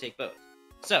if they take both.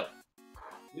 So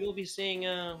we will be seeing. You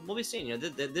know,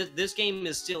 this game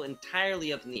is still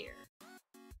entirely up in the air.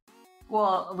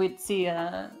 Well, we'd see.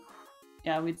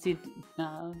 We'd see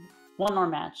one more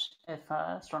match if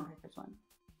Stormbreakers win.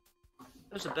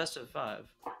 There's a best of 5.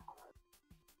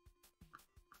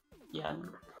 Yeah.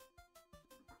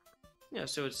 Yeah.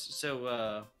 So it's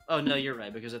Oh no, you're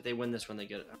right, because if they win this one, they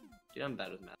get it. Dude, I'm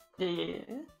bad with math.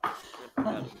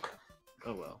 Yeah.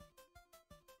 Oh well.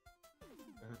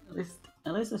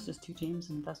 At least it's just 2 teams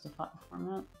in best of 5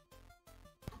 format.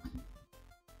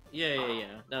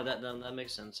 Yeah. No, that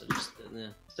makes sense. It's just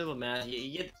simple math.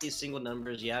 You get these single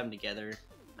numbers, you add them together.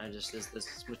 This is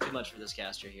too much for this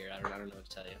caster here. I don't know what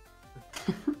to tell you.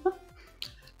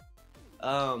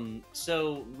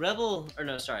 So Rebel, or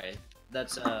no, sorry,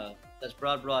 that's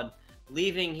Broad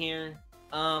leaving here.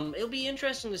 It'll be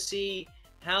interesting to see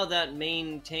how that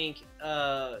main tank,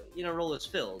 role is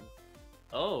filled.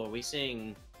 Oh, are we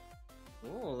seeing a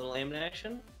little aim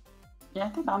action? Yeah, I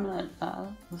think Omelette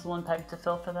was the one pegged to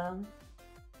fill for them.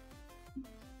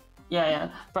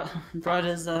 Yeah. Broad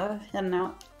is heading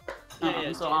out.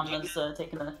 So Omna's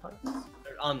taking the place.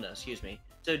 Or Omna, excuse me.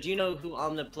 So do you know who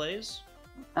Omna plays?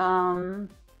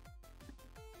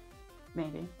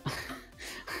 Maybe.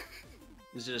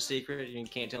 Is it a secret? You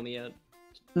can't tell me yet?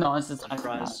 No, it's just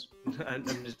surprise. I'm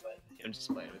just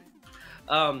playing with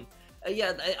you.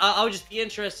 I would just be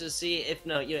interested to see if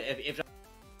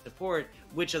support,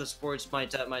 which of the supports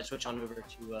might switch on over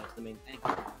to the main thing.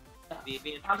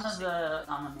 Omna's the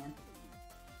Omna man.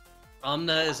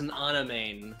 Omna is an Ana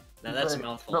main. Now that's a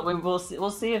mouthful. But we'll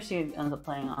see if she ends up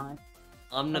playing Ana.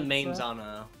 Omna mains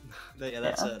Ana.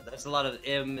 That's a lot of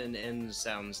M and N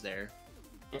sounds there.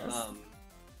 Yes.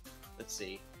 Let's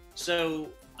see. So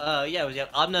we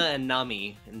have Omna and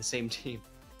Nami in the same team.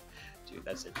 Dude,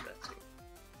 that's interesting.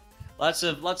 Lots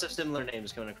of similar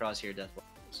names coming across here,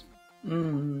 Deathwatch.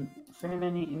 Very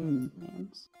many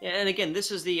names. Yeah, and again,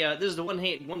 this is the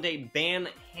one day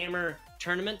Banhammer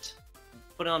tournament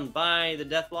put on by the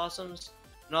Death Blossoms,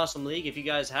 an awesome league. If you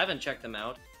guys haven't checked them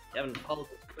out, you haven't followed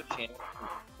the Twitch channel,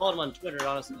 follow them on Twitter.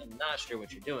 Honestly, I'm not sure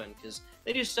what you're doing because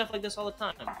they do stuff like this all the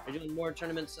time. They're doing more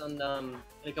tournaments in a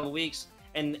couple weeks,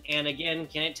 and again,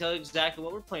 can't tell you exactly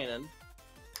what we're planning,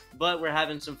 but we're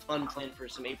having some fun playing for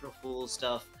some April Fool's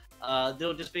stuff.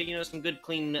 There'll just be some good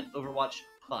clean Overwatch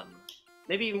fun.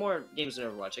 Maybe even more games than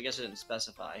Overwatch. I guess I didn't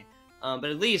specify, but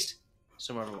at least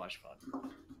some Overwatch fun.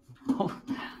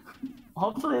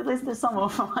 Hopefully, at least there's some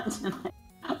Overwatch tonight.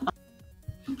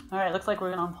 All right, looks like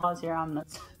we're gonna pause here on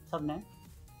this subnet.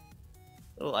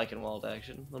 Little icon walled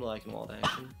action.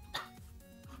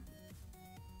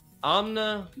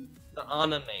 Omna, the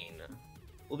Ana main.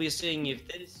 We'll be seeing if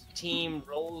this team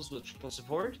rolls with triple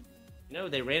support.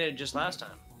 They ran it just last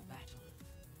time.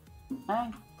 I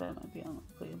think that might be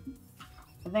unlikely.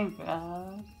 I think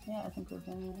we're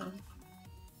gonna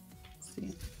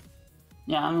see.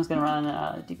 Yeah, I'm just gonna run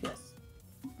DPS.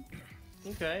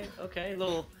 Okay.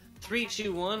 Little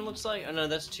 3-2-1 looks like. Oh no,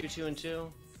 that's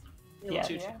 2-2-2. Yeah,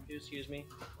 2-2-2. Excuse me.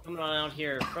 Coming on out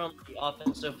here from the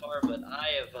offense so far, but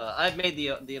I've made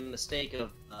the mistake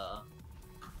of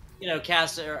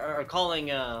calling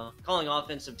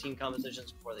offensive team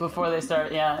compositions before they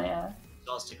start. Yeah.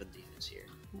 So I'll stick with defense here.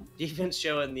 Defense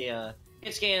showing the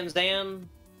hit scans Dan,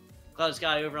 Cloud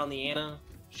Sky over on the Ana,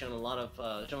 showing a lot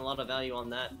of value on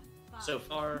that so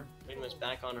far. Rainman's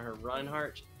back on her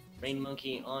Reinhardt, Rain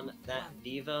Monkey on that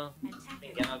Diva,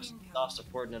 and Gab's off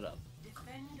supporting it up.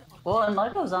 Well, and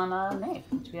Lego's on Nate,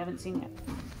 which we haven't seen yet.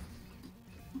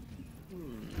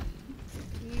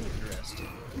 Interesting.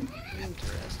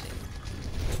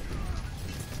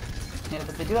 Yeah,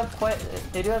 but they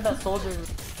do have that soldier.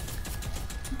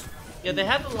 Yeah, they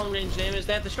have the long range damage,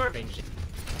 they have the short range damage.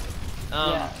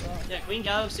 Yeah, Queen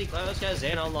Galaxy, Cloud Sky,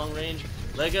 Zan on long range.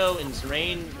 Lego and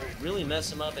Zrain really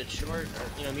mess him up at short,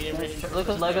 medium range. Look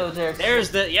at Lego there.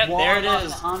 There's there it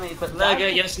is. But Lego,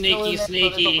 you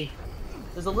sneaky.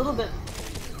 There's a little bit.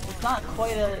 It's not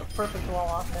quite a perfect wall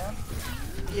off there.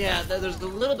 Yeah, there's a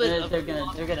little bit. They're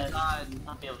gonna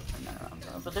not be able to turn that around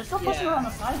though. But they're still pushing around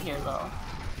the side here though.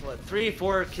 What,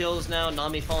 3-4 kills now?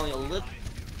 Nami falling a little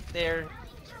there.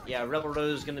 Yeah, Rebel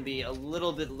Rose is gonna be a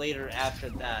little bit later after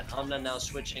that. Omna now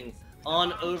switching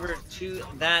on over to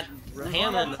that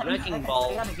Hammond Wrecking Ball.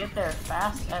 They gotta get there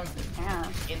fast as they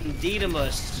can.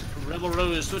 Indeedamus. Rebel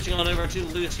Rose switching on over to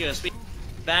Lucio.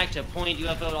 Back to point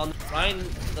UFO on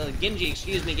the Genji,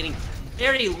 getting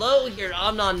very low here.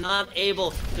 Omna not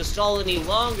able to stall any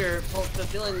longer,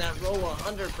 fulfilling that role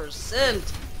 100%.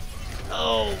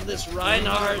 Oh, this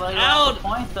Reinhardt out!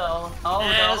 Point, though.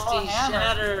 Nasty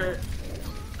shatter.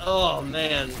 Oh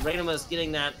man, Rainimus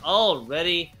getting that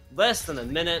already. Less than a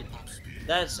minute.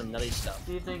 That's some nutty stuff.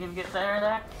 See if they can get there,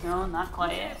 that? No, not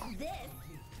quite yet.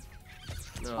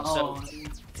 No, Oh. so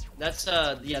that's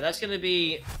yeah, that's gonna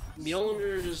be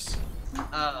Mjolnir's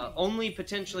only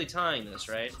potentially tying this,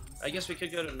 right? I guess we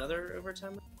could go to another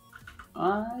overtime.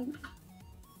 No,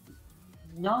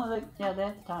 yeah, they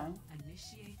have time.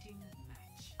 Initiating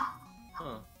match.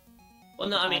 Huh. Well,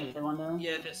 no, I mean, They want to...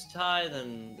 yeah, if it's tie,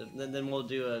 then we'll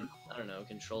do a, I don't know,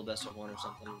 control best of one or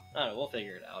something. I don't know, we'll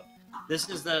figure it out.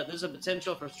 There's a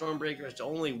potential for Stormbreakers to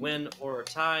only win or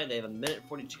tie. They have a minute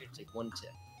 42 to take one tip.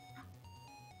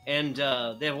 And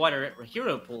they have a wider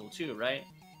hero pool too, right?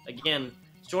 Again,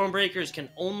 Stormbreakers can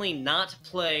only not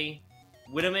play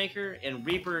Widowmaker and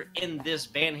Reaper in this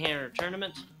Banhammer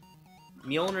tournament.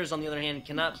 Mjolnirs, on the other hand,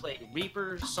 cannot play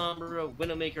Reaper, Sombra,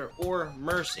 Widowmaker, or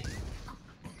Mercy.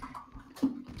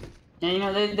 Yeah, you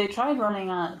know, they tried running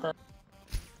the...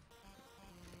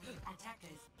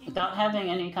 without having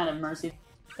any kind of mercy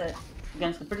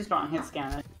against a pretty strong hit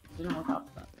scan. It didn't work out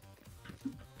for them.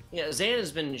 Yeah, Zan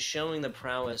has been showing the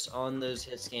prowess on those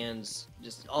hit scans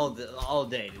just all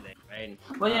day today, right?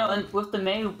 Well, you know, and with the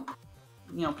May, you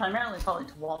know, primarily probably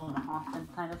to wall them off and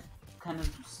kind of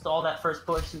stall that first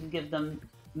push and give them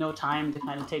no time to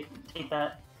kind of take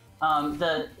that.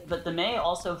 But the May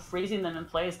also freezing them in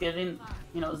place, giving,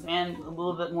 you know, Zan a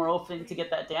little bit more opening to get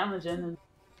that damage in, and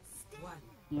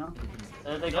you know,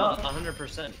 there they go.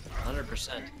 100%,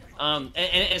 100%. And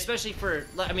especially for,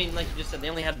 I mean, like you just said, they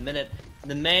only had a minute.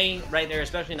 The May right there,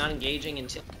 especially not engaging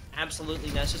until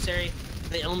absolutely necessary.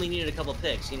 They only needed a couple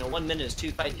picks. You know, 1 minute is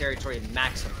 2 fight territory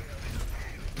maximum.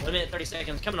 1 minute 30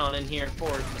 seconds coming on in here for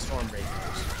the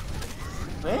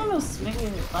Stormbreakers. Rainimus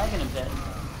maybe lagging a bit.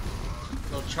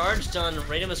 Little charge done.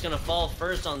 Rainimus gonna fall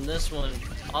first on this one.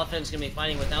 Offense gonna be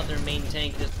fighting without their main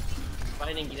tank. Just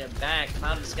fighting, get it back.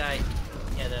 Cloud of the Sky.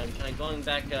 And kind of going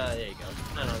back. There you go.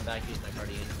 Kind of back. Use my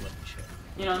Guardian. What we should.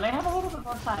 You know, they have a little bit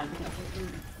more time. You know, they can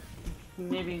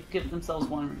maybe give themselves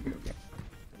one regroup.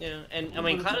 Yeah, and I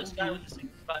mean, Cloud of the Sky with the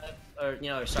 65, or you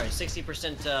know, sorry,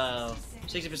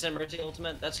 60% Mercy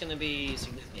ultimate. That's gonna be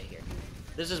significant here.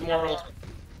 This is more ultimate.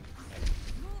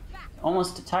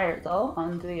 Almost tired though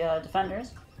on the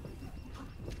defenders.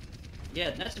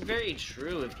 Yeah, that's very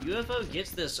true. If UFO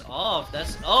gets this off,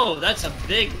 that's a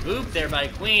big boop there by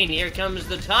Queen. Here comes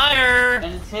the tire,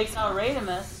 and it takes out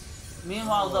Rainimus.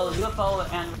 Meanwhile, though, UFO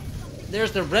and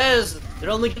there's the res. They're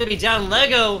only going to be down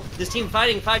Lego. This team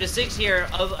fighting 5-6 here,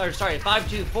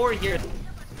 5-2-4 here.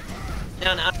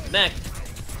 Down out of mech.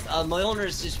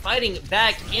 Mjolnirs is fighting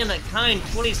back in a kind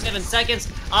 27 seconds.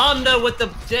 Omna with the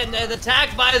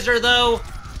attack visor though.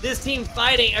 This team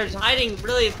fighting or hiding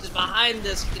really just behind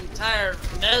this entire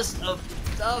mess of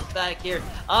stuff back here.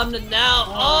 Omna now.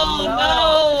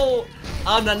 Oh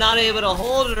no! Omna not able to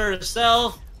hold it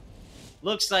herself.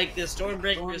 Looks like the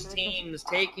Stormbreakers team is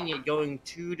taking it, going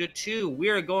 2-2. We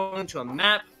are going to a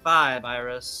map 5,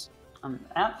 Iris.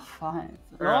 Map 5.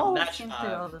 Or a match seems 5. to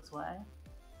go this way.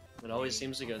 It always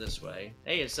seems to go this way.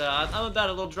 Hey, it's I'm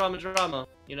about a little drama.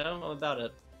 You know, I'm about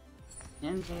it.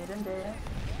 Indeed, indeed.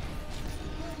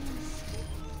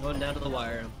 Going down to the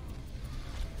wire.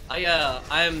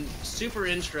 I'm super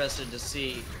interested to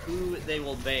see who they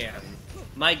will ban.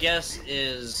 My guess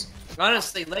is,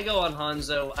 honestly, Lego on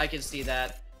Hanzo, I can see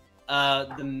that.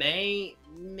 The May,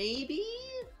 maybe?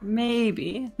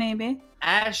 Maybe.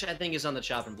 Ash, I think, is on the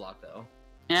chopping block, though.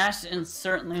 Ash is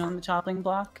certainly on the chopping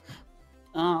block.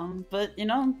 But, you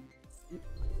know,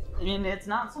 I mean, it's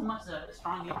not so much a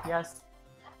strong DPS,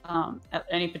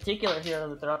 any particular hero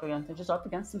that they're up against. They're just up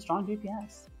against some strong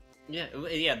DPS.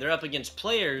 Yeah, they're up against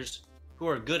players who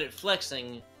are good at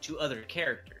flexing to other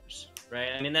characters,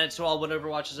 right? I mean, that's all what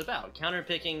Overwatch is about,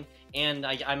 counterpicking. And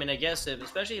I mean, I guess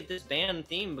especially if this ban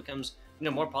theme becomes, you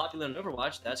know, more popular in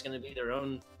Overwatch, that's going to be their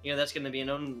own, you know, that's going to be an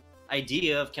own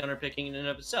idea of counterpicking in and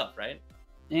of itself, right?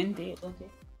 Indeed.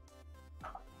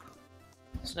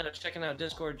 So now checking out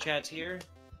Discord chats here,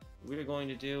 we're going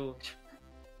to do,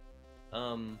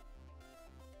 we're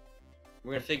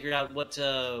gonna figure out what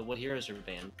heroes are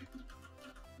banned.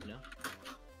 You know.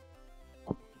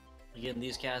 Again,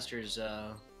 these casters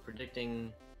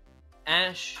predicting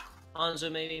Ashe,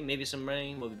 Hanzo maybe some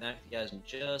rain. We'll be back to you guys in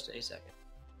just a second.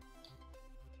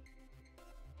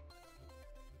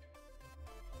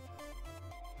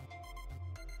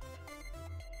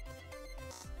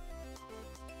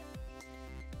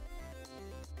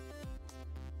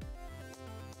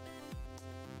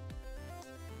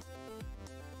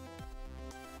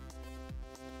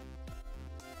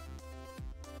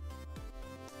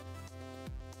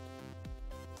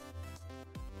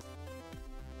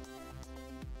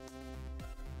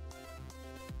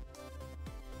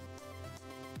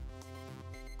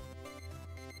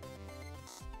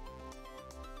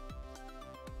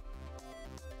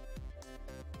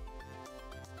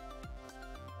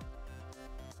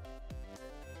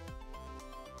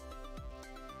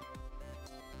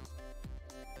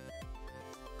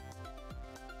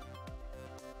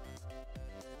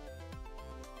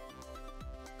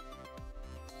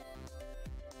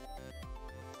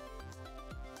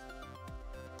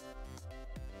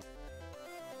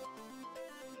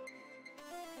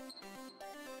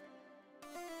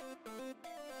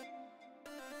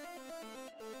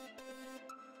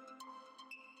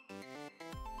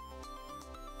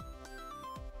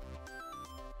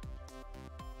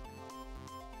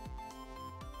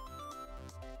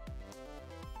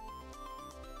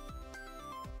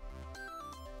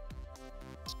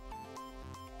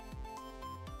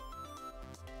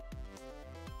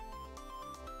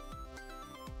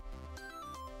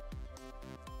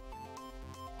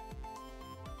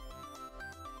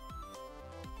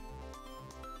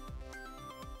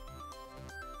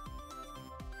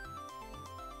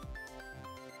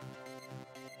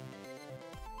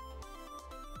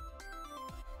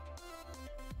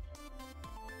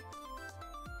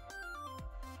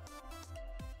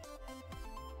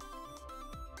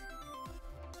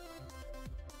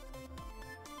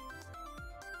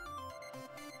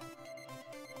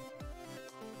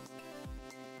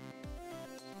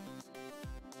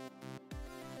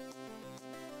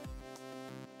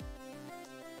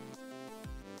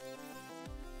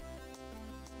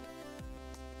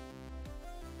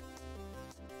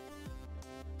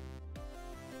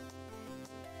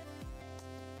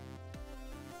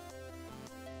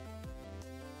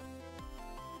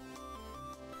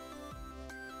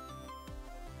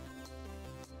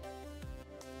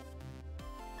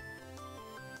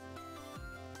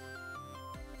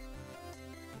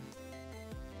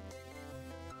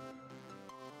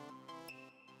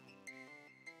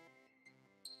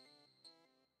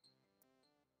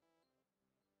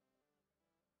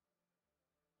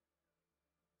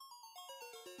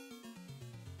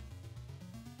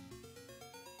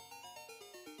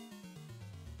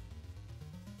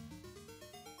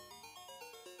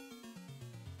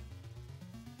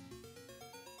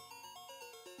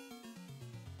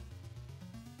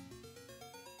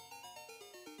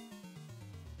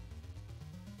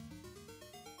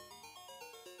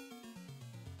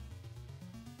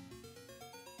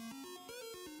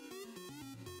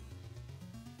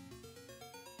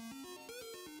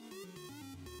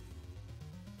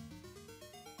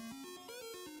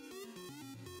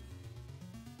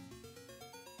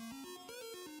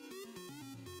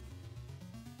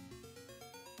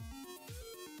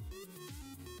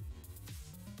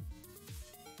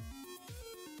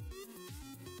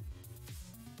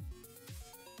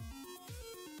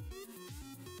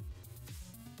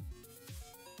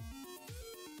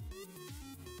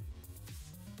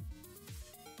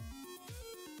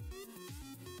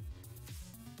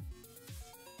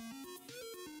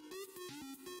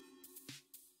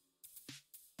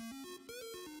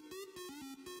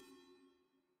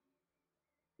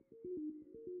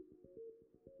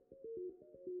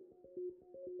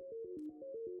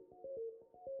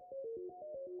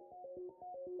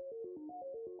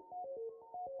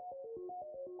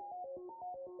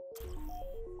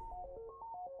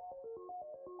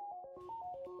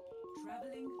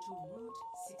 Moving to Route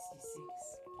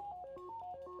 66.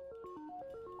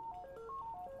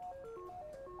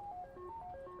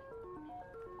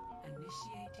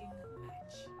 Initiating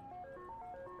match.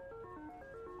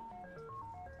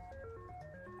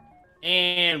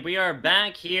 And we are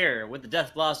back here with the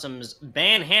Death Blossoms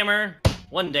Banhammer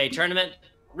one-day tournament,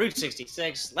 Route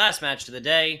 66, last match of the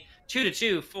day,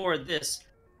 2-2 for this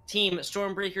Team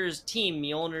Stormbreakers, Team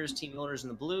Mjolnirs, Team Mjolnirs in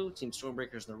the blue, Team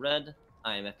Stormbreakers in the red.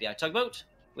 I am FBI Tugboat.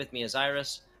 With me is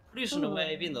Iris, producing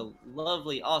away, being the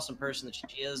lovely, awesome person that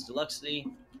she is, Deluxity,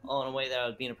 all in a way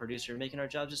that being a producer, making our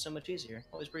job just so much easier.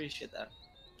 Always appreciate that.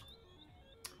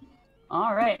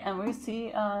 All right, and we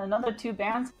see another two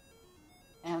bands,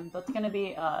 and that's going to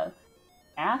be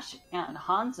Ash and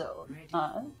Hanzo. Ready for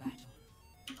battle.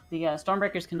 The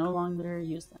Stormbreakers can no longer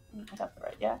use them. I got that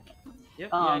right, yeah.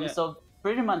 Yep, So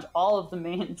pretty much all of the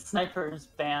main snipers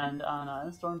banned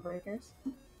on Stormbreakers.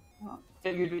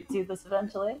 Figured we'd see this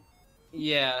eventually.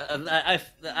 Yeah,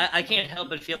 I can't help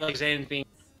but feel like Zane's being...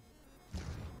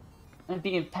 And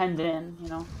being penned in, you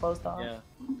know, closed off. Yeah.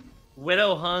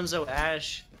 Widow, Hanzo,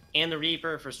 Ash, and the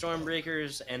Reaper for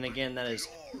Stormbreakers, and again, that is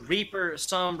Reaper,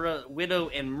 Sombra, Widow,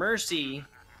 and Mercy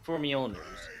for Mjolnirs.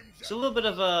 So a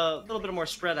little bit more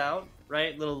spread out,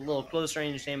 right? Little close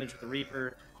range damage with the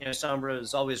Reaper. You know, Sombra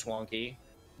is always wonky.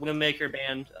 Widowmaker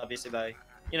banned, obviously, by,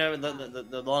 you know,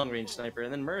 the long range sniper,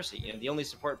 and then Mercy, you know, the only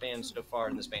support band so far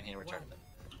in this Banhammer tournament.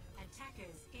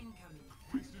 Attackers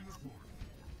incoming.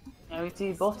 Yeah, we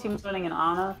see both teams winning in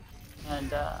Ana,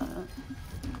 and we're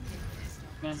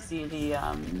gonna see the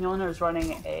Mjolnirs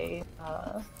running a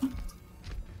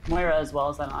Moira as well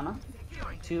as an Ana.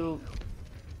 Two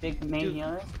big main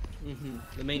healers.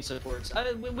 The main supports.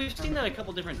 We've seen that a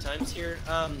couple different times here.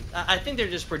 I think they're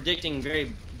just predicting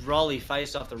very brawly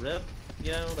fights off the rip,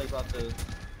 you know, like off the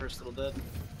first little bit.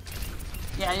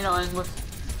 Yeah, you know, and with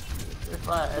you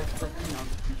know,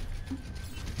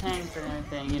 tanks or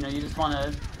anything, you know, you just want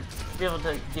to be able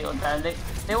to deal with that.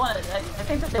 They want to. I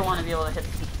think that they want to be able to hit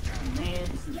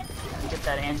nades and get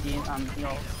that anti on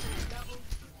heals.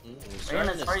 They're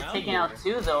gonna start taking out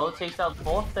two though. Takes out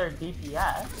both their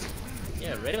DPS.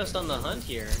 Yeah, Rados on the hunt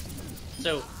here.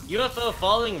 So, UFO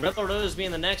falling, Rebel Rose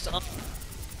being the next up.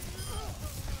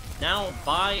 Now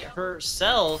by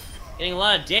herself, getting a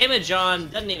lot of damage on,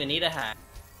 doesn't even need a hack.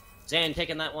 Zan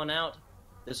taking that one out.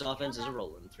 This offense is a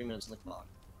rolling. 3 minutes on the clock.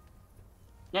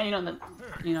 Yeah, you know,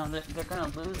 they're gonna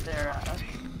lose their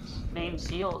main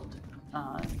shield.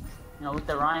 You know, with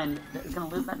the Ryan, they're gonna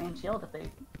lose that main shield if they,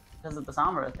 because of the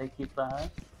Sombra, if they keep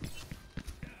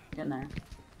getting there.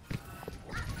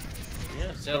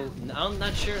 Yeah, so I'm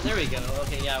not sure. There we go.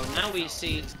 Okay, yeah. Now we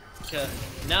see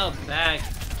now back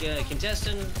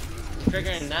contestant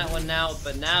triggering that one now,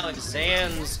 but now it's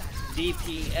Zan's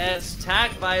DPS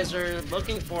tack visor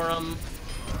looking for him.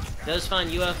 Does find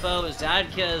UFO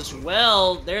Zadka as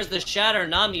well. There's the Shatter,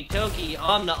 Nami, Toki,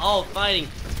 Omna, all fighting.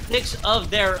 Picks of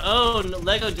their own.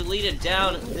 Lego deleted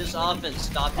down. This offense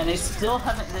stopped. And they still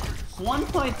haven't.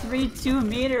 1.32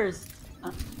 meters.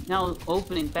 Now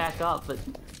opening back up, but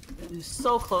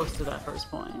so close to that first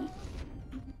point.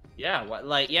 Yeah,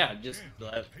 just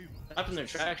up in their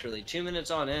tracks really. 2 minutes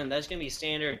on end. That's gonna be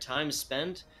standard time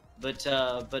spent. But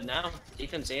now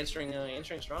defense answering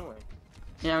strongly.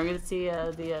 Yeah, we're gonna see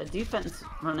the defense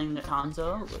running the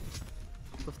Hanzo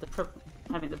with the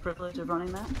having the privilege of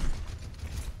running that.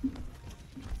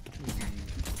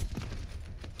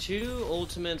 2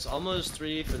 ultimates, almost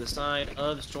 3 for the side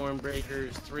of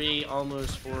Stormbreakers, 3,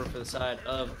 almost 4 for the side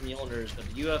of Mjolnirs. But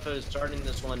the UFO is starting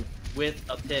this one with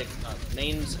a pick.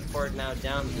 Main support now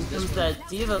down. This that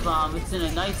Diva Bomb. It's in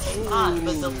a nice spot,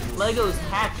 but the Legos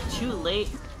hacked too late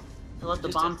to let the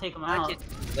bomb take them out.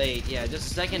 Late, yeah,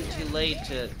 just a second too late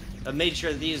to made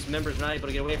sure these members are not able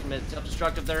to get away from it.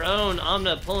 Self-destruct of their own.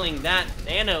 Omna pulling that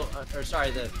nano,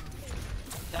 the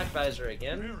attack visor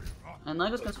again. And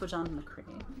Lego's gonna switch on to McCree.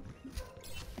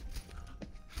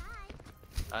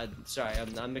 Sorry,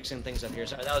 I'm mixing things up here.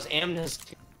 Sorry, that was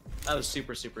Amnesty. That was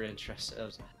super interesting. That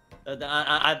was,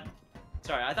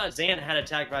 sorry, I thought Zan had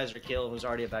attack visor kill and was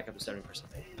already back up to 70%.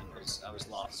 I was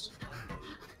lost.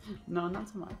 No, not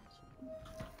so much.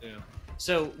 Yeah.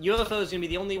 So UFO is gonna be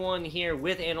the only one here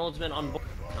with an ultimate on board.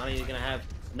 Nami's gonna have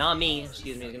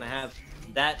is gonna have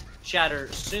that shatter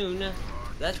soon.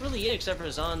 That's really it, except for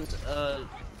Zan's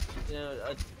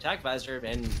attack visor,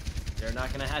 and they're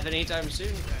not gonna have it anytime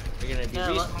soon. They're gonna be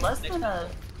less than a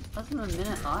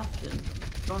minute left, and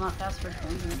going off fast for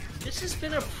a minute. This has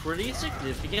been a pretty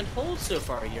significant hold so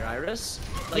far here, Iris.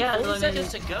 Like, yeah, 40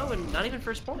 seconds to go and not even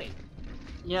first point.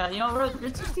 Yeah, you know,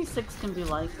 Route 66 can be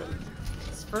like this.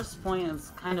 This first point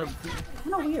is kind of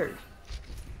weird.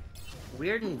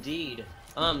 Weird indeed.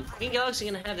 Queen Galaxy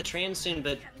gonna have the trans soon,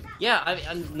 but yeah,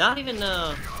 I'm not even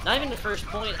the first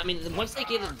point. I mean, once they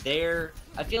get it there,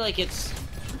 I feel like it's.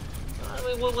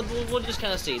 We'll just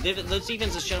kind of see. The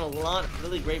defense has shown a lot of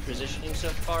really great positioning so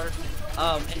far,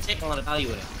 and taking a lot of value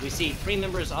in it. We see 3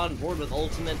 members on board with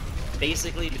ultimate,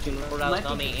 basically between Lord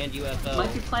Alzami and UFO.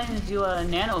 Might be planning to do a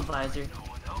nano visor.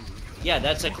 Yeah,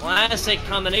 that's a classic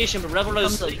combination, but Rebel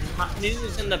Rose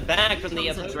news in the back from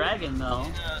the dragon though.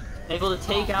 Able to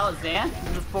take out Zan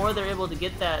before they're able to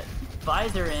get that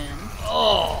visor in.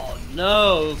 Oh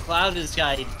no, Cloud's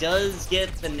guy does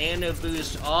get the nano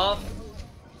boost off,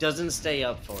 doesn't stay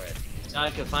up for it.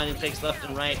 Zaka finding picks left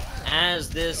and right as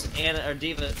this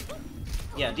Diva,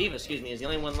 excuse me, is the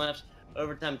only one left.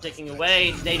 Overtime ticking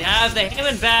away. They'd have the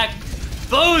Hammond back.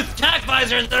 Both tack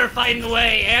visors they're fighting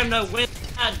away. Amna wins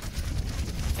that.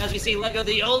 As we see Lego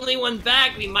the only one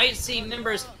back, we might see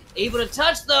members able to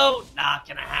touch though. Not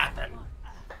gonna happen.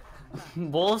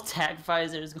 Both tack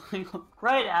visors going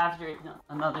right after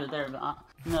another there,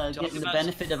 getting the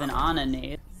benefit of an Ana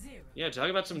nade. Yeah, talk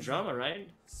about some drama, right?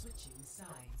 Switching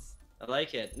sides. I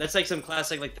like it. That's like some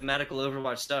classic, like thematical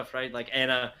Overwatch stuff, right? Like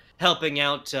Anna helping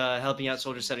out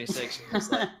Soldier 76.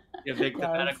 It's like, big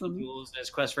thematical duels, as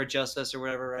Quest for Justice or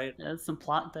whatever, right? Yeah, there's some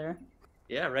plot there.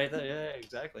 Yeah, right there. Yeah,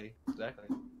 exactly.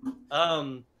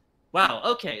 Wow.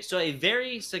 Okay, so a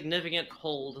very significant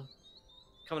hold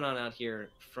coming on out here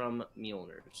from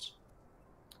Mjolnirs.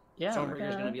 Yeah,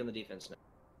 Stormbreakers going to be on the defense now.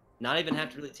 Not even have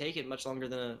to really take it much longer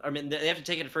than I mean, they have to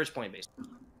take it at first point, basically.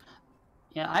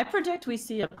 Yeah, I predict we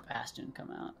see a Bastion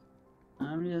come out.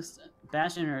 I'm just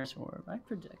Bastion or Orb. I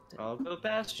predict it. I'll go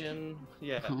Bastion.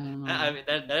 Yeah, Oh, no. I mean,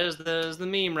 that is the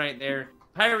meme right there.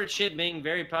 Pirate ship being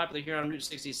very popular here on Route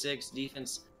 66.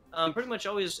 Defense, pretty much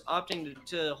always opting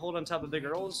to hold on top of big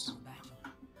girls.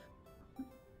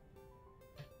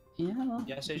 Yeah, well,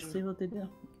 Yeah, let's Station? see what they do.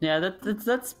 Yeah,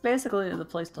 that's basically the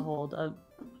place to hold.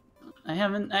 I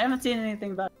haven't seen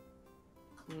anything about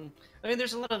it. I mean,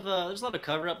 there's a lot of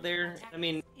cover up there. I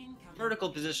mean, vertical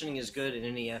positioning is good in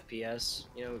any FPS.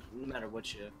 No matter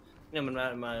what no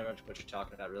matter what you're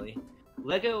talking about, really.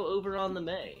 Lego over on the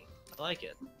May. I like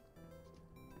it.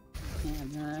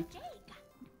 And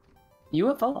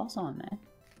UFO also on May.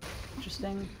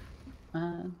 Interesting.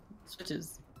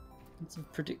 Switches.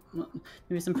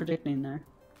 Maybe some predicting there.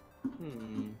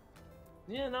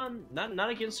 Yeah, not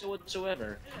against it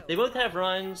whatsoever. They both have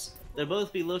runs. They'll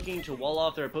both be looking to wall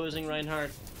off their opposing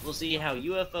Reinhardt. We'll see how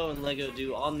UFO and Lego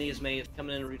do on these Mays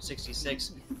coming in Route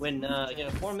 66. When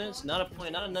 4 minutes, not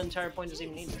an entire point is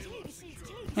even needed.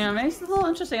 Yeah, maybe it's a little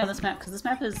interesting on this map because this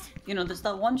map is, there's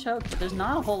that one choke. But there's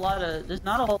not a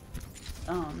whole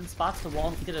spots to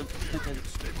wall get a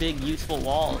big useful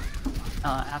wall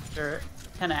after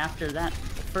that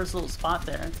first little spot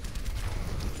there.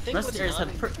 The rest of the areas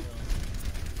have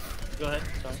Go ahead.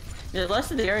 Sorry. the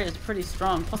rest of the area is pretty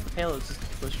strong. Plus the payloads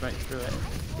just push right through it.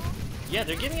 Yeah,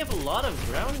 they're giving up a lot of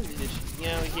ground,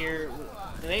 here.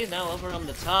 May's now over on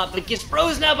the top, but gets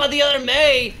frozen out by the other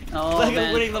May. Oh Like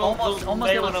man, winning little almost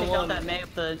May able to take out 101. that May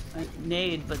with the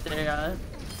nade, but they're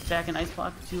back in ice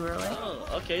block too early. Oh,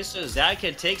 okay, so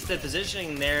Zaka takes the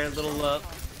positioning there, little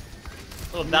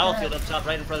battlefield up top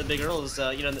right in front of the big girls.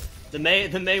 The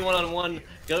May one-on-one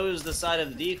goes the side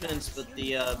of the defense, but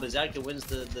Zaka wins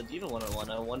the Diva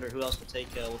one-on-one. I wonder who else will take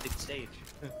the stage.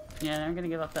 Yeah, they're gonna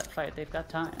give up that fight. They've got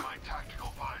time.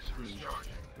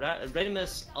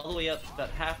 Radimus all the way up about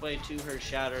halfway to her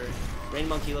shatter. Rain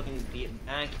Monkey looking to get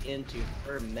back into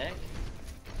her mech.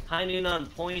 High Noon on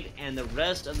point, and the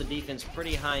rest of the defense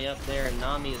pretty high up there.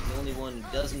 Nami is the only one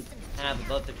who doesn't have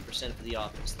above 50% for the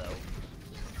offense, though.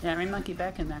 Yeah, Rain Monkey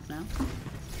back in mech now.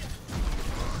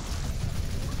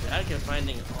 Zaka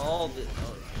finding all the.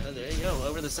 Oh, there you go,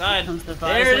 over the side. Comes the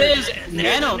There it is! visor.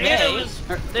 Nano May.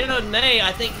 Nano May,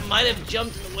 I think, might have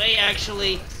jumped in the way,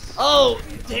 actually. Oh!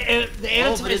 The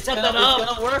answer but is set that up!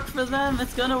 It's gonna work for them.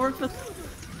 It's gonna work for.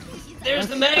 There's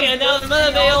the May, and now the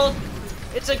Mother Veil!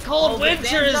 It's a cold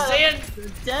winter, Zan!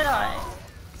 Deadeye.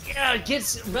 Yeah,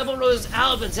 gets Rebel Rose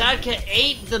out, but Zaka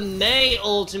ate the May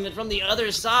ultimate from the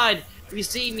other side. We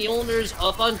see Mjolnirs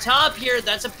up on top here.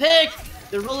 That's a pick!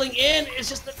 They're rolling in. It's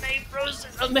just the May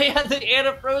frozen. May have the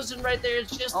Anna frozen right there.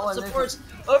 It's just the supports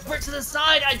over to the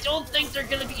side. I don't think they're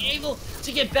going to be able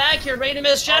to get back here.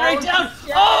 Radimus shattering down.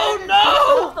 Shit. Oh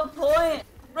no! What's the point?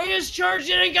 Radimus charged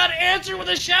in and got answered with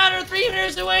a shatter. 3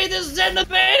 meters away. This is in the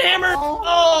Banhammer. Oh,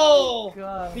 Oh!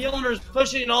 God. Mjolnir's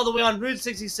pushing it all the way on Route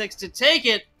 66 to take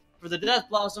it for the Death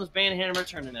Blossoms Banhammer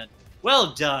tournament.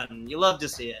 Well done. You love to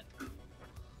see it.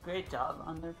 Great job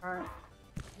on their part.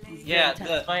 Yeah,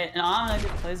 fight, and Amna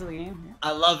gets plays of the game. Yeah.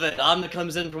 I love it. Amna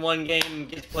comes in for one game,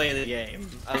 gets play of the game.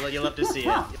 You love to see it.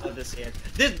 You love to see it.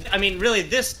 This, I mean, really,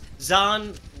 this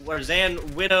Zan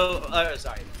Widow,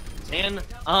 Zan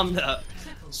Amna,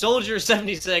 Soldier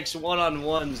 76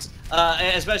 one-on-ones,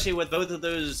 especially with both of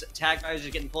those attack guys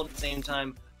just getting pulled at the same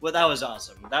time. Well, that was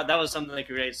awesome. That was something that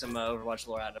could create some Overwatch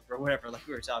lore out of, or whatever, like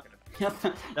we were talking about.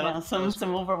 Yep. Yeah, some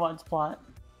Overwatch plot.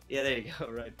 Yeah, there you go.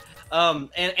 Right.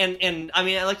 And I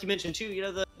mean, like you mentioned too, you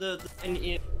know,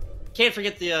 can't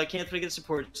forget the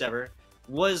support ever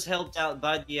was helped out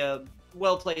by the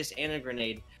well-placed Ana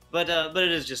grenade, but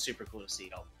it is just super cool to see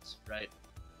all this, right?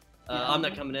 I'm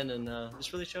not coming in and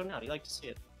just really showing out. You like to see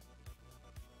it.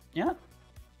 Yeah.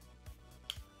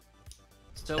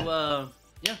 So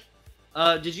yeah.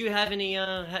 Did you have any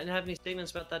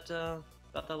statements about that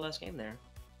last game there?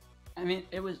 I mean,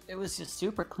 it was just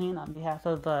super clean on behalf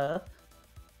of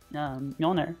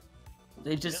Mjolnir.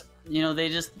 They just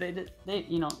they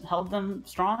held them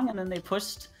strong, and then they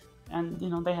pushed, and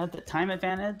they had the time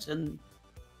advantage and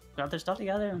got their stuff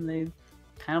together, and they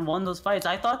kind of won those fights.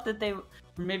 I thought that they were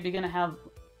maybe gonna have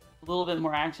a little bit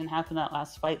more action happen that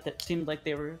last fight. That seemed like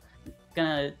they were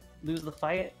gonna lose the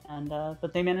fight, and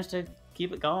but they managed to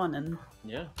keep it going and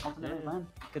ultimately win.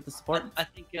 Get the support. I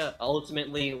think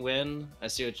ultimately win. I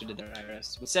see what you did there,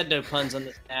 Iris. We said no puns on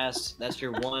this cast. That's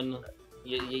your one.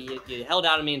 You held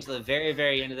out on me until the very,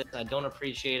 very end of this. I don't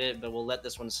appreciate it, but we'll let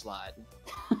this one slide.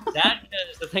 That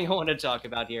is the thing I want to talk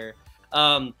about here.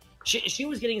 She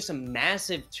was getting some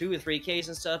massive 2 or 3Ks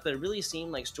and stuff, but it really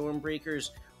seemed like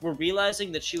Stormbreakers were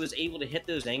realizing that she was able to hit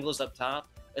those angles up top,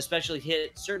 especially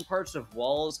hit certain parts of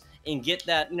walls and get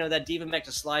that, that D.Va mech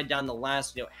to slide down the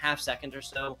last, half second or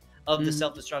so of the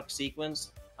self-destruct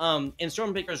sequence. And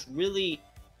Stormbreakers really,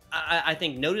 I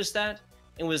think, noticed that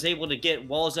and was able to get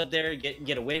walls up there,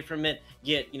 get away from it,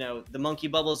 get, the monkey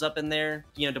bubbles up in there,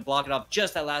 to block it off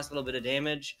just that last little bit of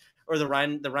damage, or the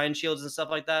Rhine shields and stuff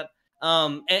like that.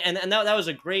 And that was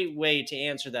a great way to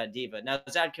answer that D.Va. Now,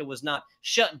 Zadka was not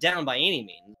shut down by any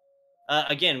means.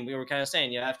 Again, we were kind of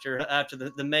saying, after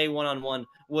the May one-on-one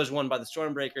was won by the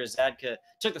Stormbreakers, Zadka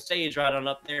took the stage right on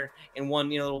up there and won,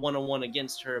 a little one-on-one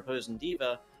against her opposing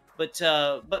D.Va. But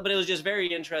it was just very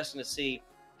interesting to see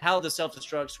how the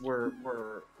self-destructs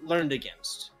were learned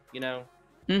against, Yeah,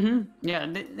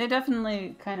 they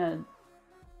definitely kind of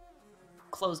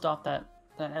closed off that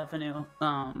avenue.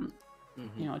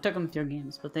 It took them a few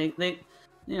games, but they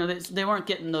weren't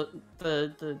getting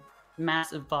the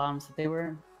massive bombs that they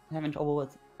were having trouble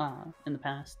with in the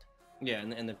past. Yeah,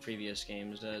 in the previous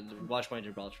games, the Watch My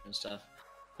Gibraltar and stuff.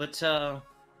 But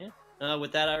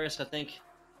with that, Iris, I think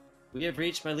we have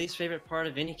reached my least favorite part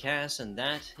of any cast, and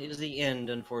that is the end,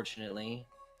 unfortunately.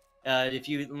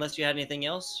 Unless you had anything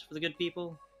else for the good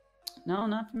people? No,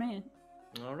 not for me.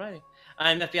 Alright.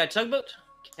 I'm FBI Tugboat.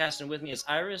 Casting with me is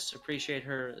Iris. Appreciate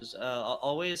her as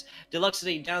always.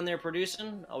 Deluxity down there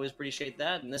producing. Always appreciate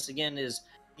that. And this again is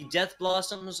the Death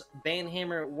Blossoms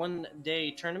Banhammer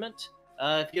one-day tournament.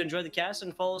 If you enjoyed the cast,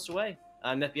 and follow us away.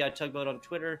 I'm FBI Tugboat on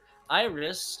Twitter.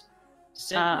 Iris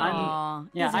sent I'm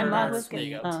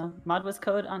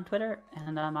ModWizCode on Twitter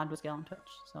and ModWizGale on Twitch.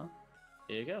 So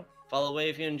there you go. Follow away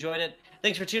if you enjoyed it.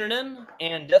 Thanks for tuning in,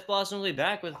 and Death Blossom will be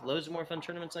back with loads of more fun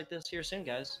tournaments like this here soon,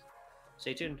 guys.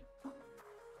 Stay tuned.